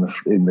 2 in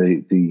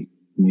the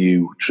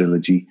new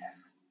trilogy,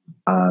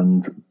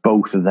 and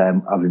both of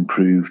them have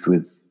improved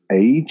with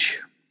age,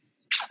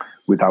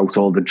 without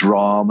all the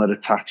drama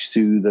attached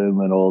to them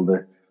and all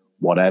the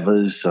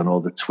whatevers and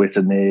all the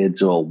Twitter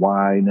nerds all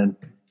whining.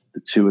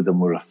 The 2 of them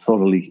were a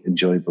thoroughly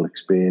enjoyable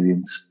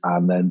experience,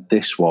 and then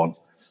this one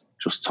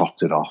just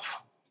topped it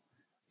off.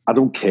 I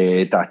don't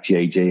care that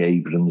J.J.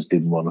 Abrams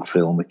didn't want to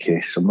film a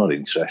kiss. I'm not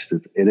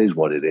interested. It is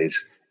what it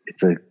is.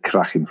 It's a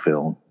cracking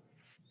film.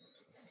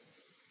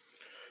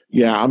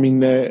 Yeah, I mean,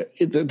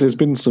 there's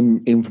been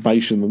some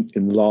information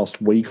in the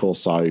last week or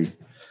so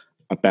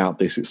about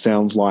this. It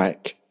sounds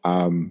like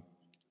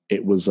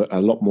it was a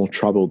lot more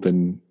trouble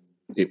than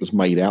it was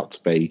made out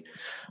to be.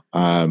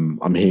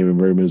 I'm hearing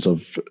rumours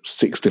of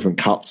 6 different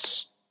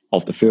cuts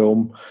of the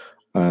film.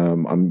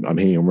 I'm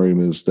hearing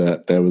rumours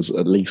that there was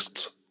at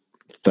least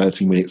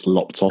 30 minutes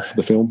lopped off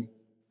the film.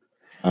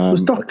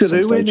 Was Doctor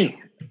Who in it?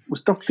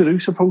 Was Doctor Who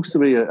supposed to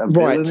be a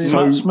villain?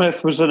 So Matt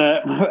Smith was in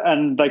it,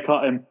 and they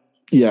cut him.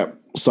 Yeah,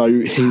 so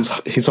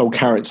his whole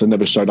character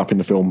never showed up in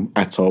the film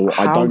at all.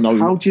 I don't know.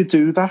 How do you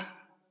do that?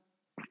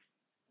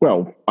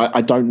 Well,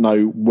 I don't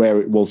know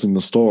where it was in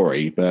the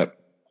story, but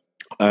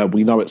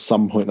we know at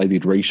some point they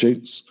did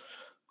reshoots.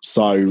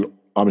 So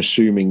I'm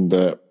assuming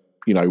that,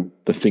 you know,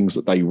 the things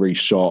that they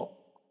reshot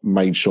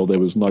made sure there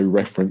was no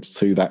reference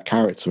to that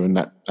character and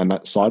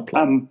that side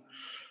plot.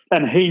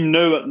 And he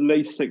knew at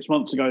least 6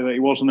 months ago that he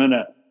wasn't in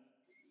it.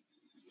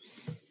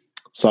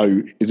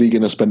 So is he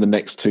going to spend the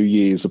next 2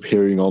 years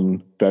appearing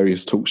on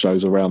various talk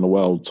shows around the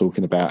world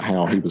talking about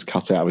how he was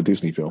cut out of a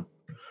Disney film?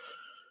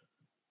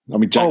 I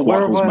mean, Jack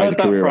Whitehall's made a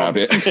career out of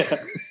it.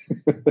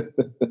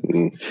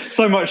 Yeah.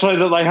 So much so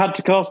that they had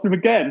to cast him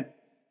again.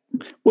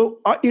 Well,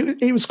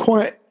 it was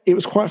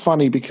quite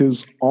funny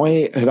because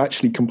I had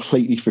actually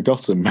completely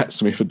forgotten Matt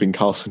Smith had been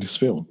cast in this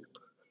film.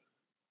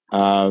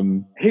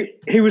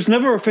 He was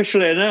never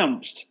officially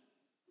announced.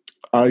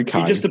 Okay,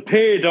 he just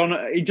appeared on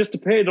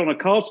a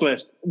cast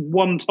list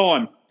one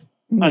time,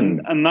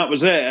 and that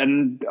was it.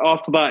 And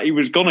after that, he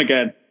was gone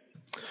again.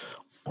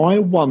 I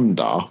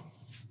wonder.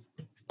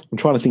 I'm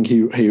trying to think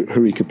who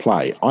he could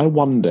play. I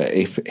wonder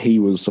if he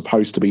was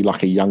supposed to be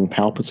like a young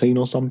Palpatine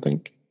or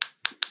something.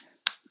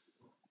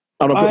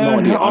 And I've got no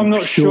idea. I'm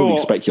not purely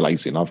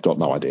speculating. I've got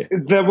no idea.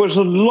 There was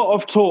a lot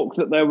of talk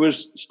that there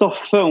was stuff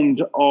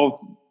filmed of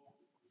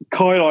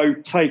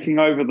Kylo taking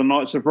over the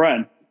Knights of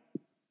Ren.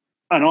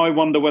 And I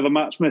wonder whether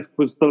Matt Smith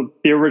was the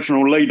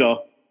original leader.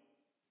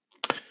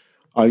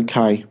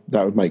 Okay,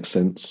 that would make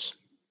sense.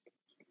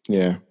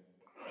 Yeah.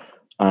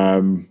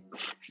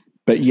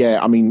 But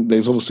yeah, I mean,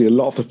 there's obviously a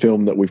lot of the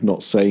film that we've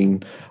not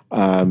seen.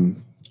 A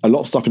lot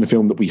of stuff in the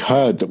film that we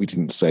heard that we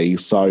didn't see.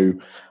 So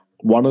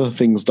one of the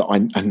things that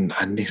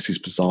and this is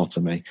bizarre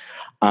to me,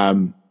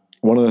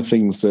 one of the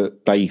things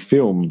that they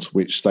filmed,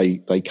 which they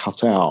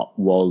cut out,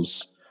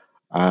 was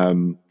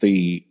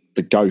the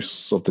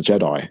ghosts of the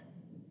Jedi.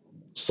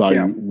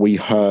 So we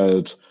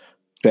heard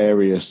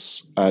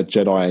various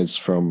Jedis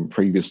from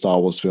previous Star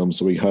Wars films.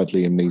 So we heard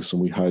Liam Neeson,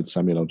 we heard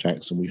Samuel L.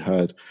 Jackson, we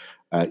heard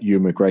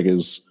Ewan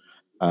McGregor's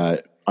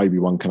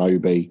Obi-Wan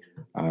Kenobi.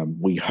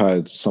 We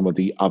heard some of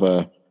the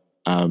other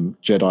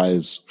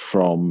Jedis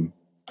from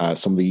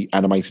some of the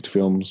animated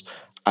films,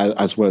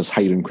 as well as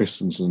Hayden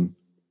Christensen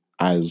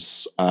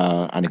as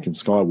Anakin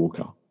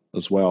Skywalker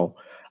as well.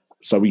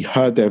 So we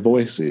heard their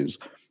voices,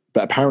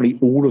 but apparently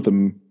all of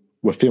them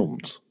were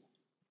filmed.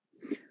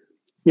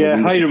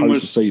 Yeah, Hayden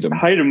was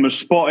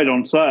spotted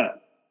on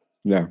set.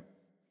 Yeah.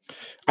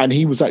 And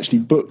he was actually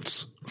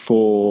booked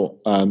for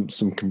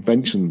some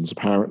conventions,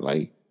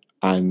 apparently,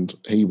 and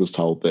he was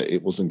told that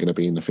it wasn't going to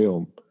be in the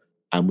film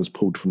and was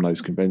pulled from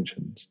those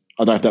conventions.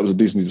 I don't know if that was a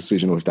Disney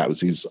decision or if that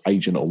was his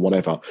agent or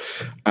whatever.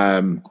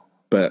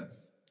 But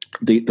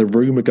the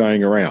rumour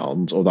going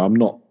around, although I'm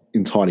not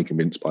entirely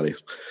convinced by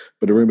this,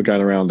 but the rumour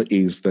going around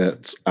is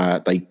that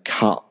they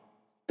cut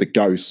the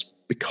ghosts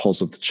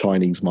because of the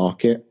Chinese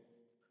market.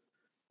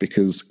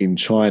 Because in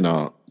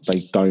China, they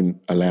don't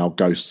allow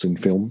ghosts in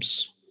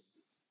films.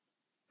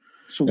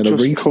 So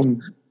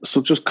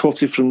just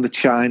cut it from the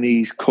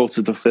Chinese cut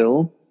of the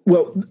film?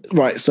 Well,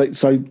 right. So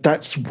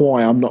that's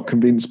why I'm not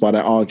convinced by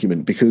that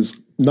argument.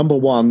 Because number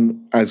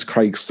one, as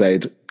Craig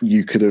said,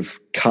 you could have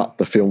cut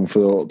the film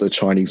for the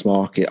Chinese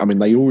market. I mean,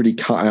 they already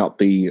cut out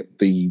the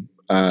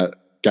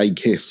gay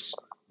kiss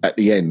at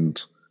the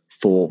end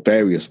for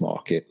various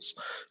markets.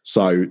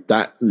 So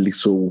that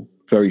little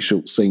very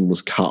short scene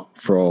was cut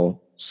for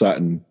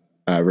certain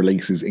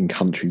releases in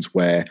countries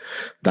where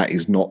that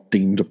is not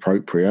deemed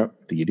appropriate.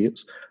 The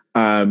idiots.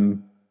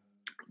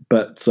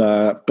 But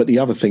the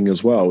other thing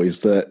as well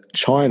is that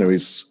China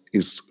is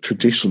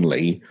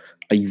traditionally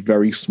a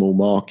very small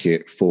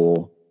market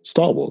for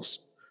Star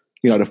Wars.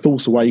 You know, The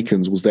Force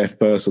Awakens was their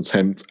first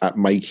attempt at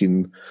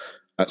making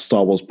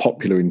Star Wars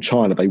popular in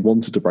China. They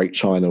wanted to break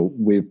China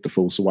with The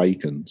Force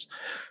Awakens.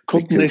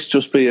 Couldn't this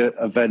just be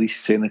a very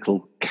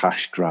cynical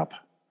cash grab?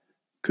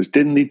 Because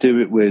didn't they do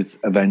it with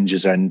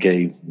Avengers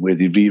Endgame, where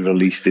they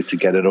re-released it to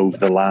get it over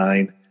the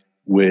line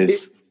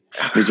with,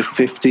 was it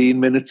 15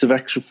 minutes of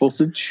extra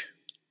footage?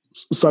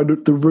 So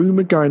the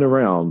rumour going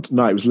around,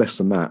 no, it was less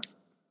than that.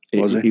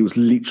 It was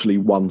literally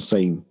one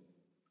scene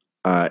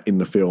in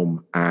the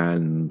film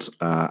and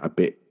a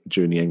bit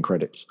during the end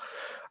credits.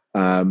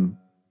 The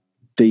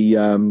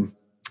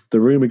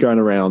rumour going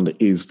around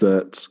is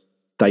that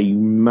they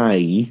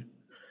may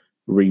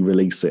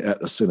re-release it at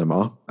the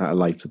cinema at a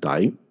later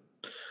date.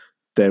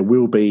 there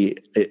will be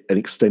an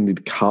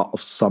extended cut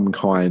of some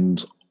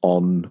kind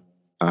on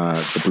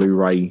the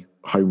Blu-ray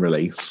home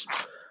release,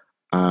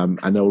 and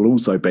there will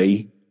also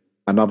be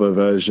another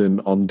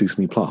version on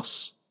Disney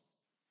Plus.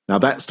 Now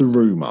that's the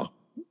rumor.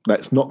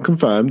 That's not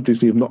confirmed.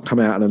 Disney have not come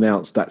out and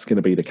announced that's going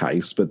to be the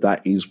case, but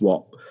that is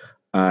what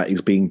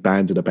is being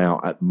bandied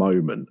about at the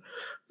moment.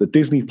 The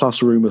Disney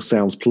Plus rumor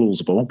sounds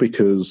plausible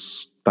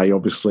because they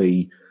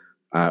obviously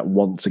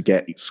want to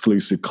get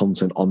exclusive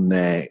content on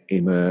there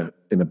in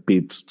a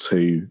bid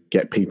to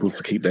get people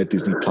to keep their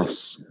Disney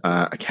Plus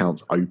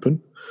accounts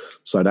open.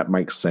 So that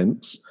makes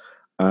sense.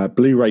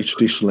 Blu-ray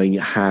traditionally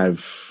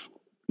have,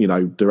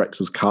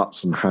 director's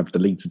cuts and have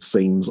deleted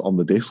scenes on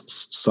the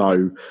discs,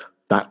 so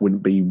that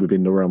wouldn't be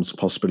within the realms of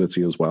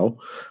possibility as well.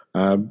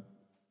 But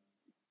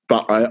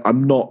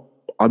I'm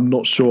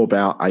not sure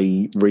about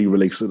a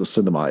re-release at the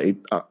cinema.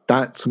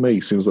 That to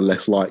me seems the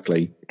less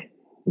likely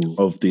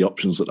of the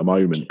options at the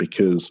moment,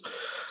 because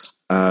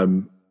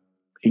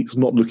it's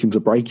not looking to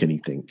break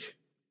anything.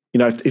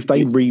 If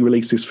they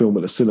re-release this film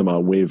at the cinema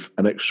with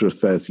an extra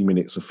 30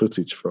 minutes of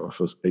footage, for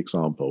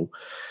example,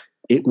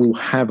 it will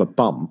have a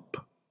bump,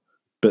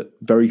 but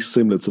very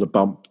similar to the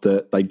bump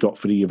that they got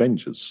for the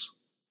Avengers.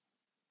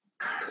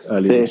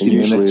 30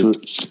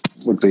 minutes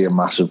would be a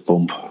massive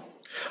bump.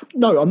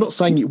 No, I'm not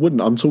saying it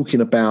wouldn't. I'm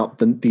talking about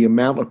the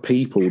amount of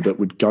people that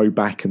would go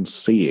back and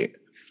see it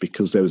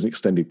because there was an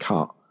extended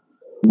cut.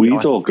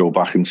 We'd all go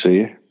back and see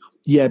it.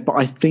 Yeah, but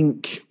I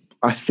think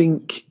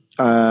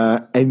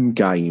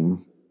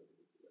Endgame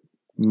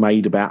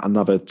made about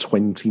another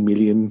 $20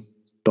 million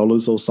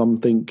or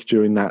something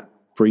during that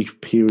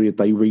brief period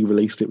they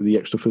re-released it with the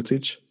extra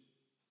footage.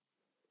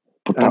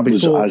 But that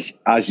was,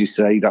 as you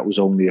say, that was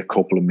only a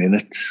couple of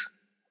minutes.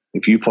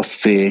 If you put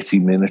 30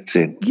 minutes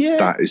in,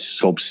 that is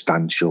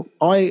substantial.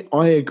 I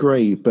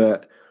agree,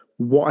 but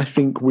what I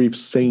think we've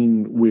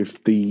seen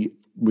with the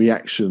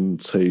reaction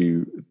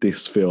to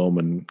this film,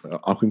 and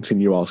I'll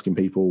continue asking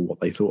people what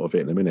they thought of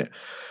it in a minute,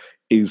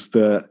 is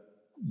that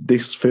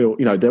this film,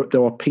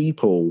 there are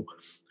people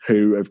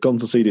who have gone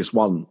to see this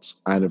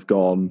once and have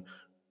gone,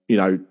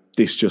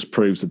 this just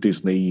proves the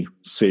Disney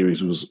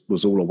series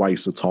was all a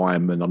waste of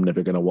time and I'm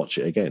never going to watch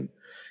it again.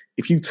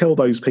 If you tell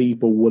those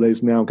people, well,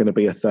 there's now going to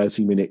be a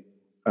 30-minute,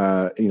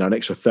 an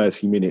extra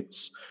 30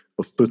 minutes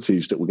of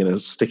footage that we're going to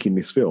stick in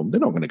this film,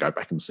 they're not going to go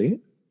back and see it.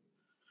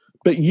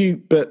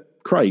 But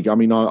Craig, I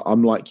mean,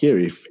 I'm like you.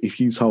 If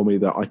you told me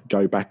that I could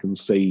go back and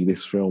see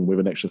this film with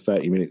an extra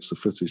 30 minutes of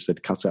footage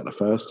they'd cut out the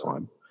first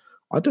time,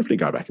 I'd definitely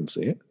go back and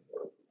see it,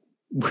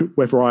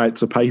 whether I had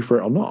to pay for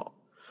it or not.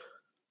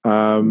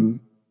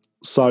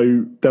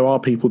 So there are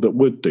people that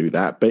would do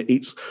that, but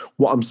it's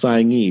what I'm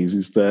saying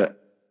is that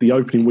the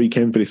opening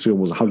weekend for this film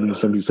was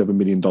 $177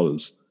 million.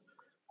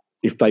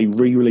 If they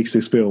re-release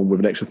this film with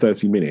an extra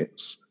 30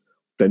 minutes,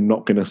 they're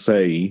not going to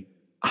see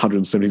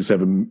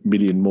 $177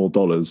 million more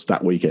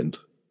that weekend.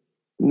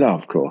 No,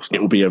 of course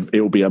not.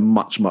 It will be a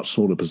much, much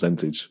smaller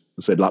percentage.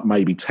 I said like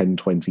maybe 10,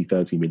 20,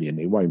 30 million.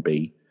 It won't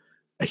be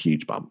a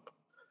huge bump.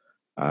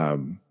 But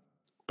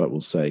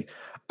we'll see.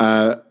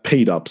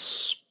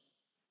 P-Dubs,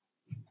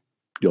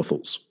 your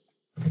thoughts?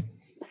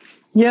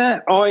 Yeah,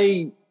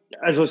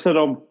 as I said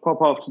on Pop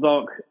After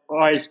Dark,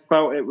 I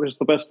felt it was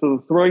the best of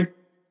the three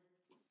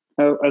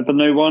of the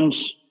new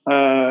ones.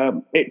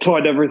 It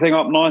tied everything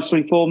up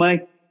nicely for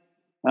me.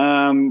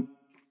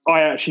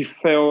 I actually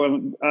feel,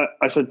 and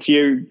I said to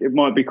you, it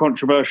might be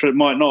controversial, it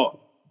might not.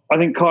 I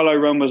think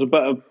Kylo Ren was a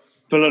better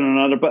villain and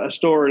had a better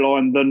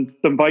storyline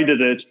than Vader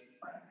did.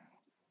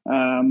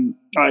 I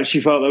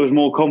actually felt there was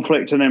more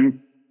conflict in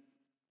him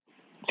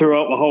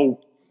throughout the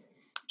whole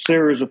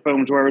series of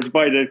films, whereas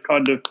Vader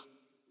kind of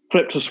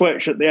flipped a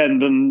switch at the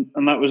end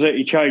and that was it,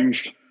 he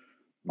changed.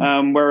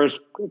 Whereas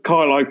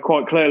Kylo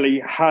quite clearly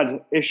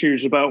had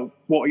issues about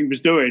what he was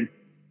doing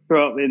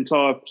throughout the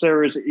entire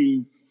series.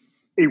 He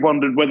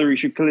wondered whether he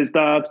should kill his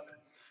dad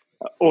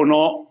or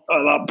not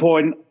at that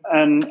point,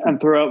 and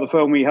throughout the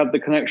film he had the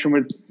connection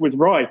with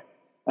Rey.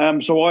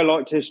 So I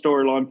liked his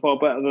storyline far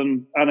better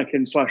than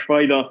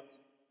Anakin/Vader.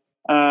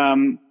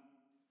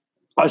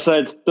 I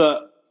said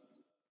that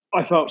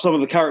I felt some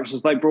of the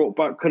characters they brought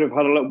back could have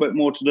had a little bit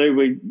more to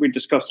do. We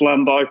discussed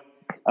Lando.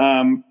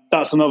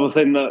 That's another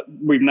thing that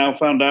we've now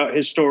found out.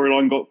 His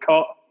storyline got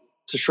cut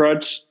to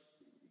shreds.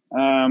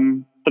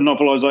 The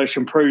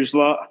novelization proves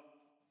that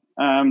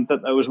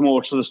there was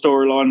more to the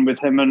storyline with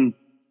him and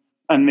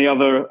the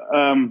other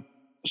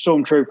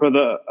stormtrooper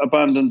that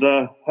abandoned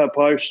her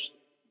post.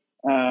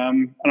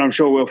 And I'm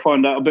sure we'll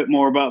find out a bit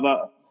more about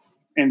that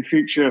in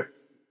future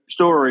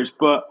stories.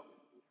 But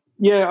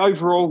yeah,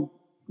 overall,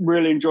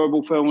 really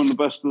enjoyable film and the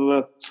best of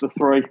the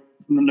three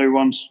and the new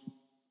ones.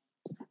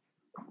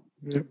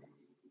 Yeah.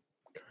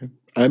 Okay.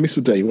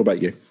 Mr. D, what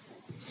about you?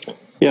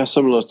 Yeah,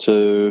 similar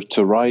to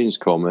Ryan's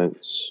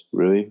comments,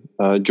 really.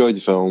 Enjoyed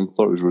the film,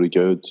 thought it was really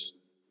good.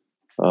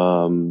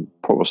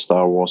 Proper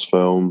Star Wars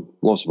film,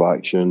 lots of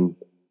action.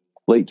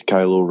 Liked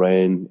Kylo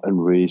Ren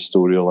and Rey's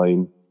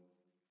storyline.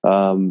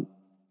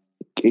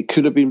 It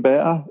could have been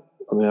better.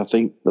 I mean, I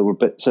think there were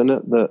bits in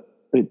it that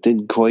it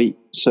didn't quite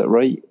sit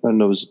right,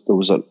 and there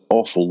was an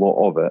awful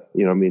lot of it.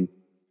 You know, I mean,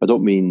 I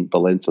don't mean the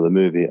length of the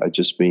movie. I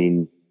just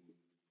mean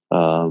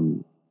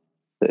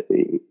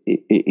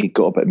it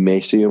got a bit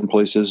messy in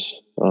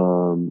places.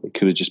 It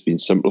could have just been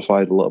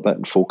simplified a little bit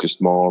and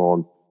focused more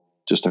on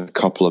just a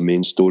couple of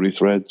main story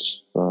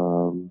threads.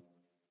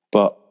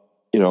 But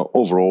you know,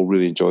 overall,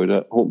 really enjoyed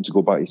it. Hoping to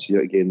go back and see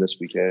it again this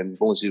weekend.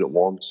 I've only seen it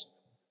once,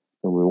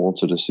 and we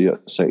wanted to see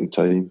it a second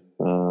time.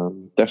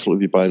 Definitely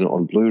be buying it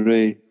on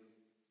Blu-ray.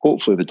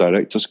 Hopefully the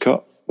director's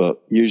cut,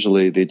 but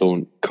usually they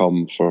don't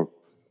come for a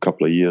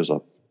couple of years,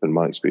 in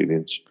my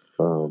experience.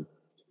 Be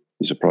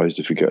surprised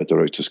if you get a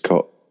director's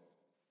cut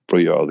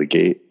right out of the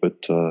gate.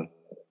 But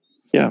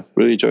yeah,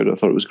 really enjoyed it. I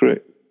thought it was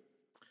great.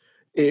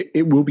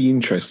 It will be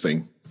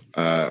interesting,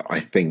 I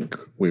think,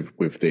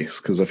 with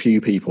this, because a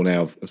few people now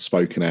have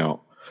spoken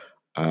out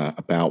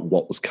about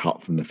what was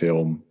cut from the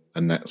film,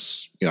 and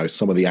that's, you know,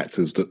 some of the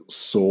actors that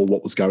saw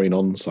what was going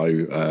on.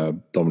 So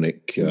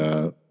Dominic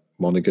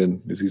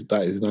Monaghan, is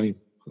that his name?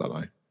 I don't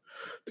know.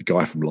 The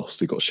guy from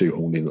Lost, he got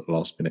shoehorned in at the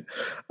last minute.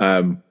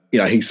 You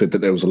know, he said that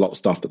there was a lot of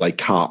stuff that they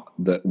cut,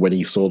 that when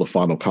he saw the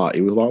final cut,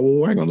 he was like,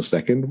 well, hang on a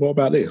second, what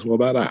about this? What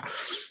about that?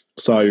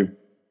 So,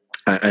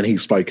 and he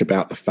spoke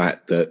about the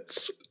fact that,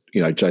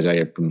 you know, J.J.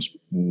 Abrams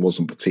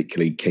wasn't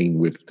particularly keen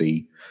with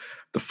the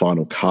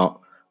final cut.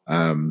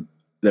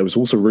 There was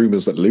also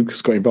rumours that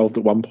Lucas got involved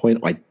at one point.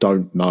 I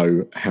don't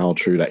know how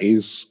true that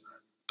is,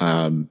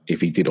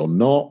 if he did or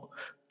not,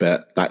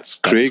 but that's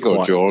Craig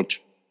or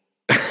George?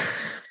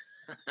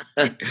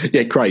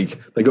 Yeah,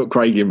 Craig. They got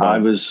Craig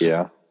involved.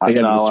 They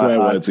had the swear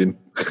words in.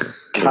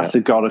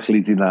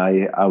 Categorically deny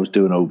it. I was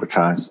doing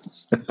overtime.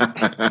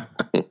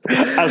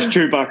 As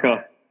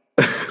Chewbacca.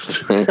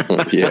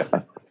 Yeah.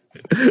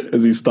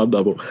 As his stunt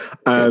double.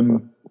 I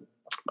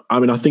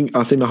mean, I think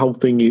the whole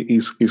thing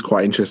is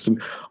quite interesting.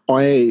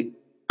 I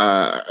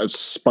have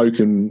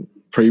spoken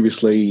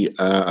previously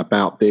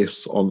about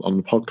this on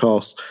the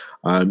podcast.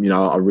 You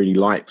know, I really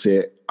liked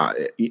it.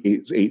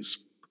 It's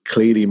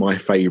clearly my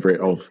favourite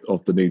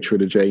of the new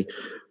trilogy.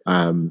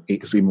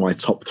 It's in my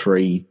top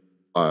 3,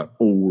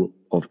 all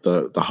of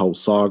the whole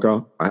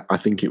saga. I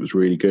think it was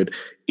really good.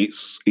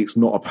 It's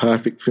not a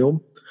perfect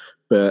film,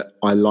 but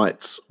I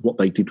liked what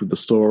they did with the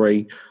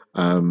story.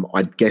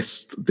 I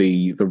guessed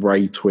the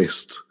Rey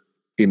twist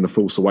in The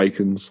Force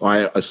Awakens.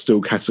 I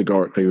still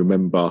categorically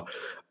remember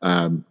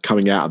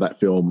coming out of that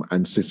film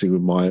and sitting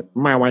with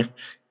my wife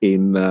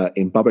in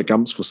Bubba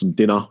Gump's for some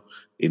dinner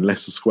in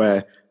Leicester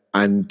Square,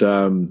 and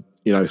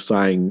you know,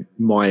 saying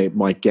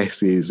my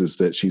guess is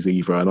that she's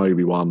either an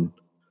Obi-Wan,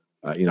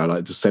 you know, like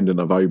a descendant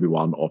of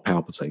Obi-Wan, or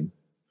Palpatine.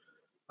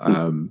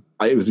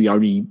 It was the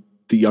only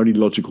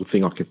logical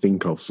thing I could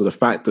think of. So the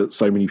fact that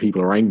so many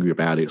people are angry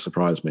about it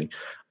surprised me.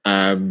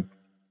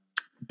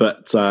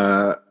 But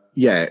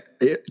yeah,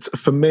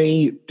 for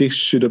me, they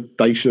should have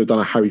done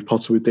a Harry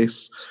Potter with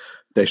this.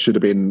 There should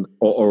have been,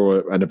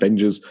 or an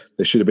Avengers.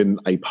 There should have been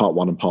a part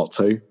 1 and part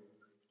 2.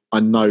 I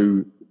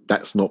know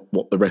that's not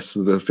what the rest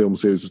of the film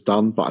series has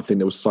done, but I think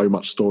there was so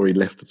much story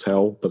left to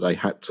tell that they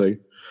had to.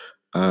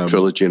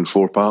 Trilogy in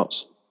 4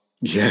 parts.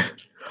 Yeah.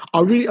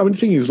 The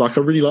thing is, like,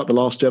 I really like The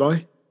Last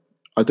Jedi.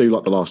 I do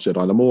like The Last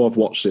Jedi. The more I've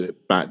watched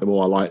it back, the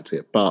more I liked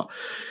it. But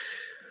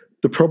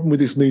the problem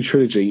with this new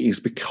trilogy is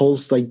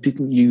because they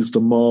didn't use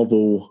the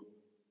Marvel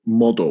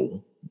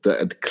model that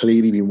had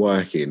clearly been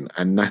working,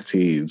 and that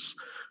is,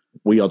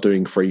 we are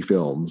doing 3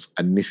 films,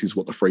 and this is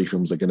what the 3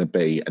 films are going to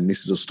be, and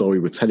this is a story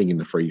we're telling in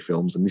the 3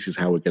 films, and this is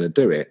how we're going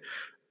to do it.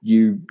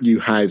 You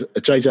had a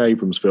J.J.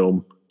 Abrams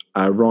film,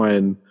 a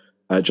Rian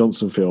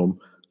Johnson film,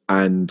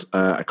 and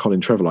a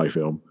Colin Trevorrow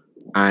film,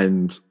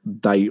 and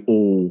they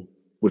all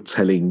were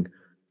telling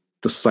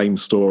the same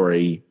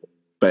story,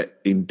 but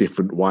in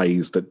different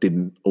ways that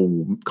didn't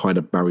all kind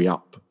of marry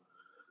up.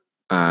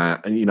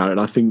 And you know, and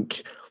I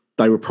think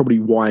they were probably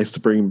wise to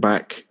bring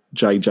back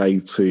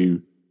JJ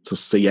to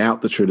see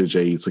out the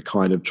trilogy, to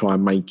kind of try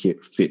and make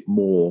it fit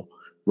more,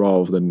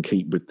 rather than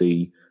keep with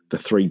the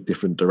 3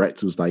 different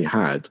directors they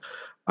had.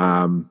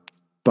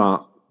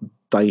 But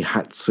they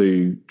had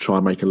to try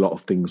and make a lot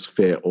of things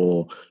fit,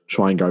 or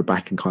try and go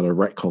back and kind of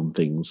retcon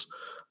things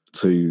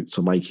to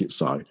make it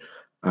so.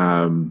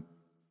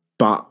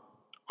 But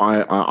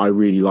I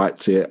really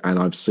liked it, and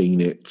I've seen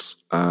it.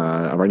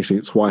 I've only seen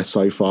it twice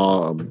so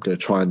far. I'm going to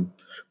try and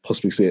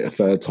possibly see it a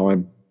 3rd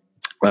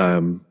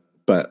time.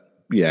 But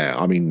yeah,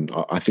 I mean,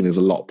 I think there's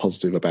a lot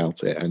positive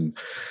about it, and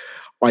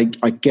I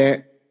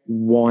get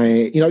why,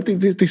 you know,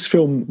 this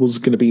film was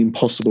going to be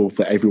impossible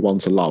for everyone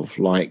to love.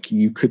 Like,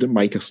 you couldn't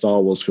make a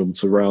Star Wars film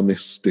to round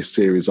this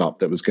series up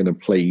that was going to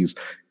please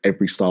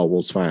every Star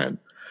Wars fan.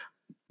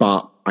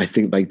 But I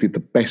think they did the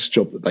best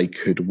job that they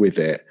could with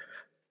it,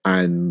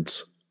 and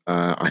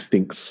I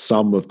think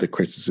some of the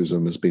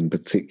criticism has been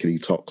particularly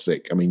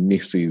toxic. I mean,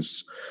 this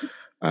is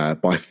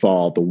by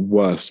far the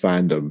worst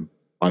fandom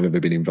I've ever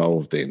been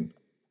involved in,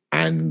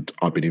 and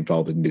I've been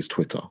involved in this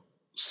Twitter,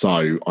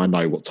 so I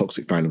know what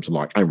toxic fandoms are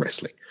like, and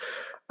wrestling.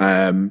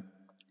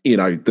 You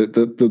know,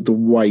 the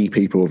way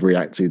people have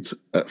reacted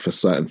for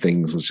certain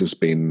things has just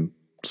been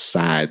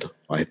sad,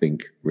 I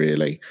think,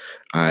 really.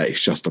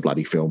 It's just a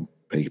bloody film,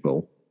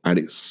 people. And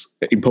it's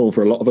important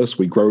for a lot of us.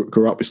 We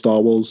grew up with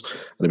Star Wars, and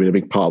they've been a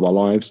big part of our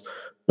lives.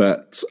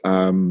 But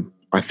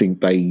I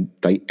think they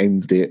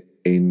ended it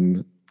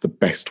in the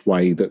best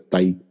way that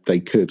they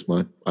could.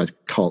 And I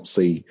can't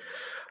see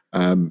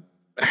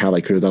how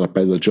they could have done a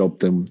better job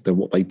than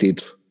what they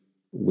did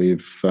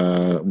with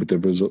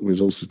the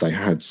resources they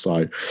had.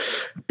 So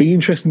be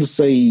interesting to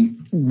see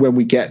when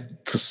we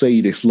get to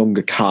see this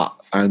longer cut,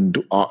 and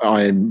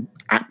I am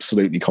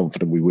absolutely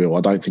confident we will.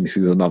 I don't think this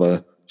is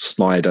another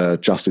Snyder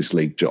Justice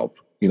League job.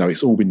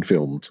 It's all been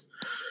filmed.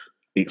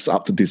 It's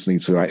up to Disney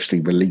to actually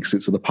release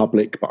it to the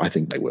public, but I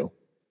think they will.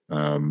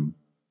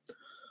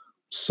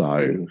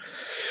 So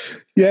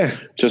yeah,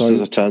 just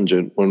as a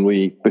tangent,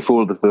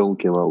 before the film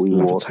came out, we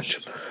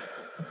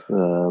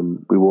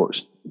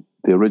watched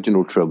the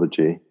original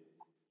trilogy,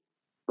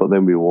 but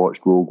then we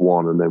watched Rogue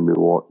One, and then we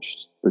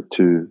watched the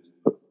two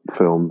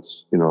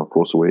films,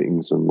 Force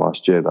Awakens and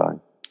Last Jedi.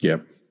 Yeah.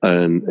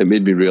 And it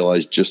made me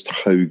realise just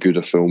how good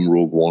a film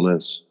Rogue One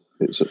is.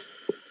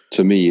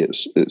 To me,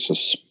 it's a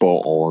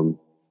spot on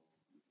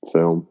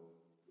film.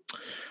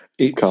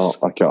 I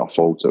can't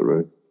fault it,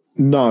 really.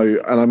 No,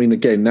 and I mean,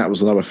 again, that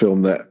was another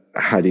film that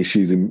had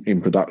issues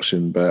in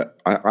production, but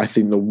I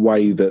think the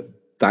way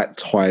that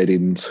tied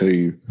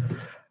into,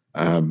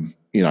 A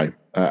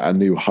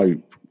New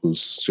Hope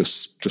was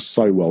just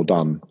so well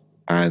done.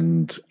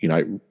 And,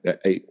 like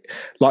The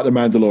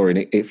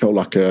Mandalorian, it felt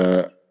like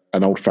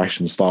an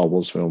old-fashioned Star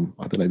Wars film.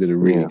 I think they did a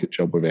really good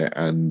job with it.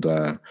 And,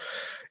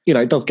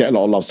 it does get a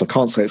lot of love, so I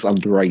can't say it's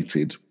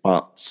underrated,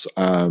 but...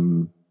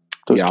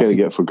 Does kind of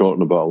get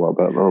forgotten about a little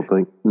bit, I don't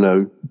think.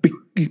 No.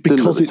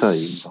 Because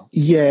it's...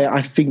 Yeah,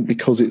 I think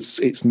because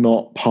it's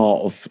not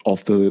part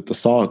of the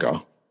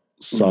saga.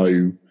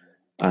 So...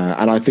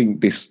 and I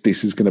think this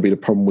is going to be the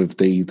problem with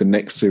the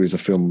next series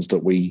of films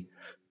that we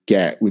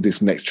get with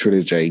this next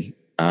trilogy,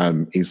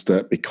 is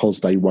that because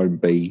they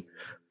won't be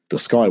the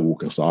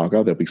Skywalker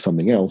saga, there'll be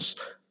something else.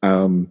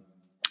 I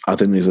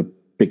think there's a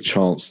big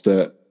chance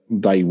that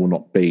they will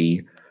not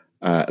be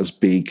as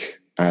big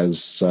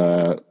as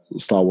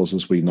Star Wars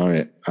as we know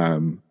it.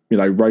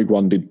 Rogue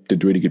One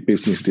did really good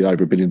business, did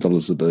over $1 billion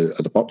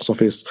at the box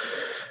office.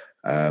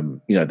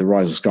 The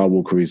Rise of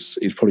Skywalker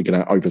is probably going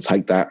to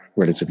overtake that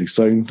relatively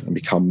soon and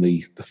become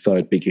the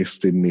third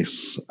biggest in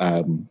this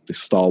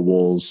Star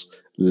Wars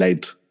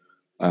led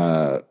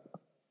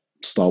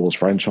Star Wars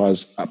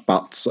franchise.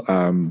 But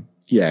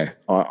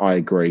I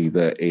agree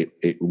that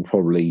it will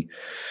probably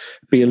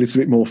be a little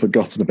bit more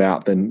forgotten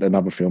about than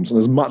other films. And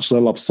as much as I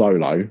love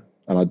Solo,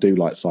 and I do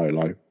like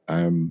Solo,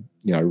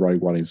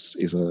 Rogue One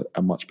is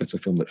a much better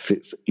film that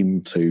fits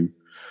into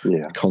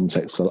the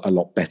context a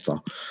lot better.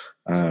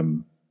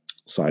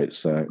 So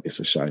it's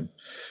a shame.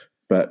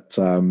 But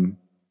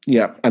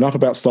enough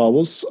about Star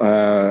Wars.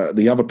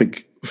 The other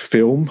big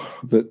film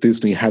that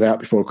Disney had out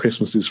before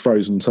Christmas is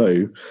Frozen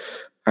 2.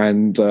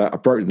 And I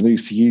broke the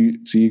news to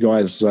you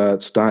guys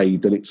today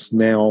that it's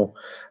now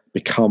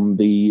become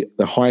the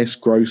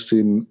highest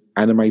grossing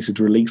animated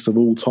release of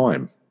all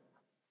time.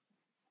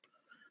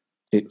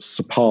 It's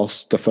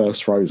surpassed the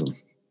first Frozen.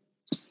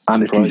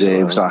 And it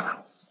deserves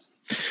that.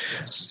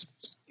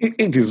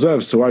 It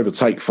deserves to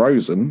overtake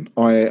Frozen.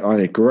 I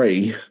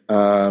agree.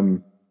 I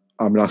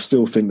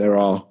still think there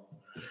are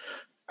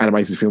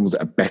animated films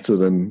that are better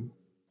than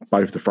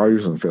both the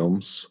Frozen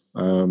films.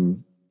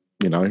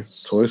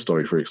 Toy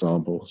Story, for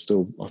example. I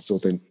still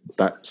think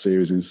that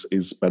series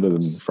is better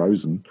than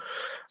Frozen.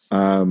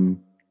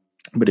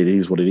 But it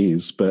is what it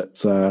is.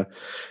 But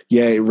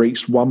it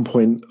reached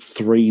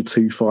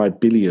 1.325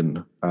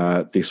 billion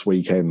this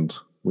weekend,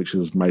 which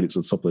has made it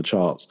to the top of the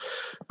charts.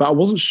 But I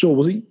wasn't sure,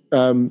 was it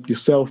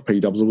yourself,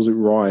 P-Dubs, or was it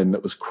Ryan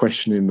that was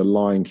questioning the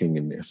Lion King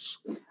in this?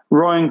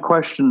 Ryan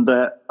questioned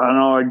it,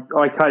 and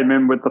I came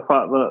in with the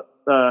fact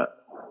that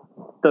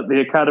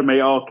the Academy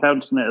are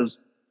counting it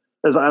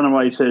as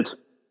animated.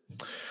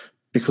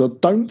 Because I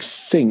don't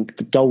think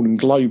the Golden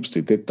Globes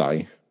did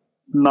they?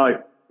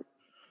 No.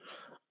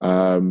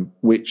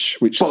 Which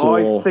but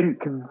saw... I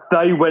think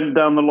they went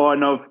down the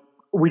line of,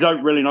 we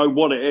don't really know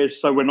what it is,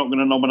 so we're not going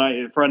to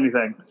nominate it for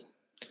anything.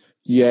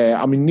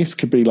 Yeah, I mean, this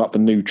could be like the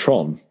new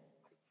Tron.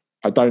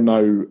 I don't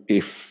know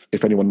if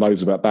anyone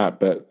knows about that,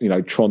 but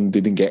Tron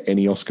didn't get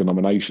any Oscar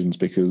nominations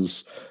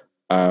because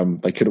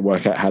they couldn't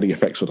work out how the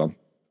effects were done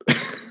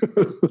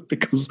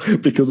because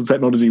the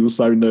technology was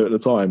so new at the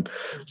time.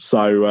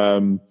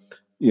 So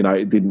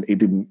it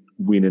didn't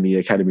win any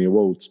Academy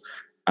Awards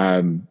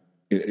for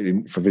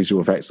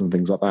visual effects and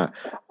things like that.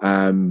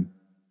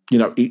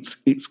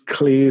 It's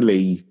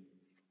clearly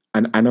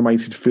an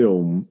animated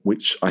film,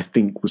 which I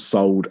think was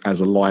sold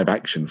as a live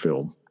action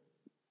film.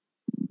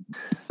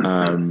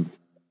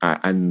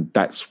 And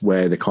that's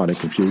where the kind of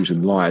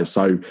confusion lies.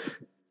 So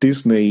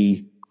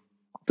Disney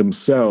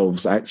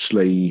themselves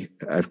actually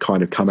have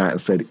kind of come out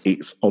and said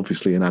it's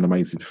obviously an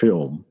animated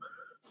film,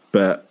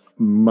 but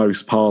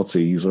most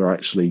parties are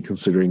actually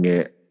considering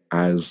it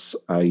as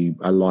a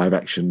live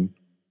action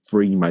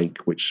remake,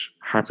 which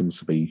happens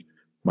to be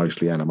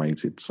mostly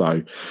animated.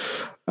 So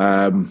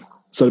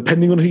So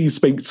depending on who you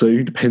speak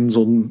to, depends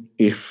on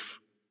if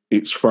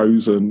it's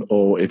Frozen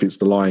or if it's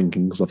The Lion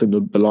King, because I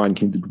think The Lion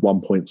King did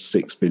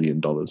 $1.6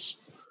 billion.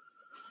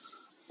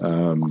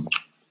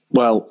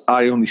 Well,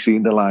 I only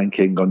seen The Lion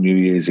King on New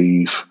Year's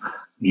Eve.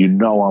 You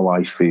know how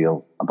I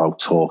feel about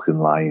talking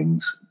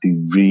lions. They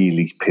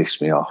really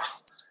piss me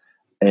off.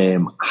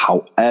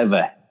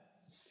 However,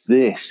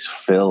 this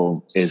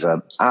film is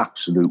an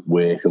absolute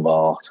work of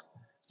art.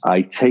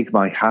 I take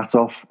my hat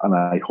off and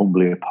I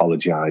humbly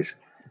apologise.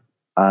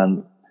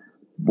 And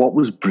what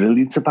was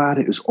brilliant about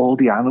it is all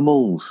the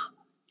animals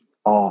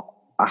are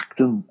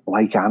acting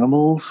like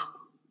animals,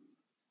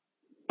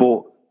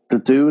 but they're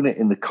doing it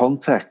in the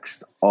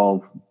context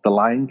of The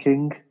Lion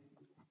King.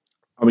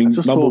 I mean,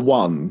 number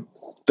one,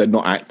 they're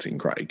not acting,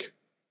 Craig.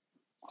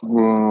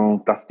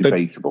 Well, that's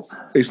debatable.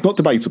 It's not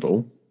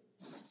debatable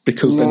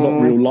because they're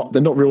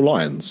not real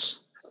lions.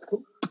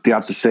 They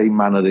had the same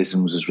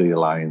mannerisms as real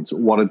lions.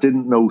 What I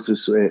didn't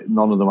notice,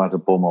 none of them had a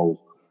bumhole.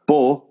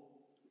 But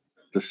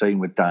the same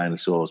with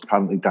dinosaurs.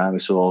 Apparently,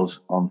 dinosaurs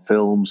on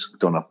films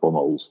don't have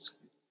bumholes.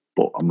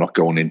 But I'm not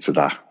going into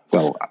that.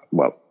 Well,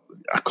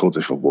 I could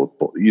if I would,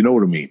 but you know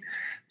what I mean.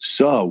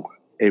 So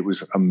it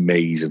was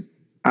amazing.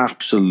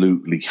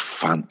 Absolutely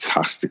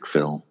fantastic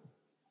film.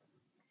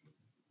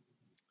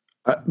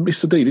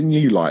 Mr. D, didn't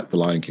you like The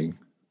Lion King?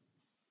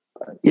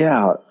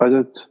 Yeah, I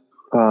did.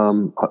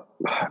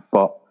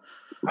 But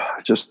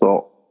I just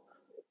thought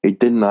it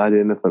didn't add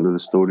anything to the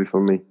story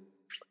for me.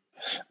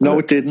 No,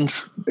 it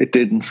didn't. It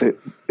didn't.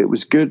 It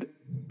was good.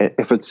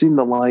 If I'd seen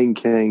The Lion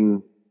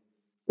King,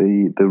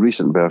 the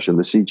recent version,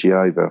 the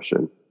CGI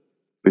version,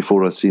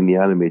 before I'd seen the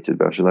animated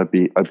version, I'd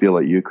be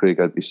like you, Craig.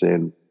 I'd be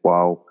saying,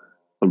 "Wow,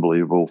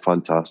 unbelievable,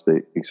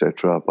 fantastic,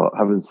 etc." But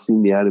having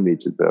seen the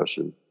animated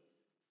version,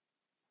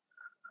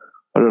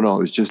 I don't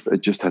know. It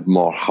just had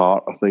more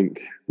heart. I think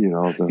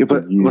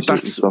but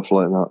that's stuff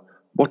like that.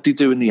 What they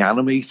do in the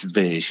animated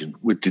version,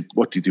 what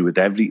they do with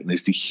everything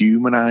is they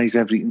humanise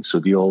everything. So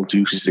they all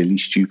do silly,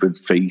 stupid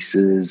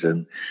faces,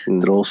 and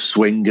they're all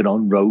swinging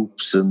on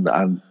ropes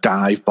and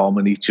dive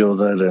bombing each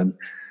other.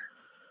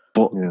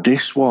 But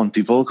this one,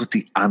 they've all got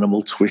the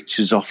animal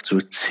twitches off to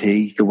a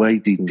T. The way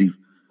they do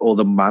all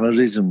the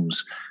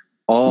mannerisms.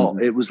 Oh,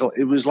 it was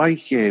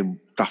like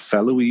that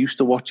fellow we used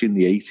to watch in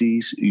the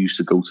 80s who used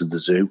to go to the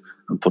zoo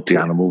and put the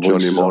animal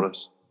voices on.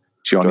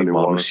 Johnny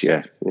Morris,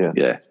 yeah.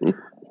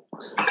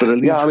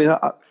 Brilliant. Yeah, I mean,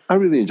 I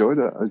really enjoyed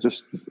it.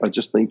 I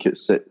just think it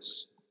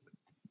sits,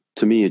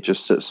 to me, it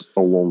just sits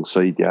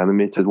alongside the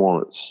animated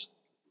one.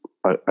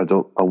 I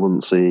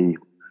wouldn't say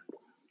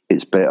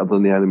it's better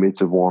than the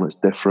animated one. It's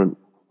different.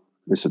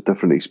 It's a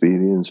different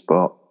experience,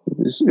 but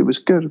it was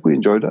good. We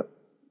enjoyed it.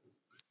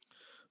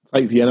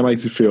 Take the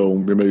animated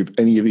film, remove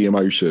any of the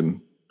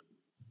emotion,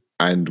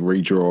 and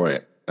redraw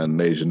it, and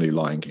there's your new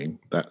Lion King.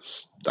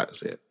 That's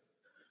it.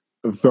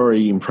 A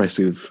very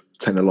impressive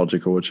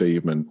technological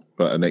achievement,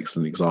 but an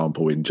excellent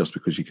example in just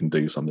because you can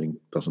do something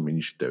doesn't mean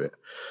you should do it.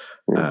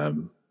 Yeah.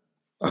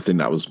 I think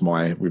that was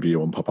my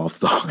review on Pop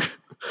After Dark.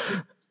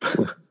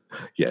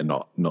 Yeah,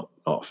 not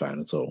a fan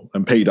at all.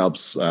 And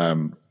P-Dubs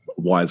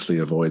wisely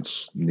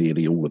avoids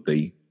nearly all of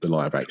the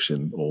live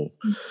action or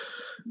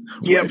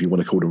whatever you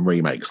want to call them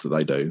remakes that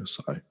they do.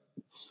 So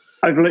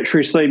I've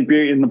literally seen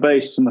Beauty and the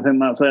Beast, and I think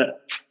that's it.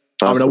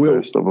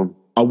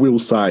 I will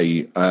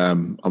say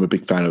I'm a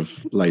big fan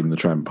of Lady and the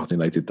Tramp. I think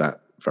they did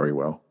that very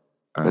well.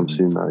 I've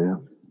seen that, yeah.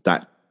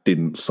 That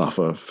didn't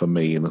suffer for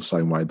me in the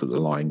same way that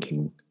The Lion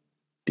King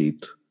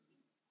did.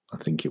 I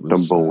think it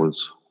was Dumbo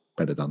was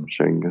better done.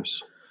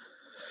 Shingus.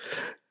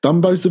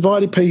 Dumbo's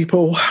divided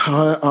people.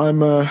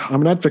 I'm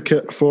an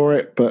advocate for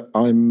it, but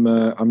I'm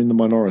in the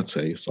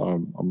minority, so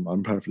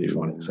I'm perfectly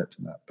fine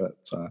accepting that. But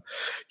so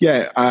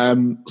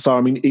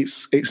I mean,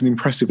 it's an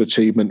impressive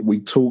achievement. We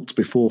talked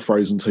before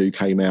Frozen 2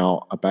 came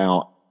out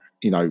about,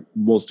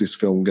 was this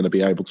film going to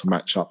be able to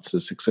match up to the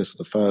success of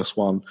the first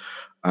one?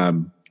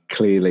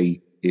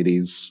 Clearly, it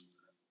is.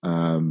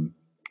 And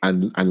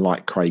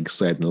like Craig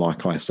said, and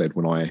like I said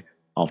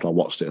after I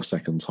watched it a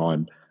second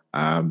time,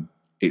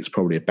 it's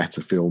probably a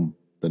better film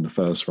than the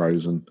first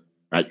Frozen.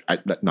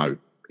 No,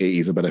 it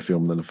is a better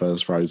film than the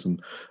first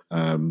Frozen.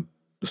 The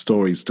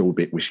story is still a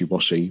bit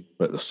wishy-washy,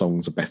 but the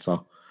songs are better.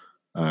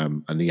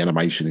 And the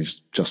animation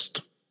is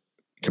just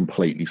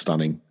completely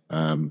stunning.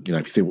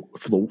 If you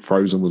thought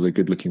Frozen was a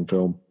good-looking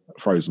film,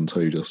 Frozen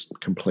 2 just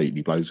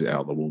completely blows it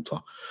out of the water.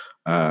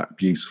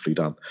 Beautifully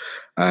done.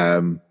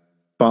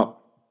 But,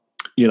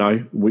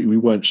 we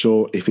weren't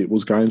sure if it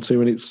was going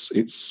to, and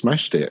it's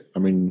smashed it. I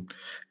mean,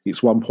 it's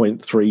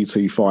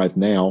 1.325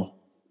 now,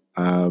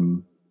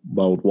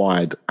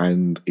 worldwide,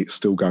 and it's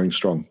still going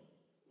strong.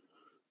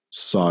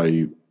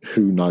 So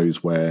who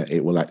knows where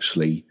it will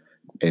actually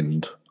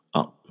end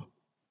up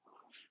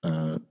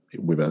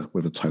with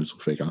a total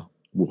figure.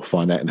 We'll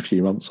find out in a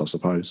few months, I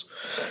suppose.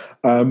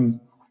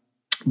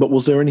 But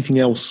was there anything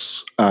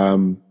else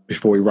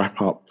before we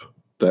wrap up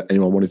that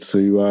anyone wanted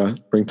to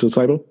bring to the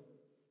table?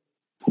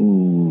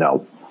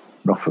 No,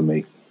 not for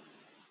me.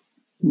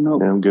 No,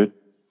 yeah, I'm good.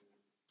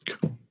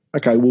 Cool.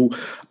 Okay, well,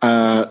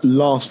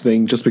 last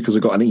thing, just because I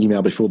got an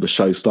email before the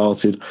show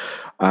started,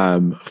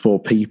 for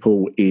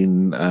people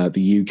in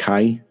the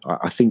UK,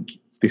 I think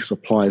this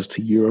applies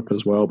to Europe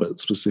as well, but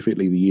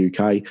specifically the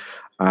UK,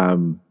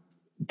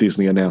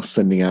 Disney are now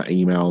sending out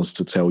emails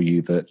to tell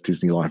you that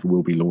Disney Life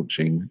will be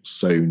launching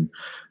soon.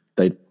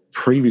 They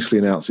previously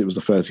announced it was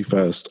the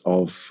 31st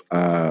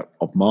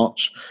of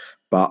March,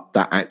 but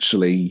that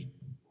actually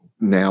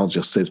now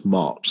just says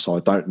March, so I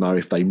don't know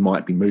if they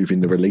might be moving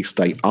the release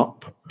date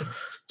up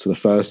to the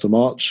 1st of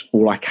March.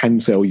 All I can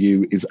tell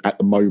you is at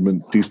the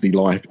moment Disney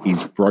Life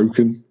is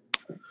broken.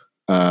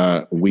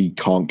 We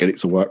can't get it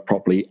to work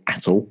properly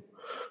at all.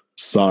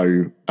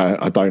 So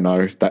I don't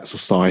know if that's a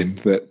sign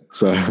that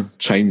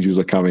changes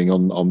are coming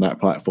on that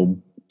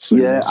platform soon.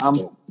 Yeah,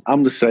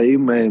 I'm the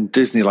same.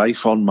 Disney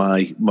Life on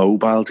my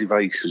mobile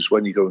devices,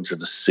 when you go into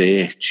the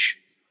search,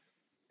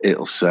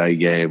 it'll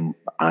say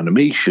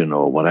animation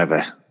or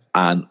whatever,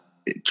 and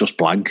it's just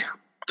blank.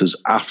 There's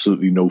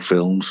absolutely no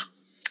films.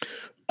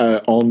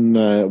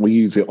 We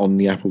use it on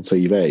the Apple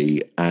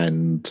TV,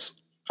 and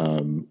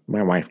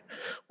my wife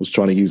was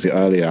trying to use it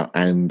earlier,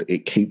 and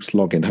it keeps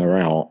logging her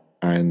out,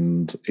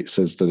 and it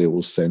says that it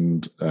will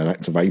send an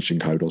activation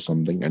code or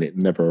something, and it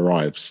never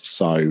arrives.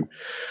 So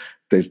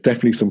there's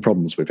definitely some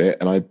problems with it,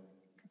 and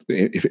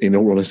in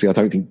all honesty, I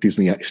don't think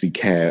Disney actually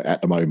care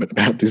at the moment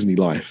about Disney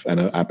Life and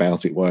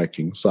about it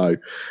working. So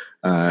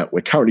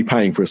we're currently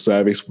paying for a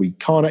service we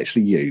can't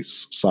actually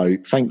use. So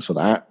thanks for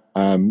that.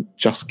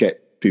 Just get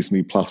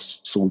Disney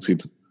Plus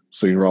sorted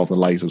sooner rather than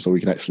later, so we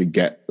can actually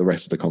get the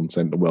rest of the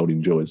content the world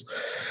enjoys.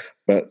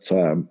 But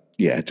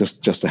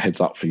just a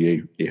heads up for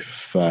you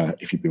if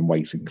you've been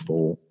waiting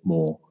for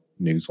more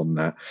news on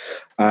that.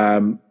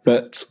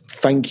 But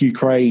thank you,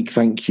 Craig.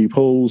 Thank you,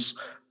 Pauls.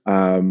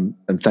 And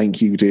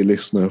thank you, dear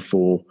listener,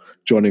 for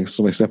joining us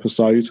on this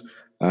episode.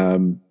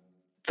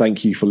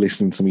 Thank you for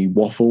listening to me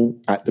waffle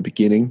at the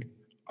beginning.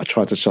 I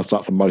tried to shut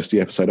up for most of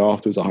the episode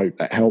afterwards. I hope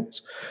that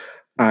helped.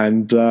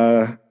 And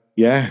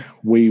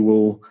we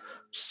will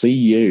see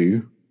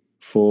you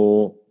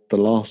for the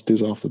last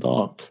Diz After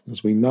Dark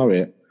as we know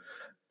it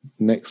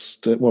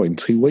next, in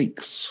 2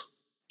 weeks.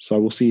 So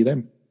we'll see you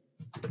then.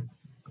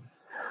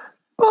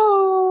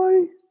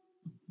 Bye.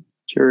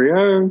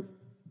 Cheerio.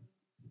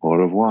 Au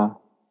revoir.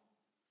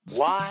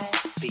 Why?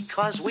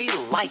 Because we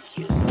like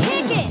you.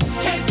 Kick it!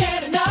 Can't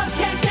get enough,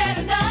 can't get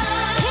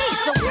enough.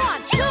 He's the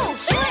 1, 2,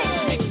 3.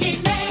 Mickey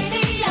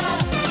Mania.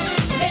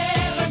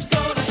 Never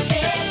gonna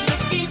end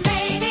Mickey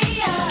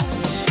Mania.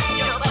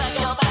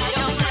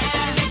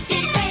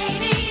 Mickey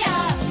Mania.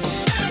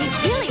 He's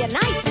really a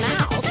nice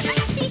mouse.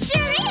 He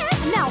sure is.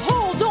 Now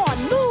hold on,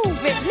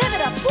 move it, live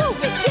it up, prove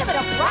it, give it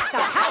a rock, a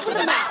house with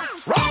a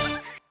mouse.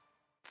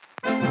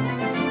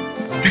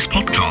 This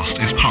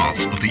podcast is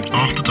part of the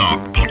After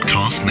Dark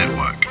Podcast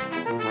Network.